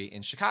Bong 3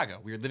 in Chicago.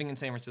 We were living in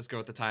San Francisco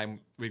at the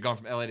time. We'd gone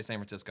from LA to San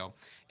Francisco,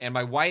 and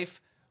my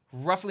wife,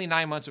 roughly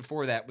 9 months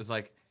before that, was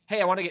like,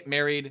 "Hey, I want to get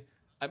married.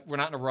 We're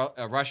not in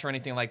a rush or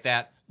anything like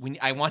that.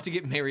 I want to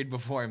get married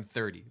before I'm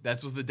 30.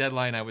 That was the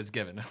deadline I was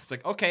given." I was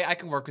like, okay, I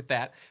can work with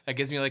that. That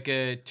gives me like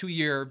a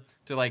 2-year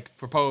to like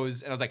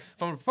propose. And I was like,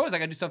 if I'm gonna propose, I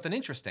gotta do something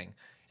interesting.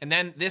 And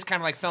then this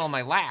kind of like fell in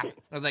my lap.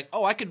 I was like,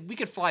 oh, we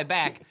could fly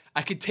back.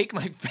 I could take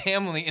my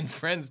family and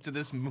friends to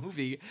this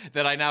movie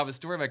that I now have a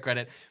story by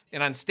credit.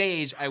 And on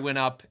stage, I went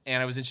up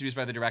and I was introduced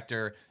by the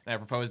director, and I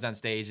proposed on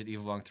stage at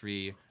Evil Bong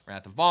 3,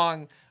 Wrath of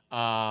Bong.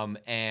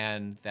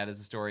 And that is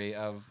the story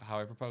of how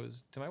I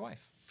proposed to my wife.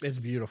 It's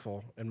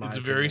beautiful. It's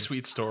a very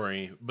sweet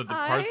story, but the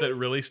part that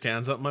really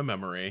stands up in my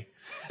memory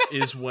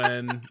is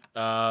when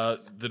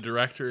the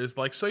director is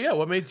like, "So yeah,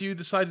 what made you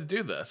decide to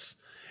do this?"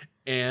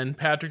 And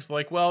Patrick's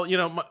like, "Well,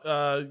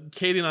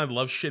 Katie and I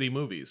love shitty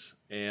movies,"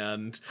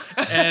 and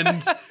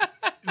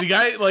the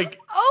guy like,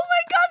 "Oh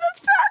my God, that's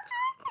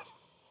Patrick!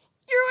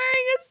 You're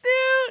wearing a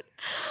suit."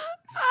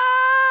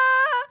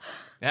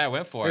 Yeah, I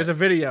went for There's it. a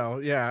video.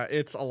 Yeah,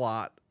 it's a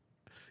lot.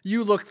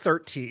 You look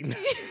 13.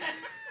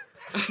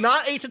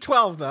 Not 8 to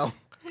 12 though.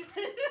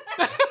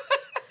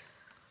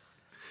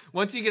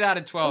 Once you get out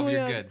of 12,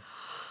 you're good.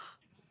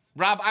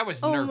 Rob, I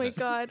was nervous.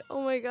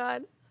 Oh my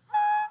God.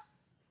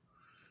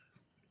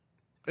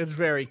 It's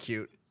very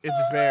cute. It's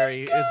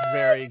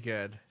very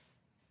good.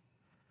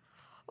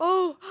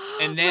 Oh,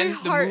 and then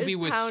my heart is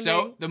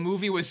the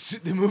movie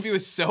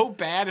was so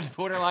bad and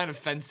borderline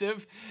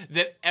offensive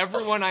that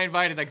everyone I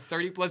invited, like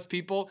 30 plus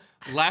people,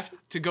 left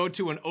to go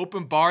to an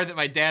open bar that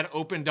my dad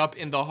opened up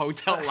in the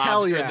hotel lobby.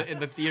 Hell yeah. In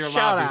the theater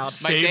Shout lobby. out.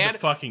 Save the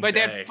fucking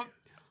day.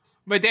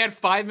 My dad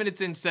 5 minutes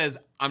in says,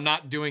 "I'm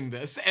not doing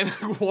this," and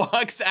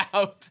walks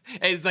out.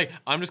 And he's like,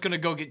 "I'm just gonna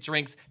go get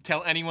drinks.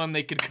 Tell anyone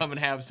they could come and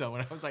have some."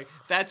 And I was like,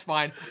 "That's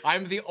fine.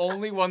 I'm the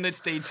only one that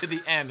stayed to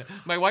the end."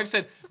 My wife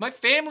said, "My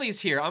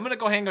family's here. I'm gonna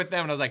go hang with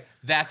them." And I was like,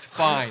 "That's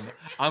fine.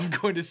 I'm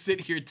going to sit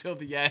here till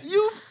the end."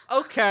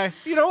 Okay?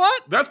 You know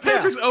what? That's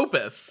Patrick's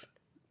opus.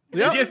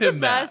 Yep. Give him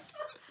that.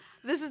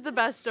 This is the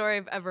best story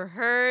I've ever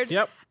heard.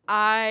 Yep.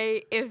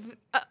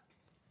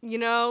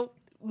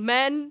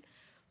 Men,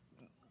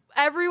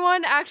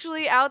 everyone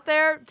actually out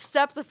there,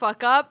 step the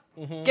fuck up.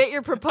 Mm-hmm. Get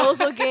your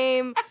proposal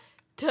game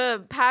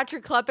to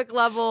Patrick Klepek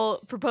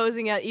level,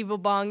 proposing at Evil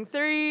Bong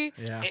 3.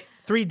 Yeah.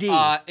 3D.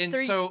 And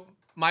Three- so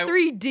my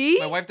 3D?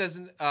 my wife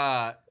doesn't.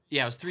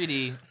 Yeah, it was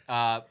 3D,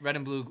 red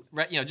and blue.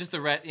 Just the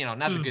red. Not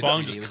Just the good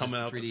Bong 3D. just it was coming the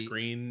out the 3D.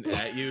 screen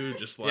at you,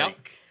 just like. Yep.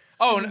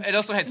 Oh, and it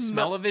also had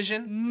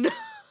smell-o-vision. No.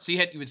 So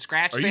you would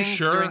scratch Are you things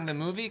sure? during the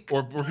movie.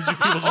 Or people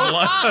just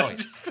love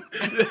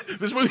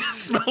this movie has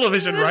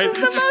smell-o-vision, right? is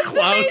the Just most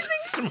clouds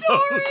amazing of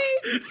smoke.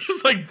 story.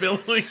 Just like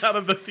billowing out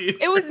of the theater.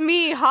 It was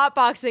me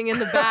hotboxing in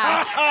the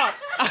back.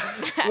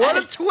 What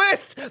a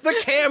twist! The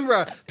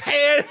camera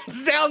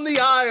pans down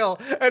the aisle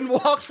and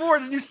walks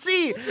forward, and you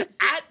see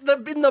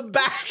in the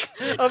back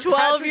of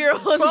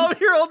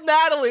 12-year-old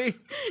Natalie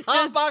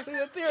hotboxing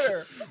the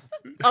theater.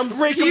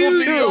 Unbreakable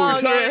Huge 2. long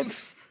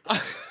times.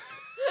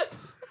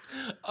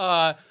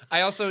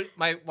 I also,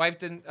 my wife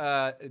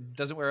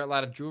doesn't wear a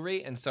lot of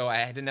jewelry, and so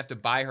I didn't have to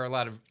buy her a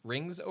lot of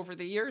rings over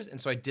the years, and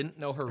so I didn't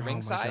know her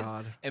ring size,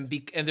 God. and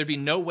there'd be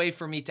no way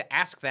for me to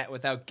ask that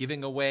without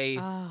giving away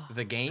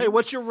the game. Hey,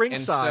 what's your ring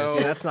And size? so-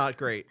 Yeah, that's not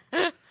great.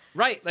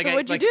 Right, like, So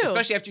what'd you do?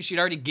 especially after she'd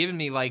already given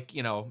me a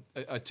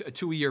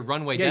 2-year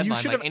runway Yeah, you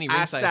deadline. should Like have any ring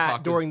asked size that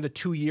talk during was, the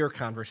 2-year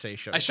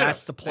conversation. I should have.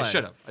 That's the play.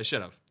 I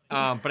should have.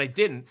 But I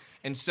didn't,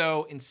 and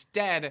so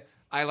instead,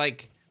 I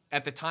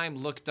at the time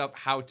looked up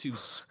how to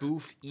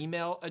spoof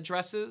email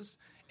addresses,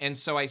 and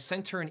so I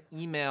sent her an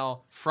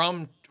email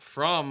from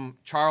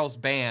Charles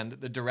Band,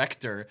 the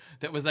director,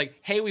 that was like,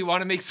 "Hey, we want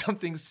to make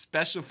something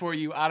special for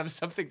you out of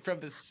something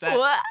from the set.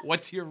 What?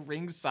 What's your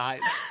ring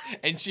size?"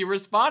 And she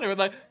responded with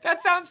like,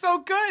 "That sounds so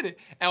good."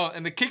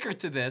 And the kicker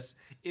to this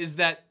is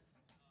that,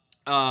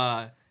 so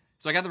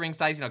I got the ring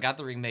size, got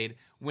the ring made.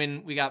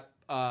 When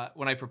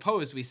I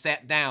proposed, we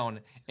sat down,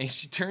 and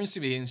she turns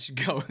to me and she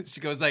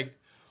goes like,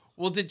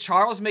 "Well, did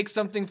Charles make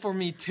something for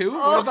me too?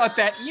 What about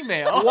that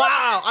email?"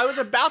 Wow, I was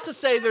about to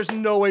say there's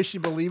no way she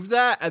believed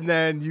that, and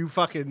then you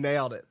fucking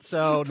nailed it.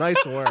 So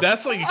nice work.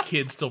 That's like a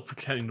kid still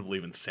pretending to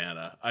believe in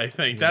Santa. I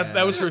think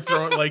that was her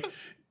throwing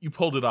you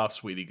pulled it off,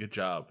 sweetie. Good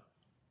job.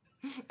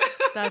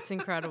 That's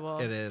incredible.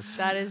 It is.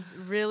 That is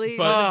really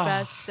But- the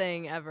best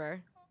thing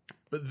ever.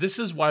 But this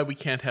is why we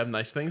can't have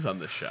nice things on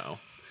this show.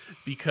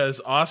 Because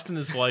Austin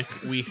is like,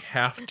 we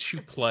have to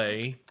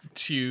play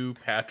to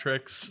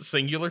Patrick's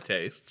singular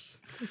tastes.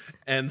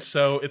 And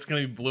so it's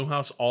going to be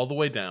Blumhouse all the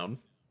way down.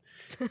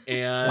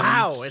 And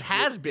Wow, it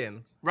has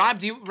been.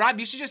 Rob,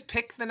 you should just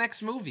pick the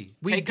next movie.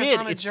 We Take did. us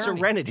on a It's journey.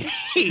 Serenity.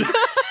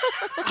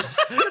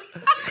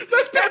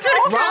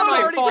 Also Rob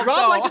my fault,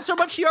 though. liked it so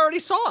much he already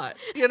saw it.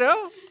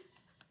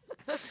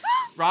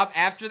 Rob,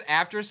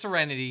 after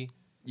Serenity,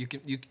 you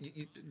can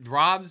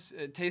Rob's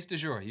taste du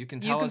jour. You can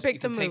tell can us. pick you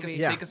can the take movie. us.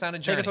 Yeah. Take us on a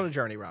journey. Take us on a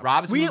journey, Rob.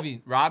 Rob's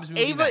movie.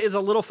 Ava next. is a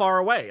little far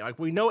away. Like,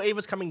 we know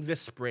Ava's coming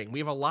this spring. We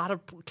have a lot of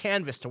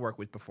canvas to work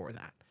with before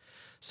that.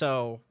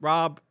 So,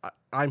 Rob,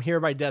 I'm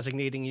hereby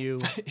designating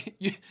you.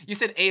 You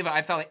said Ava.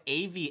 I thought like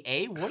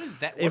AVA. What is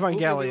that? What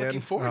movie are we Evangelion.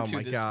 looking forward Oh to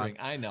my this God. spring?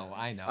 I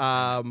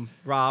know.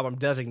 Rob, I'm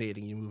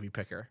designating you movie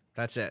picker.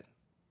 That's it.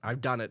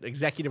 I've done it.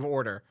 Executive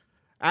order.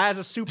 As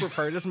a super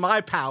person, my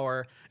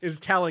power is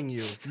telling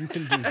you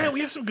can do this. Hey,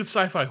 we have some good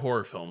sci-fi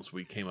horror films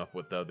we came up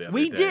with though. The other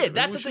We day. did. Maybe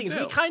That's we the thing. should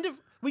Is do.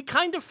 we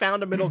kind of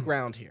found a middle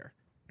ground here.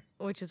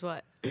 Which is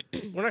what?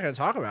 We're not going to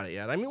talk about it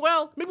yet. I mean,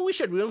 well, maybe we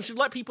should. We should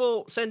let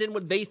people send in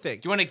what they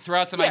think. Do you want to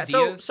throw out some Yeah,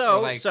 ideas?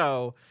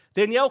 so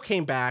Danielle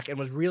came back and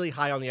was really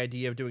high on the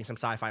idea of doing some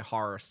sci-fi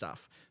horror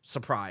stuff.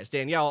 Surprise.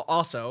 Danielle,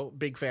 also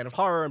big fan of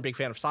horror and big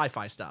fan of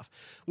sci-fi stuff.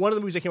 One of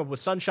the movies that came up with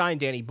Sunshine,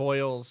 Danny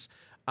Boyle's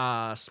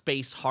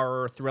space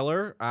horror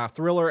thriller,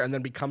 and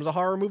then becomes a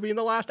horror movie in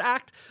the last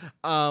act.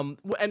 And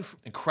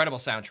incredible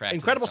soundtrack.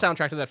 Incredible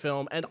soundtrack to that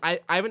film. And I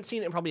haven't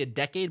seen it in probably a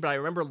decade, but I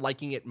remember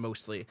liking it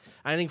mostly.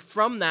 And I think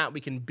from that,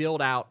 we can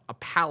build out a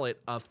palette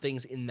of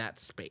things in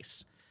that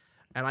space.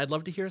 And I'd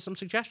love to hear some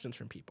suggestions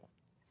from people.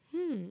 So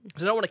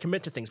I don't want to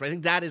commit to things, but I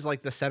think that is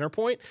like the center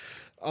point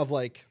of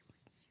like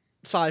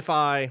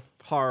sci-fi,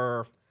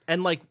 horror,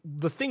 and like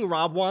the thing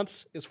Rob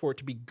wants is for it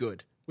to be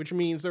good, which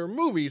means there are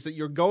movies that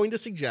you're going to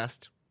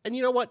suggest, and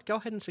you know what? Go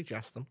ahead and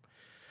suggest them.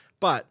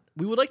 But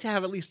we would like to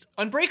have at least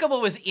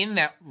Unbreakable was in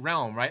that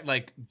realm, right?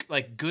 Like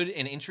good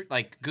and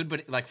good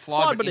but like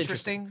flawed but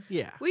interesting.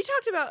 Yeah. We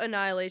talked about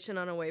Annihilation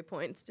on a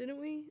Waypoints, didn't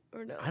we?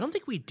 Or no? I don't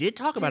think we did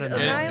talk about it.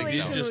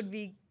 Annihilation so. would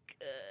be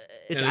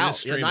It's it out. is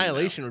streaming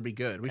Annihilation now. would be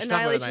good. We should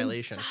talk about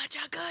Annihilation's Annihilation. such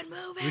a good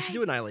movie. We should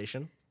do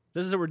Annihilation.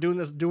 This is it. We're doing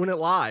it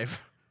live,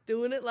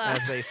 Doing it live,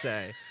 as they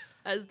say.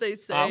 as they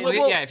say. Well,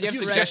 yeah, if you have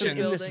if you suggestions,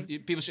 building.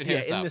 people should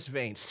hit us in up. this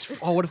vein.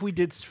 Oh, what if we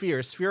did Sphere?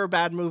 Is Sphere a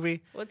bad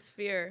movie? What's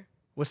Sphere?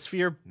 Was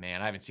Sphere?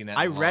 Man, I haven't seen that.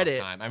 I in a read long it.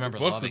 time. I remember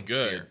The book loving was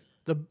good.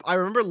 Sphere. I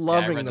remember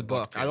loving read the the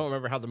book, book. I too. don't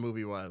remember how the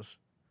movie was.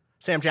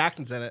 Sam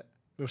Jackson's in it.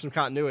 There's some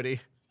continuity.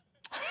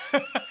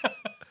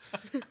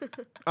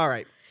 All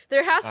right.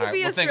 There has All to right, be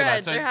we'll a think about thread.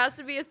 it. So There it's- has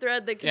to be a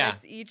thread that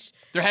connects each.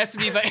 There has to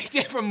be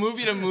like from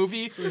movie to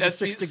movie. That's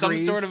 6 some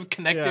degrees. sort of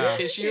connective Yeah.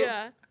 tissue.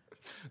 Yeah.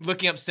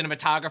 Looking up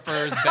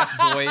cinematographers, best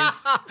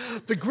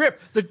boys. The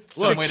grip, the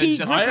Some way to key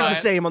grip justify is the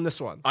it. same on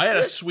this one. I had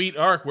a sweet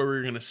arc where we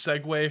were going to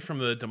segue from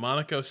the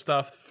Demonico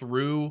stuff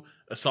through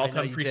Assault I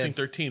know on you Precinct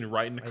did. 13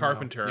 right into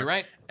Carpenter. You're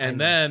right. And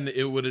then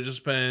it would have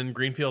just been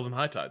Greenfields and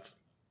High Tides.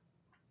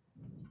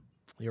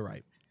 You're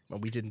right. Well,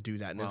 we didn't do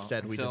that, and Well,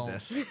 instead we until- did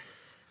this.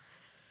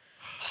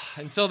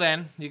 Until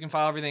then, you can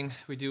follow everything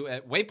we do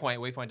at Waypoint,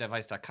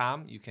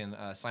 waypointdevice.com. You can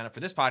sign up for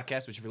this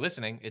podcast, which if you're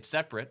listening, it's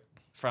separate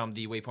from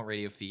the Waypoint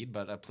Radio feed,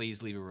 but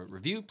please leave a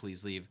review.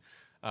 Please leave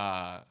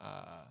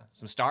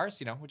some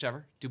stars,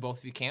 whichever. Do both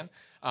if you can.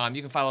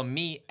 You can follow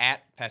me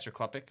at Patrick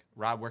Klepek.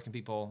 Rob, where can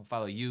people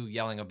follow you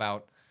yelling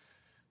about,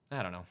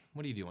 I don't know,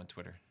 what do you do on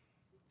Twitter?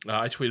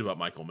 I tweet about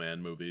Michael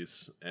Mann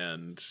movies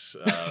and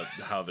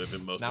how they're the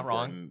most Not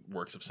wrong. important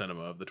works of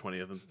cinema of the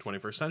 20th and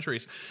 21st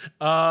centuries.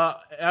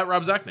 At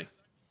Rob Zachney.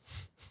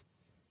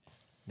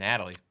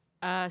 Natalie.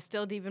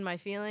 Still deep in my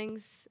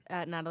feelings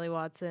at Natalie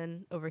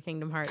Watson over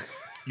Kingdom Hearts.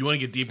 You want to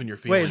get deep in your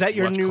feelings? Wait, is that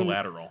your watch new-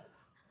 Collateral.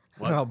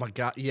 What? Oh my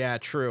god! Yeah,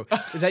 true.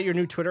 Is that your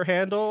new Twitter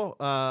handle?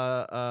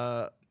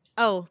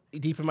 Oh,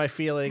 Deep in my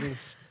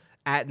feelings.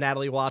 At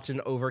Natalie Watson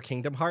over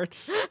Kingdom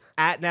Hearts.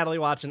 At Natalie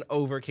Watson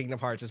over Kingdom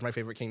Hearts is my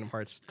favorite Kingdom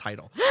Hearts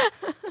title.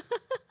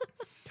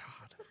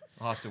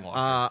 Austin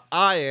Walker.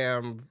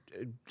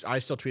 I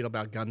still tweet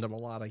about Gundam a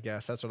lot, I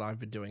guess. That's what I've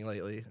been doing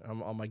lately.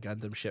 I'm on my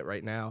Gundam shit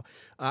right now.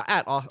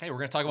 Hey, we're going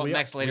to talk about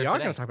Mex later We are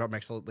today. going to talk about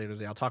Mex later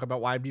today. I'll talk about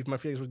why I'm deep in my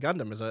feelings with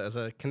Gundam as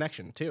a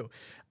connection, too.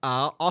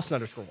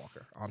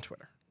 Austin_Walker on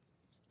Twitter.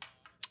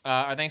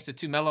 Our thanks to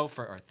 2Mello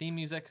for our theme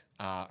music.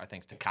 Our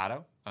thanks to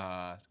Kato.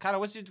 Kato,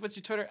 what's your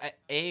Twitter?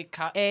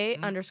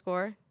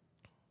 underscore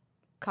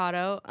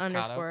Kato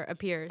underscore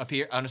appears.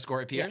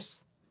 Appears.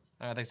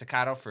 Thanks to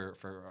Kato for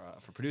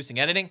producing,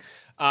 editing.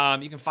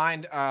 You can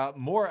find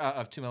more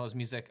of 2Mello's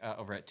music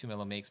over at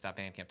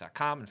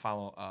 2mellomakes.bandcamp.com and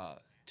follow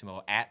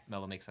 2Mello at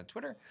MelloMakes on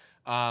Twitter.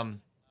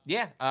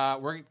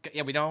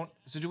 We don't.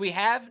 So do we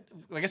have?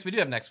 I guess we do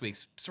have next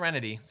week's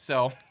Serenity.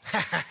 So.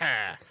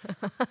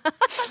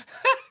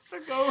 So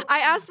go.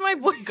 I asked my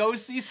boy. Go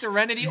see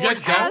Serenity. You guys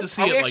or have don't. to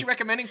see Are it, we actually like-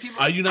 recommending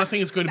people? I do not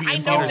think it's going to be I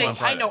in know theaters they, on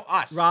Friday. I know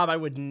us. Rob, I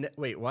would...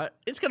 Wait, what?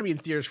 It's going to be in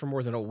theaters for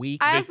more than a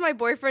week. I asked my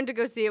boyfriend to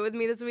go see it with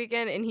me this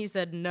weekend, and he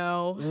said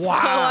no. So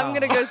Wow. I'm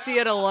gonna go see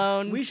it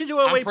alone. We should do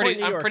a Waypoint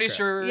New I'm York pretty trip.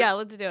 sure. Yeah,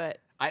 let's do it.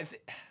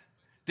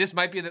 This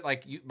might be that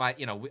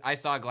I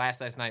saw Glass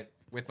last night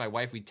with my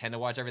wife. We tend to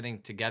watch everything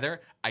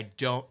together. I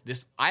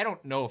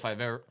don't know if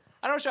I've ever.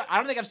 I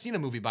don't think I've seen a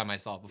movie by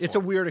myself before. It's a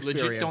weird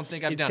experience. Legit don't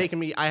think I've it's done taken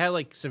me. I had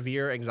like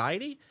severe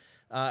anxiety,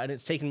 and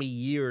it's taken me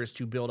years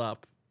to build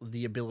up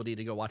the ability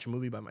to go watch a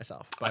movie by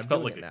myself. But I I'm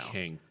felt doing like it a now.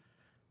 king.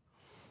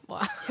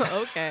 Wow.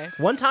 Okay.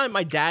 One time,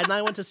 my dad and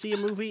I went to see a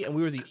movie, and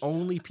we were the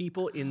only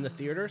people in the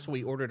theater, so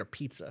we ordered a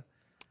pizza.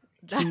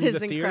 That to is the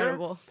theater.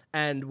 incredible.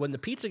 And when the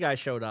pizza guy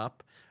showed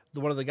up,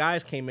 one of the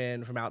guys came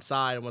in from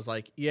outside and was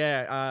like,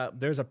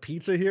 there's a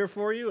pizza here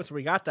for you. And so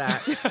we got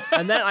that.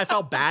 And then I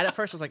felt bad at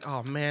first. I was like,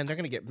 oh, man, they're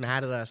going to get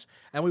mad at us.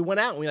 And we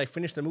went out and we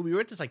finished the movie. We were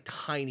at this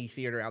tiny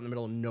theater out in the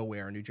middle of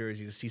nowhere in New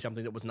Jersey to see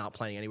something that was not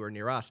playing anywhere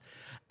near us.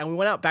 And we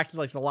went out back to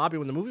the lobby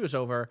when the movie was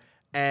over,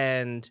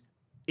 and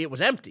it was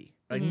empty.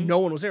 No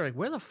one was there.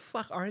 Where the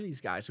fuck are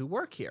these guys who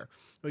work here?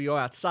 We go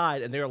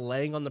outside, and they're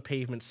laying on the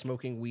pavement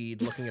smoking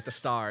weed, looking at the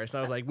stars. And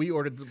I was like, we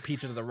ordered the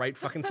pizza to the right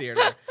fucking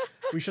theater.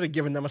 We should have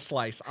given them a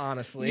slice,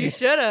 honestly. You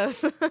should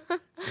have.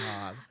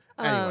 God.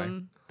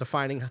 Anyway,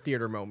 defining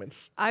theater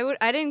moments. I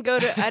didn't go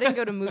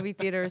to movie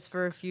theaters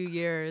for a few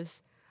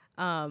years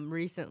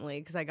recently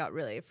because I got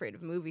really afraid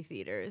of movie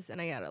theaters and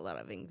I got a lot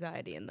of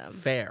anxiety in them.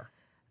 Fair.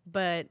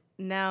 But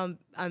now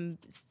I'm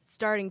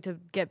starting to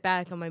get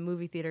back on my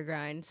movie theater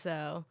grind.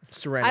 So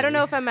Serenity. I don't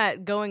know if I'm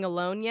at going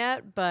alone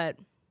yet, but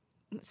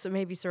so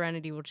maybe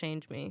Serenity will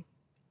change me.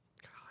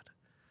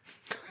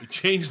 You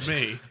changed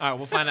me. All right,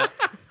 we'll find out.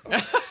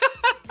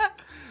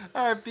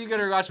 All right, be good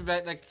to watch it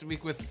back next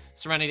week with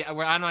Serenity.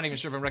 I'm not even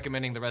sure if I'm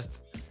recommending the rest.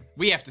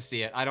 We have to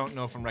see it. I don't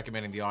know if I'm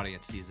recommending the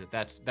audience sees it.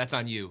 That's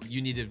on you.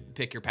 You need to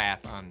pick your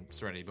path on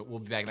Serenity. But we'll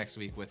be back next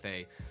week with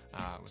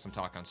with some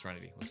talk on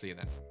Serenity. We'll see you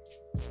then.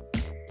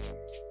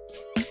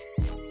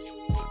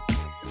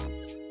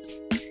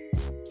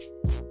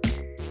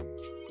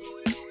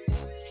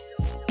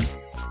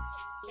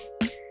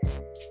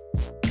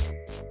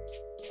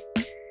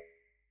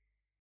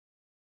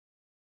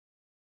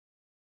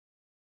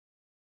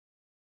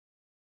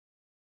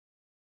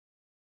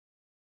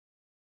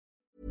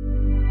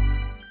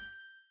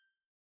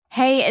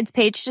 Hey, it's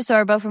Paige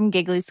DeSorbo from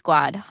Giggly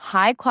Squad.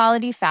 High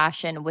quality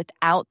fashion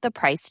without the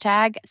price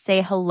tag.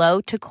 Say hello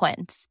to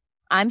Quince.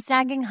 I'm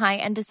snagging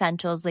high-end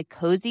essentials like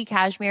cozy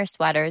cashmere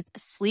sweaters,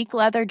 sleek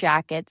leather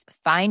jackets,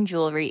 fine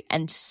jewelry,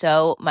 and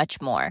so much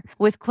more.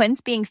 With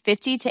Quince being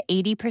 50 to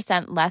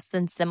 80% less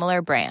than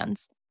similar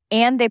brands.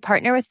 And they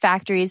partner with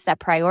factories that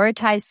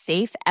prioritize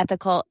safe,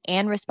 ethical,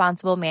 and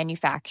responsible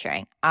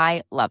manufacturing.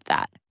 I love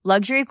that.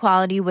 Luxury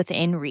quality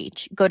within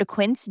reach. Go to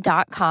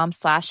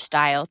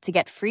quince.com/style to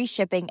get free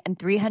shipping and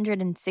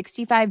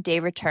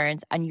 365-day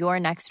returns on your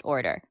next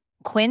order.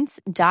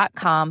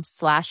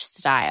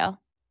 Quince.com/style.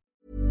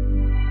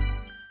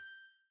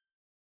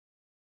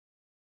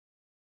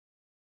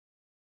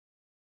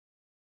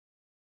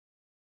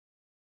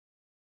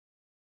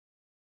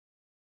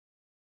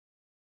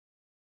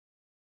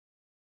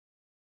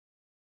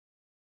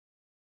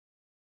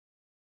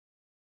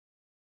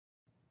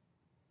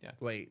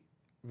 Wait.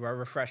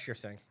 Refresh your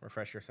thing.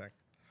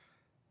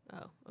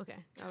 Oh, okay.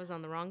 I was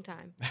on the wrong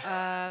time.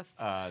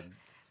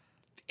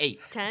 8.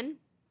 10?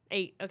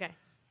 8, okay.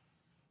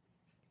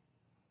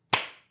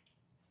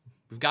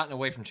 We've gotten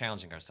away from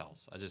challenging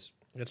ourselves.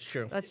 That's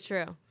true. That's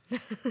true.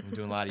 I'm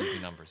doing a lot of easy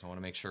numbers. I want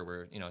to make sure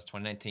we're, it's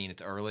 2019.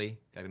 It's early.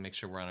 Got to make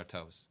sure we're on our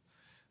toes.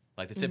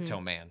 Like the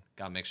tiptoe man.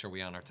 Got to make sure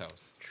we're on our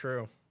toes.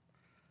 True.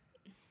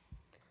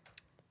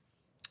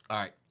 All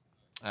right.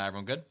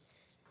 Everyone good?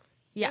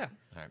 Yeah.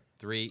 All right.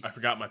 3. I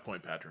forgot my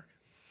point, Patrick.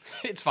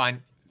 It's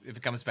fine. If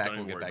it comes back, Don't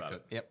we'll even get worry back to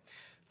about it. Yep.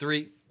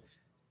 3,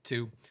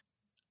 2.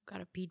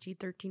 Got a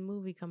PG-13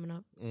 movie coming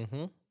up.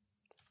 Mm-hmm.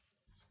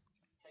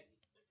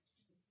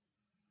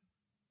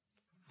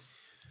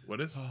 What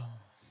is? On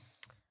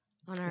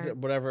our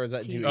Whatever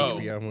that new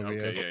TV. HBO movie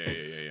is.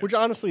 Yeah. Which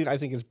honestly I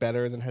think is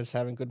better than just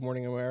having Good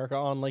Morning America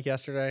on like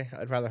yesterday.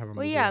 I'd rather have a movie.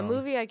 Well, yeah, on.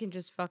 movie I can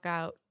just fuck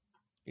out.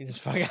 You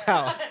just fuck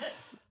out.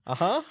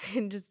 Uh-huh.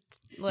 And just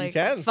like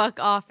can. fuck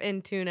off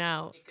and tune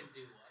out.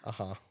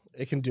 Uh-huh.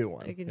 It can do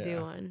one. I can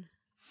do one.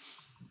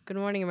 Good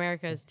Morning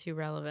America is too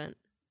relevant.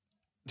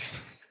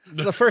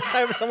 It's the first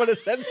time someone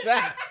has said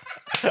that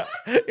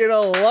in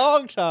a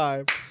long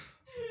time.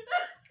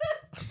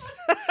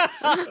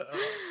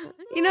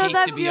 You know Hate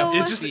that to be feel. a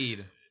It's just-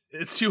 feed.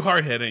 It's too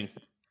hard hitting.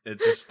 It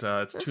just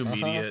it's too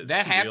immediate. It's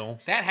That too real.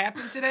 that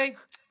happened today?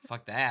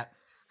 Fuck that.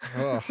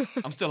 Ugh.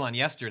 I'm still on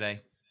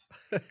yesterday.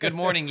 Good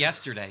morning,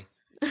 yesterday.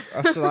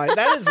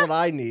 That is what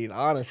I need,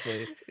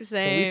 honestly. Can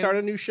Same. we start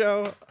a new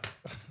show?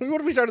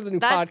 What if we started the new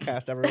That-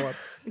 podcast, everyone?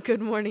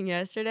 Good Morning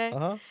Yesterday.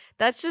 Uh-huh.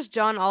 That's just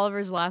John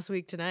Oliver's Last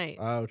Week Tonight.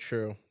 Oh,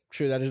 true.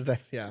 True, that is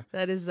yeah.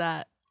 That is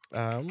that.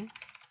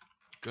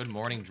 Good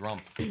morning,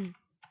 Drumpf.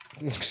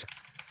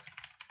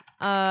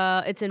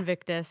 It's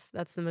Invictus.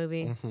 That's the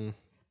movie. Mm-hmm.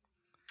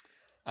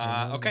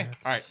 Okay.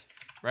 All right.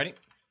 Ready?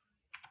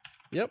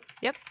 Yep.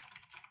 Yep.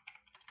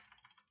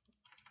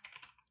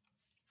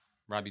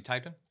 Rob, you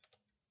typing?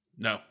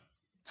 No.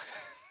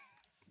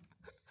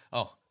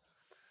 Oh.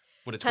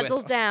 What a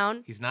Pencils twist.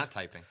 down. He's not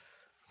typing.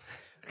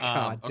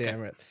 God okay.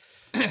 damn it.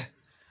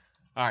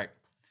 All right.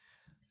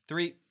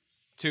 3,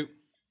 2,